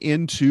going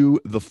into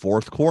the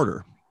fourth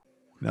quarter.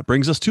 And that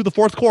brings us to the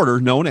fourth quarter,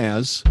 known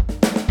as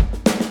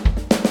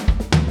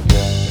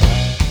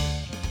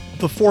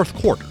the fourth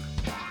quarter,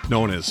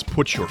 known as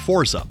Put Your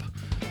Fours Up.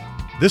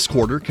 This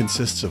quarter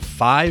consists of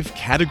 5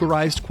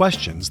 categorized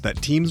questions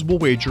that teams will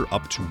wager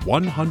up to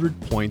 100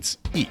 points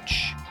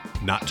each,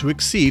 not to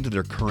exceed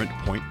their current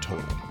point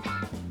total.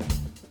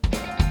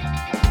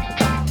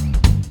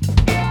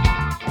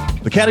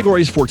 The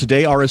categories for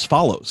today are as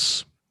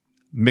follows: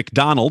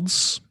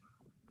 McDonald's,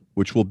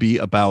 which will be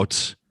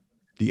about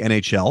the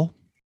NHL;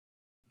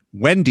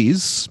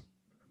 Wendy's,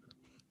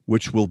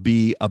 which will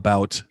be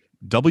about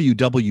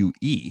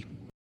WWE;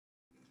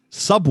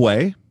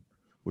 Subway,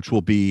 which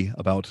will be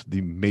about the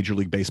Major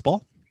League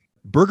Baseball;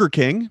 Burger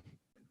King,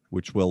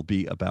 which will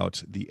be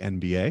about the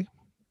NBA;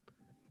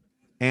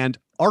 and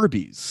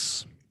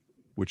Arby's,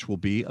 which will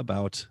be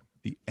about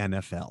the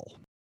NFL.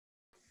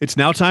 It's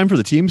now time for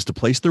the teams to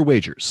place their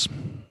wagers.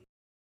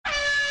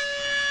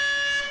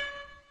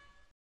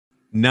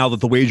 Now that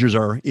the wagers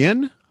are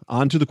in,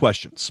 on to the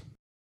questions.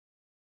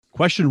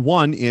 Question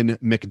 1 in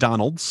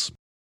McDonald's.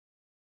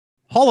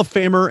 Hall of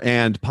Famer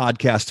and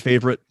podcast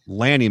favorite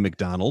Lanny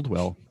McDonald,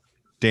 well,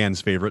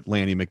 Dan's favorite,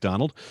 Lanny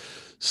McDonald,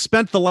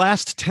 spent the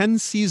last 10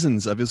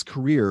 seasons of his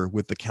career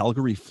with the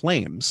Calgary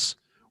Flames,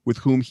 with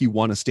whom he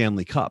won a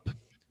Stanley Cup.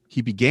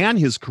 He began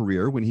his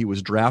career when he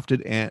was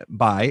drafted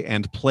by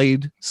and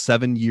played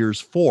 7 years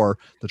for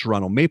the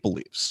Toronto Maple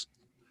Leafs.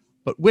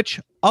 But which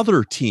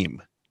other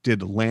team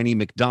did Lanny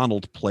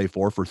McDonald play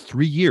for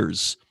 3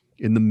 years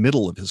in the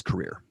middle of his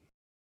career?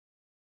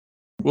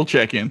 We'll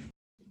check in.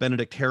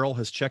 Benedict Harrell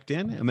has checked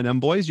in. M&M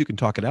boys, you can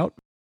talk it out.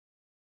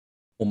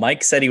 Well,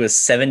 Mike said he was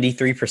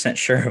 73%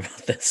 sure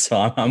about this,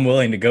 so I'm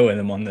willing to go with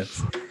him on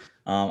this.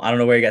 I don't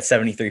know where he got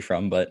 73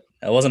 from, but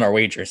it wasn't our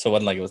wager, so it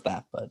wasn't like it was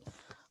that. But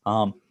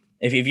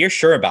if you're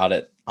sure about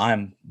it,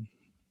 I'm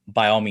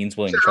by all means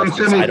willing to trust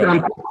you.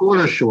 I'm a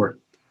quarter sure.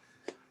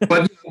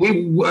 But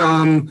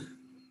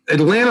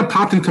Atlanta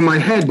popped into my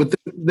head, but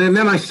then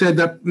I said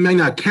that may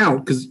not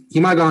count because he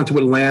might have gone to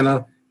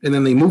Atlanta and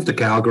then they moved to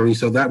Calgary,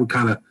 so that would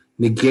kind of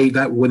negate,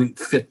 that wouldn't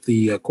fit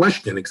the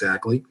question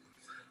exactly.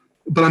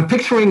 But I'm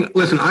picturing,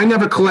 listen, I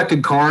never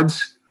collected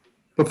cards,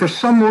 but for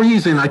some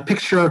reason I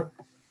picture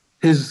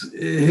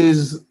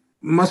his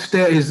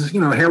mustache, his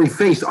hairy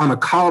face on a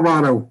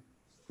Colorado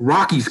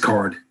Rockies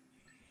card.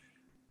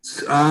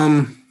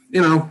 And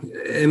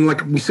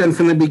like we said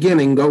from the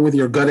beginning, go with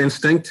your gut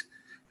instinct.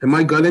 And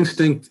my gut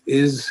instinct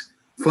is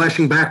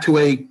flashing back to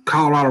a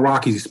Colorado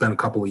Rockies he spent a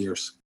couple of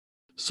years.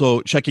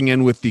 So checking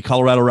in with the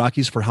Colorado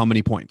Rockies for how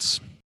many points?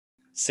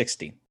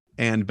 60.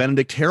 And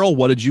Benedict Harrell,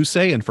 what did you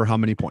say and for how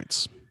many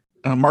points?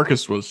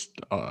 Marcus was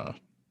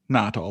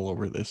not all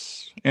over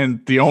this.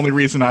 And the only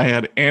reason I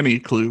had any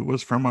clue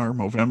was from our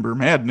Movember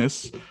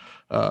Madness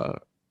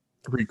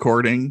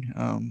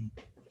recording.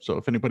 So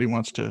if anybody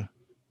wants to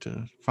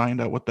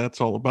find out what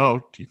that's all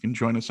about, you can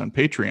join us on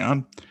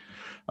Patreon.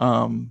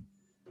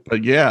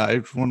 But yeah,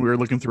 when we were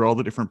looking through all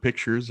the different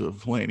pictures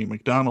of Lanny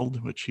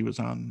McDonald, which he was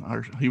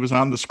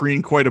on the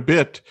screen quite a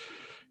bit,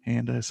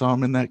 and I saw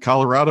him in that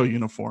Colorado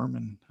uniform,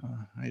 and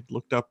I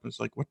looked up, I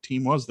was like, what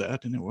team was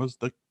that? And it was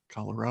the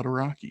Colorado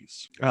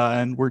Rockies.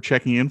 And we're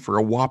checking in for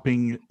a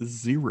whopping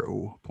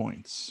 0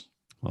 points.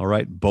 All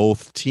right.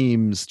 Both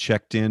teams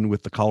checked in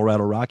with the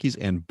Colorado Rockies,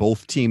 and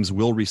both teams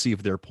will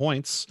receive their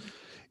points.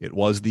 It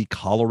was the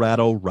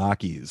Colorado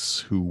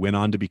Rockies who went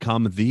on to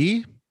become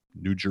the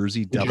New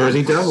Jersey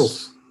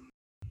Devils.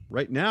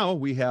 Right now,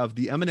 we have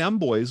the M&M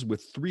boys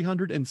with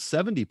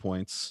 370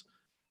 points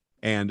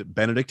and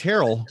Benedict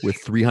Harrell with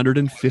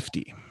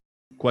 350.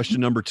 Question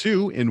number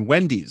 2 in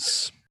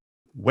Wendy's.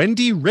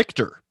 Wendy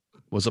Richter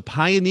was a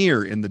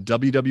pioneer in the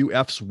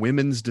WWF's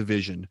women's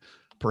division,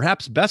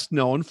 perhaps best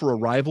known for a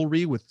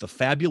rivalry with the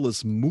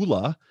fabulous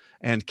Moolah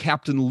and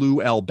Captain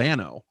Lou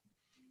Albano.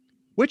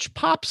 Which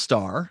pop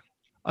star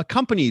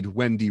accompanied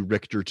Wendy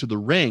Richter to the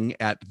ring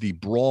at the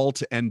Brawl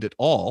to End It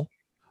All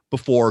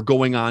before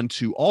going on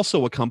to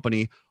also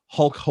accompany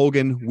Hulk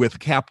Hogan with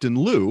Captain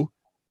Lou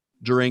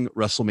during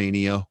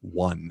WrestleMania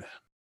 1?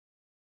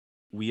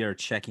 We are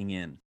checking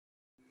in.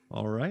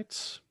 All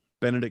right.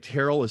 Benedict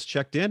Harrell is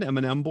checked in.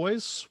 M&M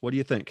boys, what do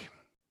you think?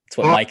 That's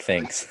what Mike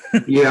thinks.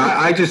 Yeah,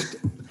 I just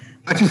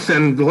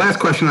said the last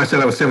question I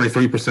said I was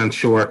 73%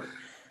 sure.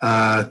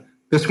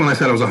 This one I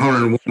said I was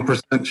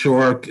 101%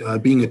 sure.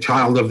 Being a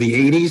child of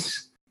the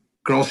 80s,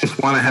 girls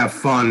just want to have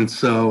fun,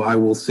 so I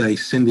will say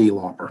Cyndi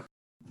Lauper.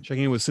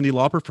 Checking in with Cyndi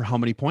Lauper for how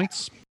many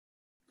points?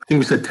 I think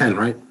we said 10,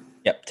 right?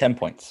 Yep, 10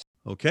 points.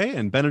 Okay,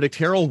 and Benedict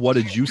Harrell, what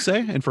did you say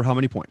and for how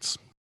many points?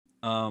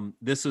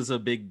 This was a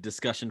big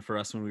discussion for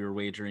us when we were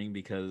wagering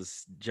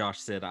because Josh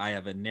said I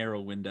have a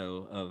narrow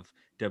window of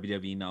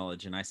WWE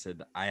knowledge, and I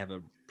said I have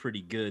a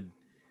pretty good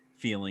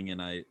feeling,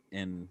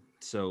 and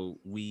so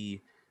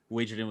we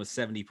wagered in with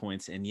 70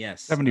 points, and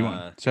yes,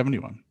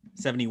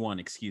 71,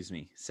 excuse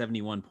me,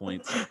 71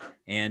 points.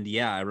 And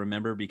yeah, I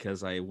remember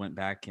because I went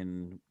back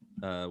and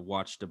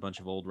watched a bunch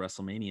of old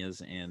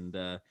WrestleManias, and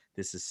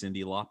this is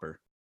Cyndi Lauper.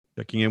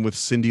 Checking in with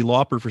Cyndi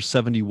Lauper for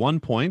 71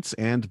 points,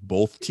 and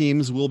both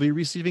teams will be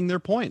receiving their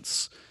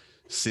points.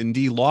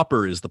 Cyndi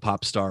Lauper is the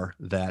pop star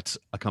that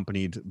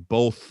accompanied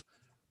both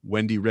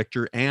Wendy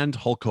Richter and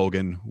Hulk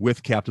Hogan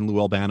with Captain Lou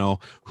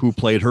Albano, who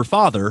played her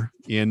father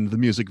in the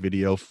music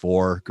video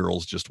for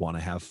Girls Just Want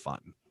to Have Fun.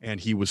 And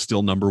he was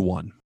still number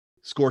 1.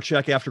 Score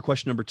check after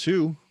question number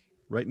 2.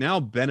 Right now,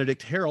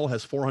 Benedict Harrell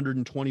has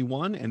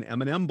 421 and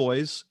M&M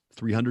boys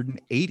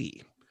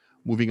 380.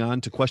 Moving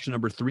on to question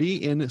number 3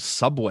 in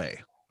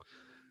Subway.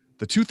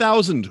 The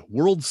 2000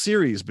 World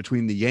Series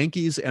between the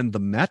Yankees and the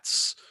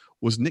Mets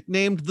was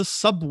nicknamed the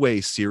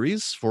Subway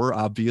Series for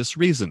obvious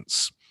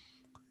reasons.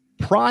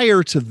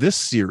 Prior to this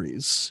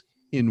series,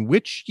 in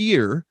which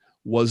year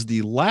was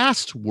the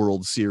last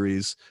World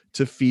Series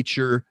to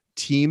feature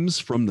teams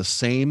from the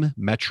same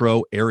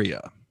metro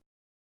area?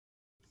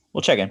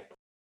 We'll check in.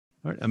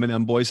 All right,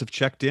 M&M boys have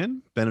checked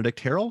in.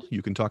 Benedict Harrell,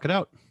 you can talk it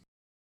out.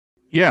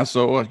 Yeah,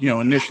 so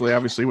initially,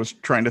 obviously, was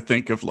trying to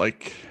think of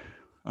like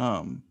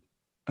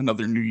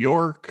another New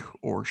York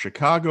or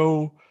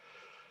Chicago,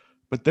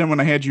 but then when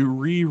I had you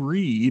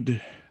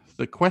reread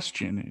the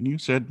question and you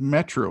said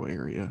metro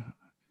area,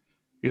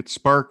 it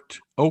sparked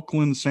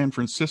Oakland, San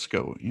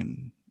Francisco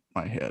in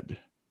my head,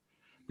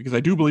 because I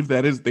do believe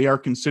they are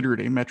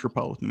considered a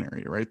metropolitan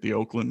area, right? The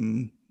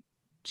Oakland,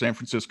 San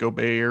Francisco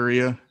Bay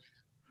Area.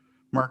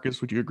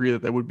 Marcus, would you agree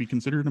that would be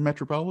considered a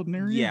metropolitan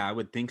area? Yeah, I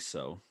would think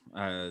so.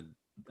 I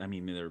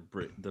mean,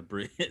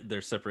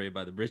 they're separated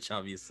by the bridge,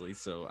 obviously,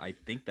 so I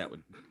think that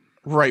would.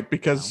 Right,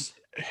 because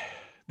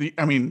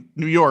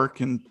New York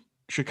and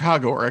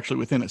Chicago are actually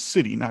within a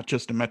city, not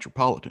just a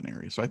metropolitan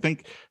area. So I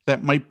think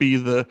that might be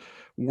the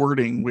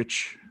wording,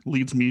 which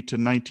leads me to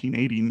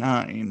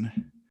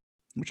 1989,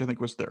 which I think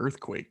was the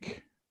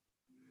earthquake.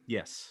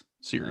 Yes.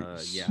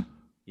 Series.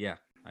 Yeah,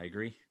 I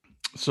agree.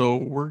 So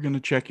we're going to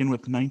check in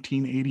with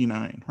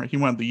 1989, right? He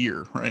wanted the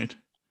year, right?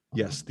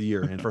 Yes, the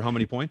year. And for how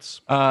many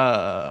points?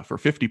 For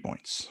 50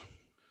 points.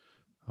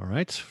 All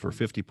right. For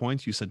 50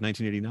 points, you said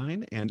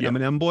 1989. And Yep.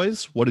 M&M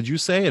boys, what did you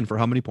say? And for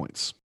how many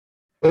points?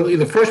 Well,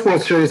 the first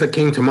World Series that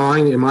came to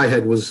mind in my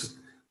head was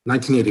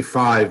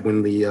 1985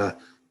 when the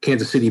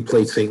Kansas City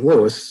played St.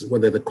 Louis,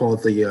 whether they call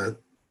it the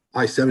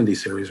I-70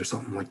 series or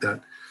something like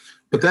that.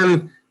 But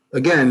then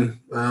again,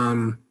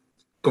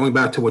 going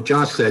back to what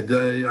Josh said,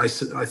 I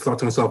thought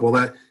to myself, well,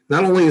 that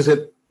not only is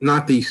it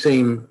not the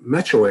same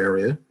metro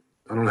area,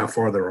 I don't know how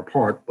far they're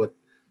apart, but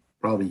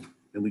probably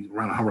at least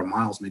around 100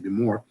 miles, maybe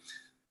more.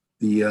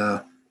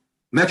 The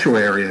metro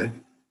area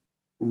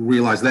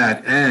realized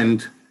that,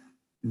 and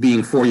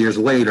being 4 years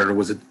later,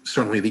 was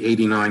certainly the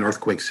 89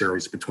 earthquake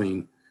series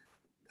between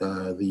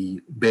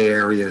the Bay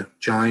Area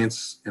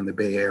Giants and the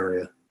Bay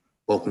Area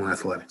Oakland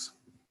Athletics.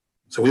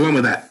 So we went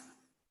with that.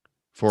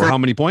 For how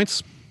many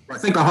points? I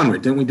think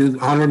 100. Didn't we do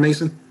 100,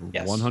 Mason?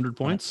 Yes. 100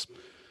 points.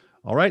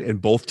 All right.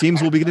 And both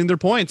teams will be getting their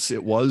points.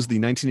 It was the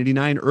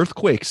 1989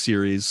 earthquake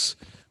series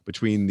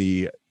between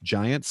the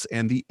Giants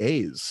and the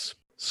A's.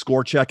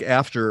 Score check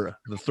after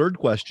the third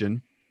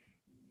question.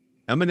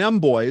 M&M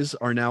boys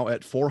are now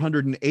at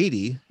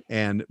 480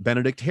 and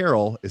Benedict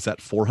Harrell is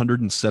at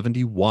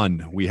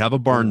 471. We have a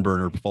barn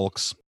burner,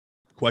 folks.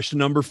 Question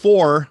number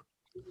 4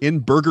 in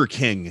Burger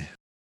King.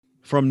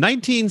 From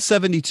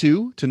 1972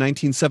 to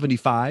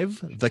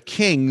 1975, the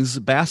Kings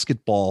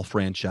basketball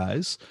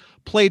franchise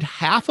played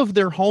half of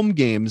their home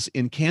games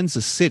in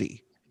Kansas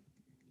City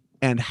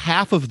and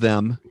half of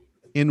them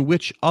in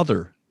which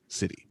other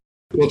city?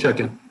 We'll check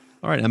in.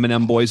 All right,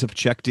 M&M boys have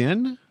checked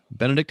in.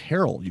 Benedict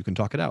Harrell, you can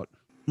talk it out.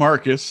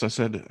 Marcus, I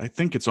said, I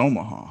think it's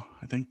Omaha.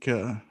 I think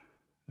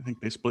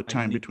they split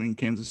time between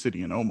Kansas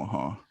City and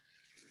Omaha.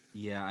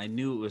 Yeah, I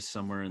knew it was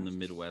somewhere in the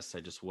Midwest. I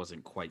just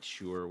wasn't quite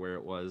sure where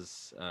it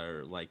was.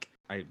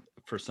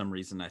 For some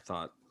reason, I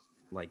thought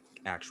like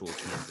actual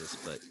Kansas,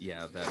 but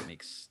yeah, that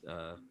makes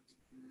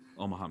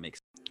Omaha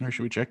makes. All right,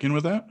 should we check in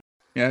with that?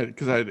 Yeah,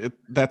 because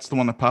that's the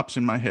one that pops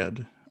in my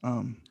head.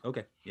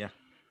 Okay, yeah.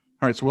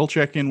 All right, so we'll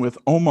check in with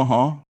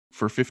Omaha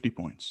for 50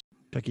 points.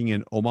 Checking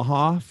in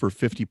Omaha for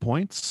 50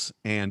 points.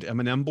 And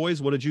M&M boys,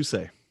 what did you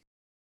say?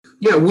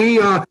 Yeah, we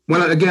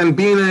when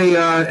being a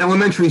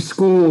elementary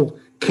school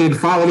kid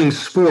following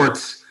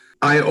sports,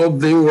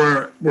 they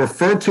were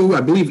referred to,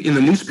 I believe, in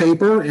the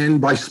newspaper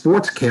and by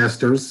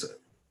sportscasters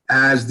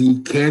as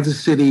the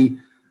Kansas City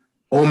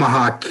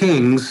Omaha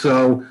Kings.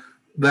 So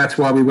that's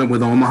why we went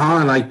with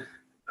Omaha. And I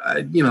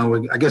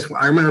guess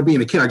I remember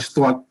being a kid, I just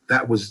thought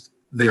that was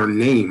their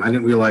name. I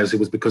didn't realize it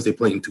was because they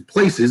played in two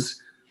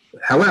places.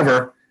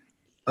 However,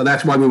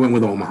 that's why we went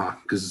with Omaha,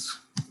 because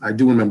I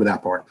do remember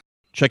that part.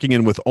 Checking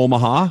in with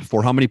Omaha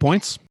for how many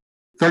points?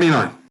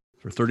 39.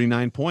 For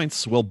 39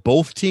 points. Well,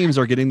 both teams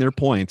are getting their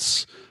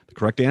points. The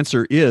correct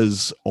answer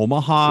is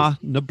Omaha,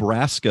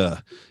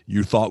 Nebraska.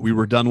 You thought we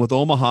were done with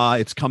Omaha.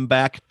 It's come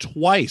back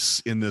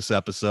twice in this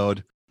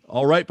episode.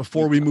 All right,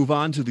 before we move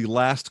on to the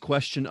last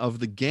question of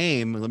the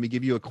game, let me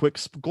give you a quick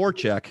score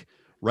check.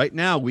 Right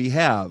now we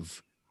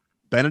have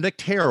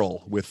Benedict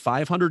Harrell with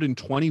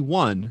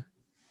 521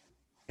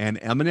 and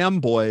M&M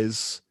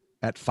boys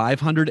at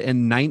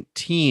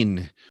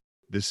 519.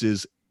 This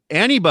is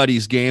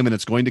anybody's game, and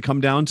it's going to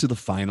come down to the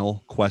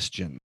final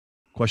question.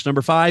 Question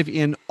number 5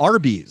 in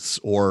Arby's,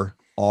 or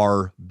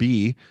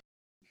RB.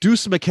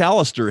 Deuce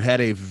McAllister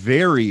had a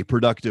very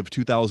productive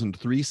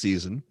 2003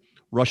 season,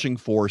 rushing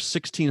for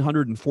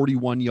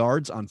 1,641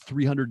 yards on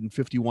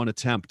 351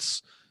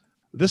 attempts.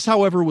 This,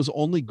 however, was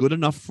only good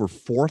enough for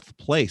 4th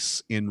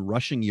place in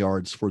rushing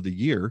yards for the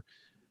year.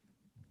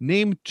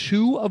 Name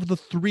 2 of the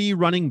 3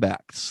 running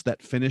backs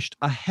that finished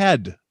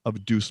ahead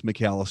of Deuce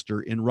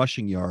McAllister in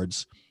rushing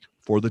yards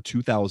for the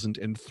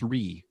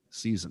 2003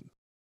 season.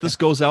 This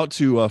goes out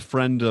to a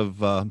friend of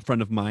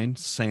mine,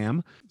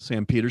 Sam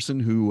Peterson,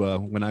 who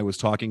when I was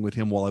talking with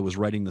him while I was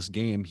writing this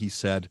game, he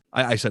said,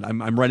 I said,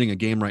 I'm writing a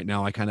game right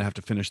now. I kind of have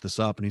to finish this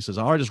up. And he says,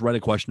 I just write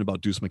a question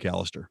about Deuce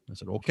McAllister. I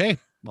said, okay,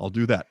 I'll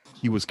do that.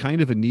 He was kind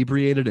of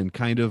inebriated and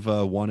kind of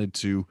wanted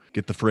to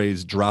get the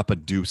phrase drop a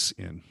deuce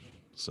in.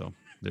 So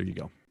there you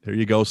go. There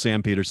you go,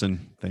 Sam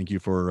Peterson. Thank you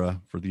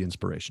for the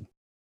inspiration.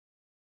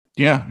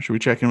 Yeah, should we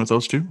check in with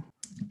those two?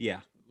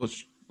 Yeah,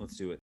 let's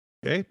do it.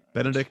 Okay,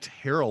 Benedict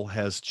Harrell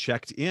has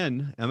checked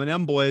in.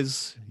 M&M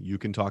boys, you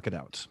can talk it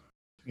out.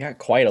 You got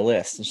quite a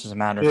list. It's just a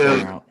matter of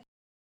figuring out.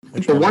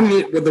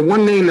 The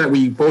one name that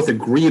we both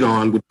agreed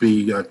on would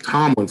be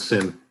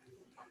Tomlinson.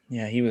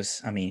 Yeah, he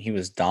was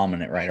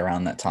dominant right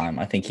around that time.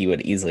 I think he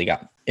would easily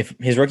if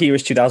his rookie year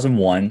was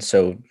 2001,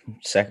 so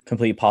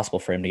completely possible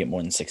for him to get more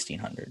than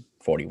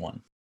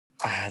 1,641.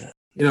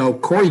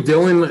 Corey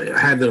Dillon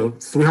had the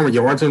 300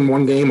 yards in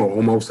one game, or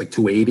almost like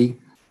 280,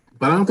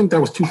 but I don't think that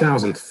was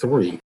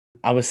 2003.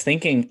 I was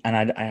thinking,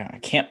 and I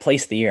can't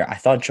place the year. I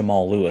thought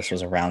Jamal Lewis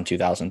was around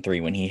 2003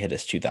 when he hit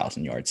his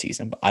 2,000-yard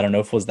season, but I don't know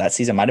if it was that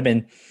season. It might have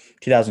been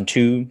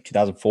 2002,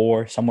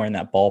 2004, somewhere in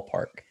that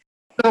ballpark.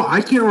 No,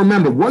 I can't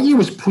remember.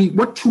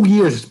 What 2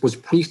 years was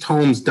Priest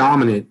Holmes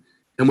dominant?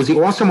 And was he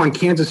awesome on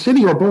Kansas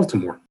City or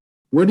Baltimore?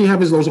 Where do you have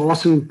those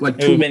awesome, like,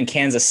 it would have been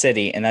Kansas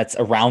City, and that's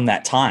around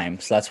that time.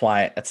 So that's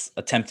why it's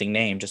a tempting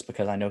name, just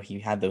because I know he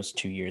had those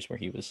 2 years where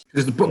he was.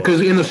 Because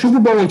in the Super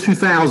Bowl in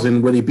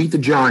 2000, where they beat the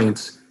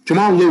Giants,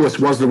 Jamal Lewis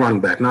was the running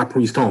back, not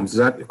Priest Holmes. Is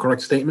that a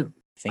correct statement?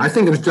 I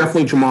think it was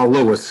definitely Jamal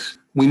Lewis.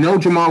 We know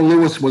Jamal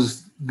Lewis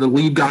was the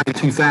lead guy in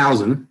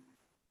 2000.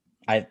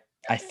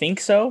 I think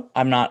so.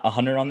 I'm not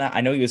 100 on that.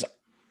 I know he was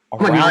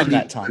around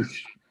that time.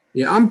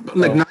 Yeah, I'm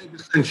like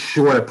 90%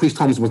 sure that Priest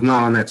Holmes was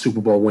not on that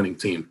Super Bowl winning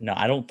team. No,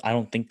 I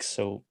don't think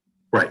so.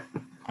 Right.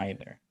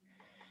 Either.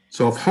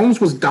 So if Holmes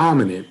was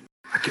dominant,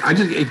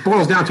 it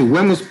boils down to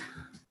when was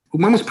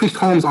Priest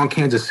Holmes on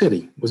Kansas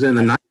City? Was it in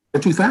the 90s or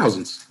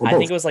 2000s? I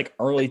think it was like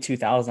early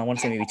 2000. I want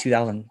to say maybe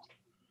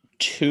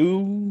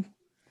 2002.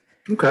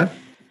 Okay.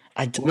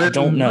 I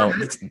don't know.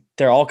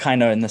 They're all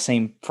kind of in the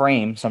same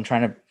frame, so I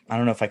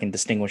don't know if I can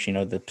distinguish,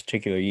 the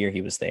particular year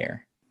he was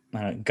there.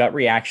 Gut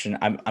reaction.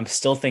 I'm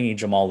still thinking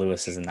Jamal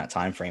Lewis is in that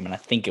time frame, and I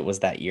think it was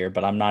that year,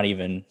 but I'm not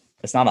even.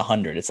 It's not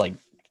 100. It's like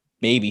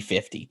maybe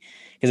 50,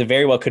 because it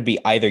very well could be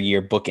either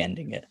year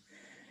bookending it.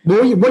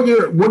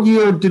 What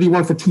year did he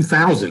run for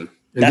 2000?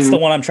 That's the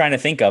one I'm trying to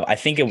think of. I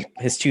think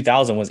his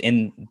 2000 was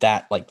in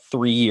that like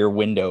 3-year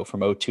window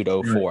from 02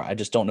 to 04. I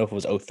just don't know if it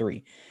was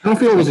 03. I don't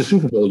feel it was a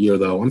Super Bowl year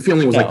though. I'm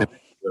feeling it was like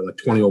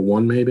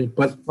 2001 maybe.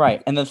 But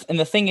right, and the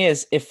thing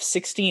is, if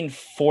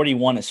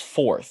 1641 is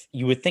fourth,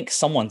 you would think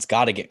someone's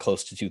got to get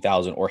close to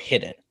 2000 or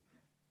hit it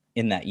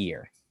in that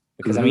year,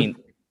 because I mean,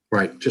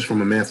 right, just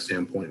from a math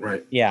standpoint,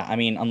 right? Yeah, I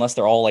mean, unless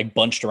they're all like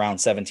bunched around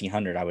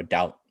 1700, I would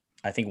doubt.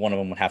 I think one of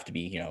them would have to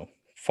be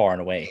far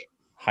and away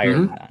higher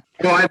than that.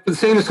 Well, I've been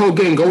saying this whole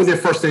game, go with your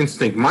first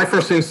instinct. My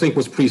first instinct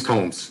was Priest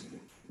Holmes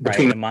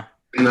between and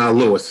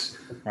Lewis.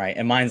 Right,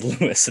 and mine's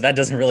Lewis, so that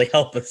doesn't really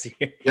help us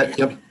here. Yep.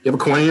 You have a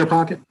coin in your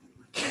pocket?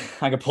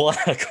 I could pull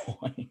out a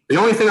coin. The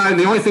only thing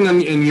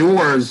in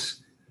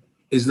yours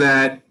is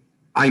that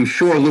I'm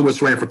sure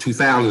Lewis ran for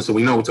 2000, so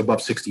we know it's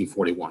above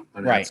 1641.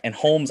 Right, and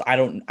Holmes, I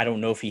don't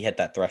know if he hit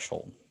that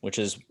threshold, which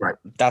is right.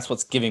 That's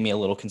what's giving me a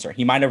little concern.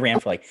 He might have ran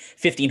for like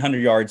 1,500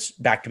 yards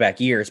back-to-back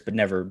years, but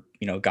never,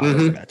 got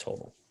over that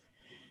total.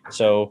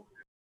 So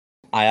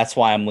that's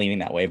why I'm leaning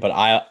that way. But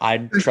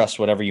I trust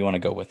whatever you want to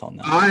go with on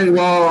that.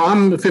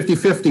 I'm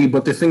 50-50,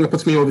 but the thing that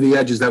puts me over the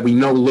edge is that we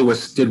know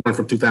Lewis did run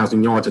for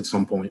 2,000 yards at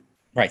some point.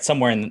 Right,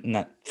 somewhere in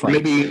that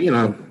frame. Maybe,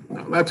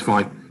 that's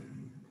fine.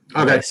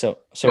 Okay, so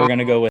we're going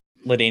to go with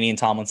LaDainian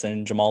Tomlinson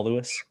and Jamal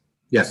Lewis?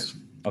 Yes.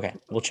 Okay,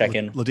 we'll check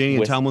in.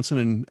 LaDainian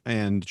Tomlinson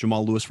and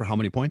Jamal Lewis for how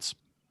many points?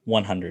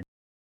 100.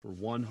 For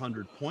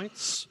 100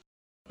 points.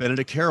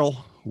 Benedict Harrell,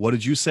 what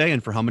did you say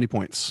and for how many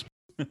points?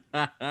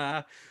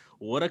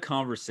 What a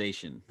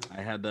conversation.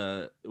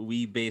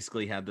 We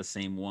basically had the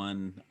same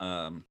one.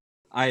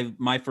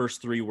 My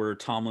first three were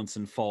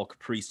Tomlinson, Falk,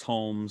 Priest,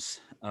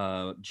 Holmes.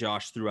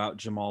 Josh threw out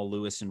Jamal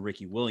Lewis and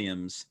Ricky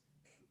Williams.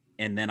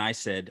 And then I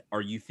said,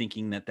 are you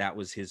thinking that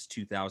was his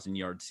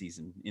 2,000-yard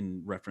season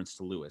in reference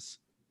to Lewis?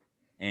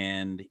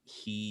 And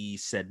he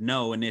said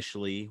no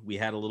initially. We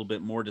had a little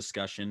bit more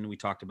discussion. We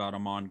talked about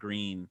Amon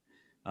Green.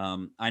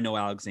 I know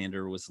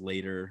Alexander was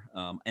later.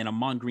 And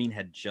Amon Green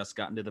had just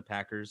gotten to the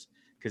Packers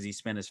because he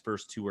spent his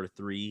first 2 or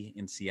 3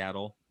 in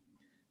Seattle.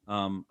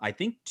 I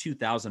think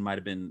 2000 might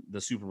have been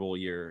the Super Bowl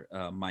year,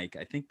 Mike.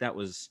 I think that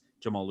was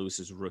Jamal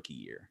Lewis's rookie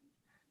year.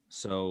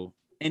 So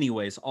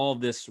anyways, all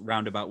of this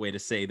roundabout way to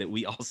say that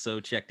we also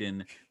checked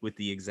in with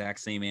the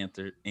exact same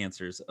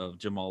answers of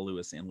Jamal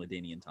Lewis and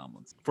LaDainian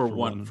Tomlinson for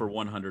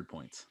 100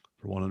 points.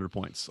 For 100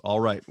 points.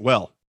 All right.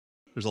 Well,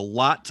 there's a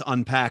lot to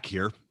unpack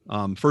here.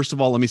 First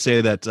of all, let me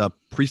say that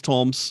Priest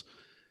Holmes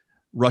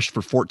rushed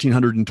for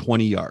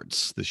 1,420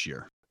 yards this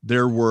year.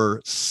 There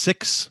were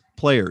 6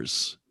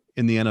 players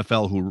in the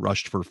NFL who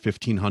rushed for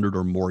 1,500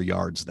 or more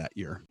yards that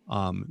year.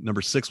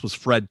 Number 6 was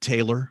Fred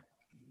Taylor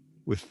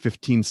with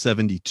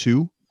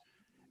 1,572.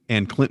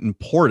 And Clinton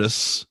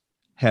Portis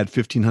had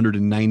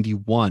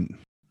 1,591.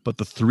 But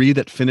the 3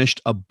 that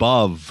finished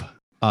above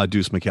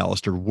Deuce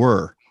McAllister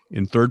were,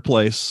 in third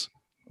place,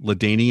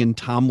 LaDainian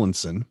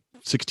Tomlinson,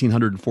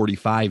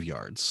 1,645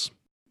 yards.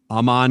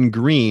 Amon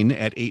Green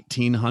at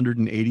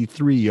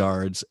 1,883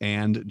 yards,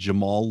 and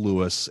Jamal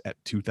Lewis at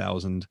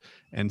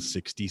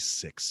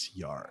 2,066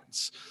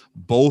 yards.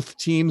 Both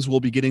teams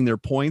will be getting their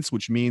points,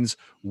 which means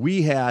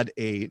we had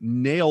a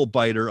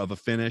nail-biter of a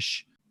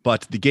finish.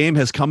 But the game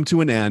has come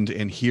to an end,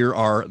 and here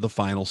are the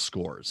final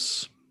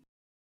scores.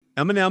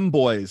 M&M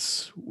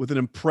boys, with an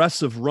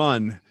impressive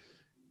run,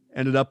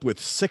 ended up with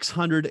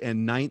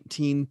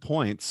 619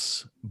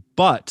 points.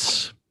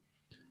 But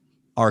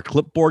our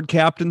clipboard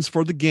captains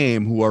for the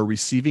game, who are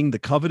receiving the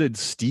coveted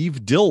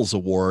Steve Dills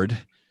Award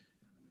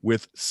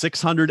with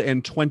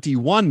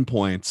 621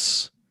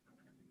 points,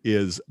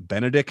 is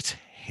Benedict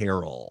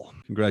Harrell.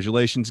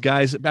 Congratulations,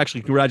 guys.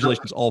 Actually,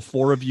 congratulations, all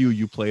four of you.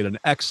 You played an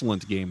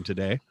excellent game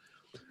today.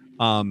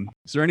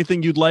 Is there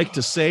anything you'd like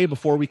to say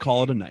before we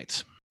call it a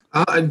night?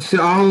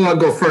 I'll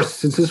go first.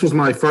 Since this was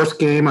my first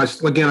game, I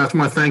just want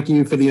to thank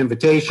you for the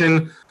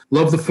invitation.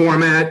 Love the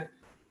format.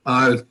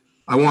 I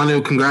want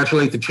to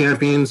congratulate the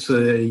champions.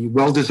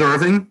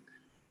 Well-deserving.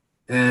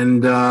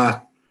 And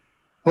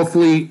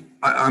hopefully,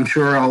 I'm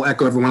sure I'll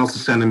echo everyone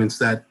else's sentiments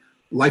that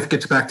life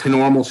gets back to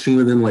normal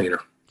sooner than later.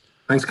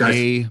 Thanks, guys.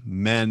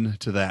 Amen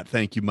to that.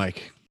 Thank you,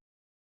 Mike.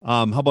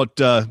 How about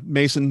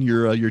Mason?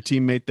 Your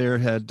teammate there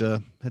had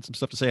some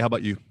stuff to say. How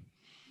about you?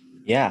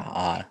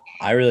 Yeah,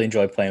 I really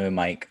enjoyed playing with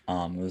Mike.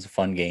 It was a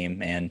fun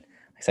game, and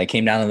I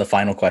came down to the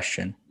final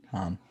question.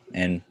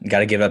 And got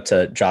to give up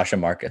to Josh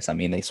and Markkus. I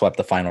mean, they swept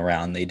the final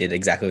round. They did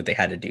exactly what they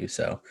had to do.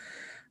 So,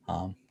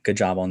 good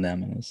job on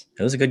them.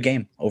 It was a good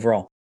game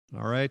overall.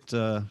 All right,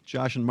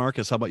 Josh and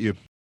Markkus, how about you?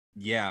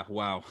 Yeah,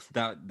 wow,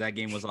 that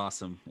game was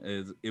awesome.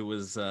 It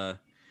was.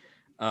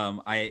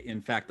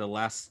 In fact, the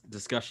last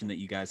discussion that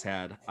you guys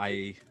had,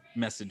 I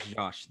messaged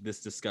Josh. This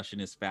discussion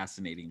is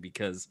fascinating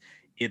because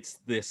it's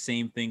the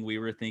same thing we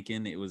were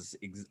thinking. It was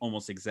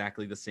almost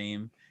exactly the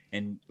same.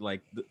 And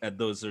like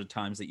those are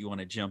times that you want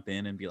to jump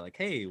in and be like,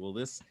 hey, well,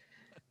 this,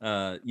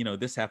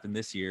 this happened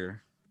this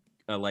year.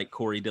 Like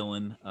Corey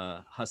Dillon,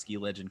 Husky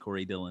legend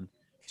Corey Dillon,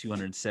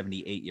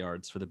 278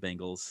 yards for the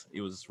Bengals. It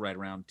was right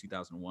around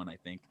 2001, I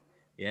think.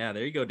 Yeah,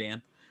 there you go,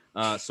 Dan.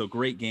 So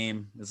great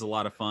game. It was a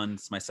lot of fun.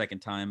 It's my second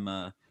time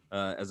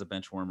as a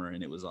bench warmer,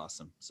 and it was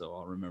awesome. So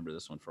I'll remember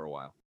this one for a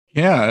while.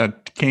 Yeah,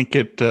 can't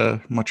get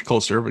much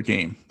closer of a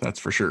game, that's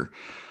for sure.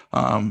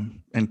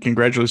 And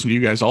congratulations to you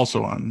guys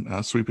also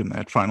on sweeping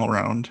that final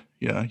round.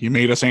 Yeah, you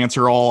made us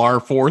answer all our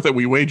four that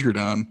we wagered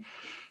on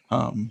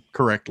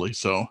correctly.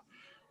 So,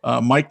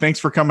 Mike, thanks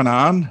for coming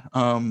on,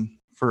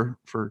 for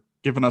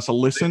giving us a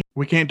listen.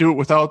 We can't do it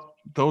without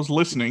those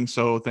listening.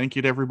 So thank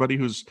you to everybody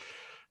who's,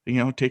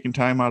 taking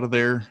time out of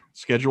their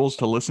schedules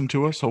to listen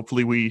to us.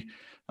 Hopefully we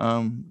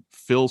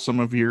fill some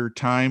of your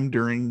time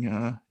during,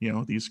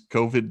 these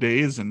COVID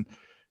days. And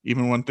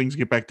even when things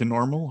get back to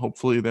normal,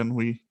 hopefully then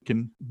we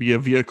can be a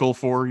vehicle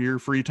for your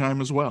free time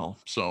as well.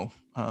 So,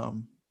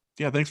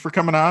 thanks for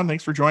coming on.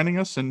 Thanks for joining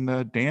us.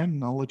 And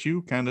Dan, I'll let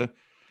you kind of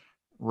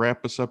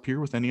wrap us up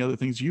here with any other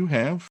things you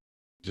have.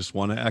 Just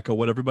want to echo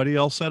what everybody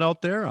else said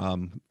out there.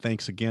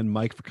 Thanks again,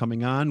 Mike, for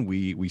coming on.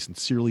 We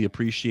sincerely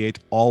appreciate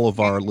all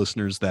of our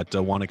listeners that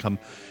want to come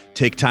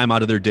take time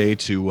out of their day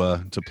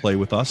to play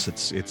with us.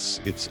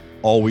 It's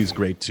always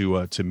great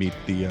to meet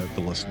the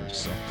listeners.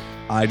 So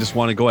I just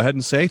want to go ahead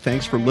and say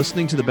thanks for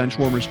listening to the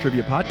Benchwarmers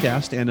Trivia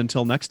Podcast. And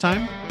until next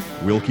time,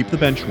 we'll keep the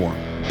bench warm.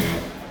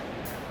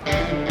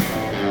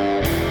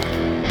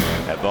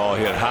 That ball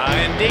hit high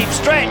and deep.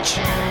 Stretch.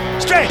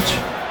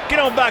 Get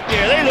on back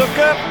there. They look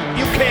up.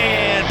 You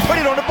can put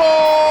it on the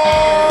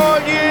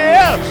board.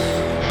 Yes.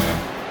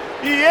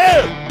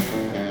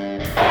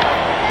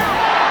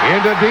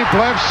 Into deep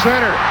left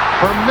center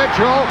for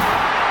Mitchell.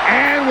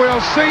 And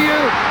we'll see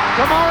you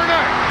tomorrow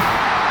night.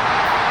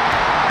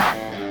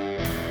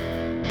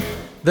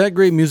 That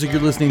great music you're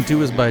listening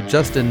to is by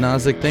Justin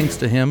Nozick. Thanks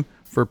to him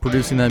for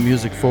producing that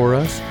music for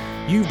us.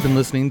 You've been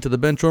listening to the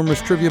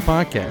Benchwarmers Trivia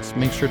Podcast.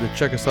 Make sure to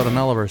check us out on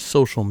all of our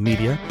social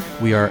media.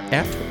 We are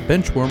at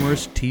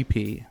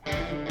BenchwarmersTP.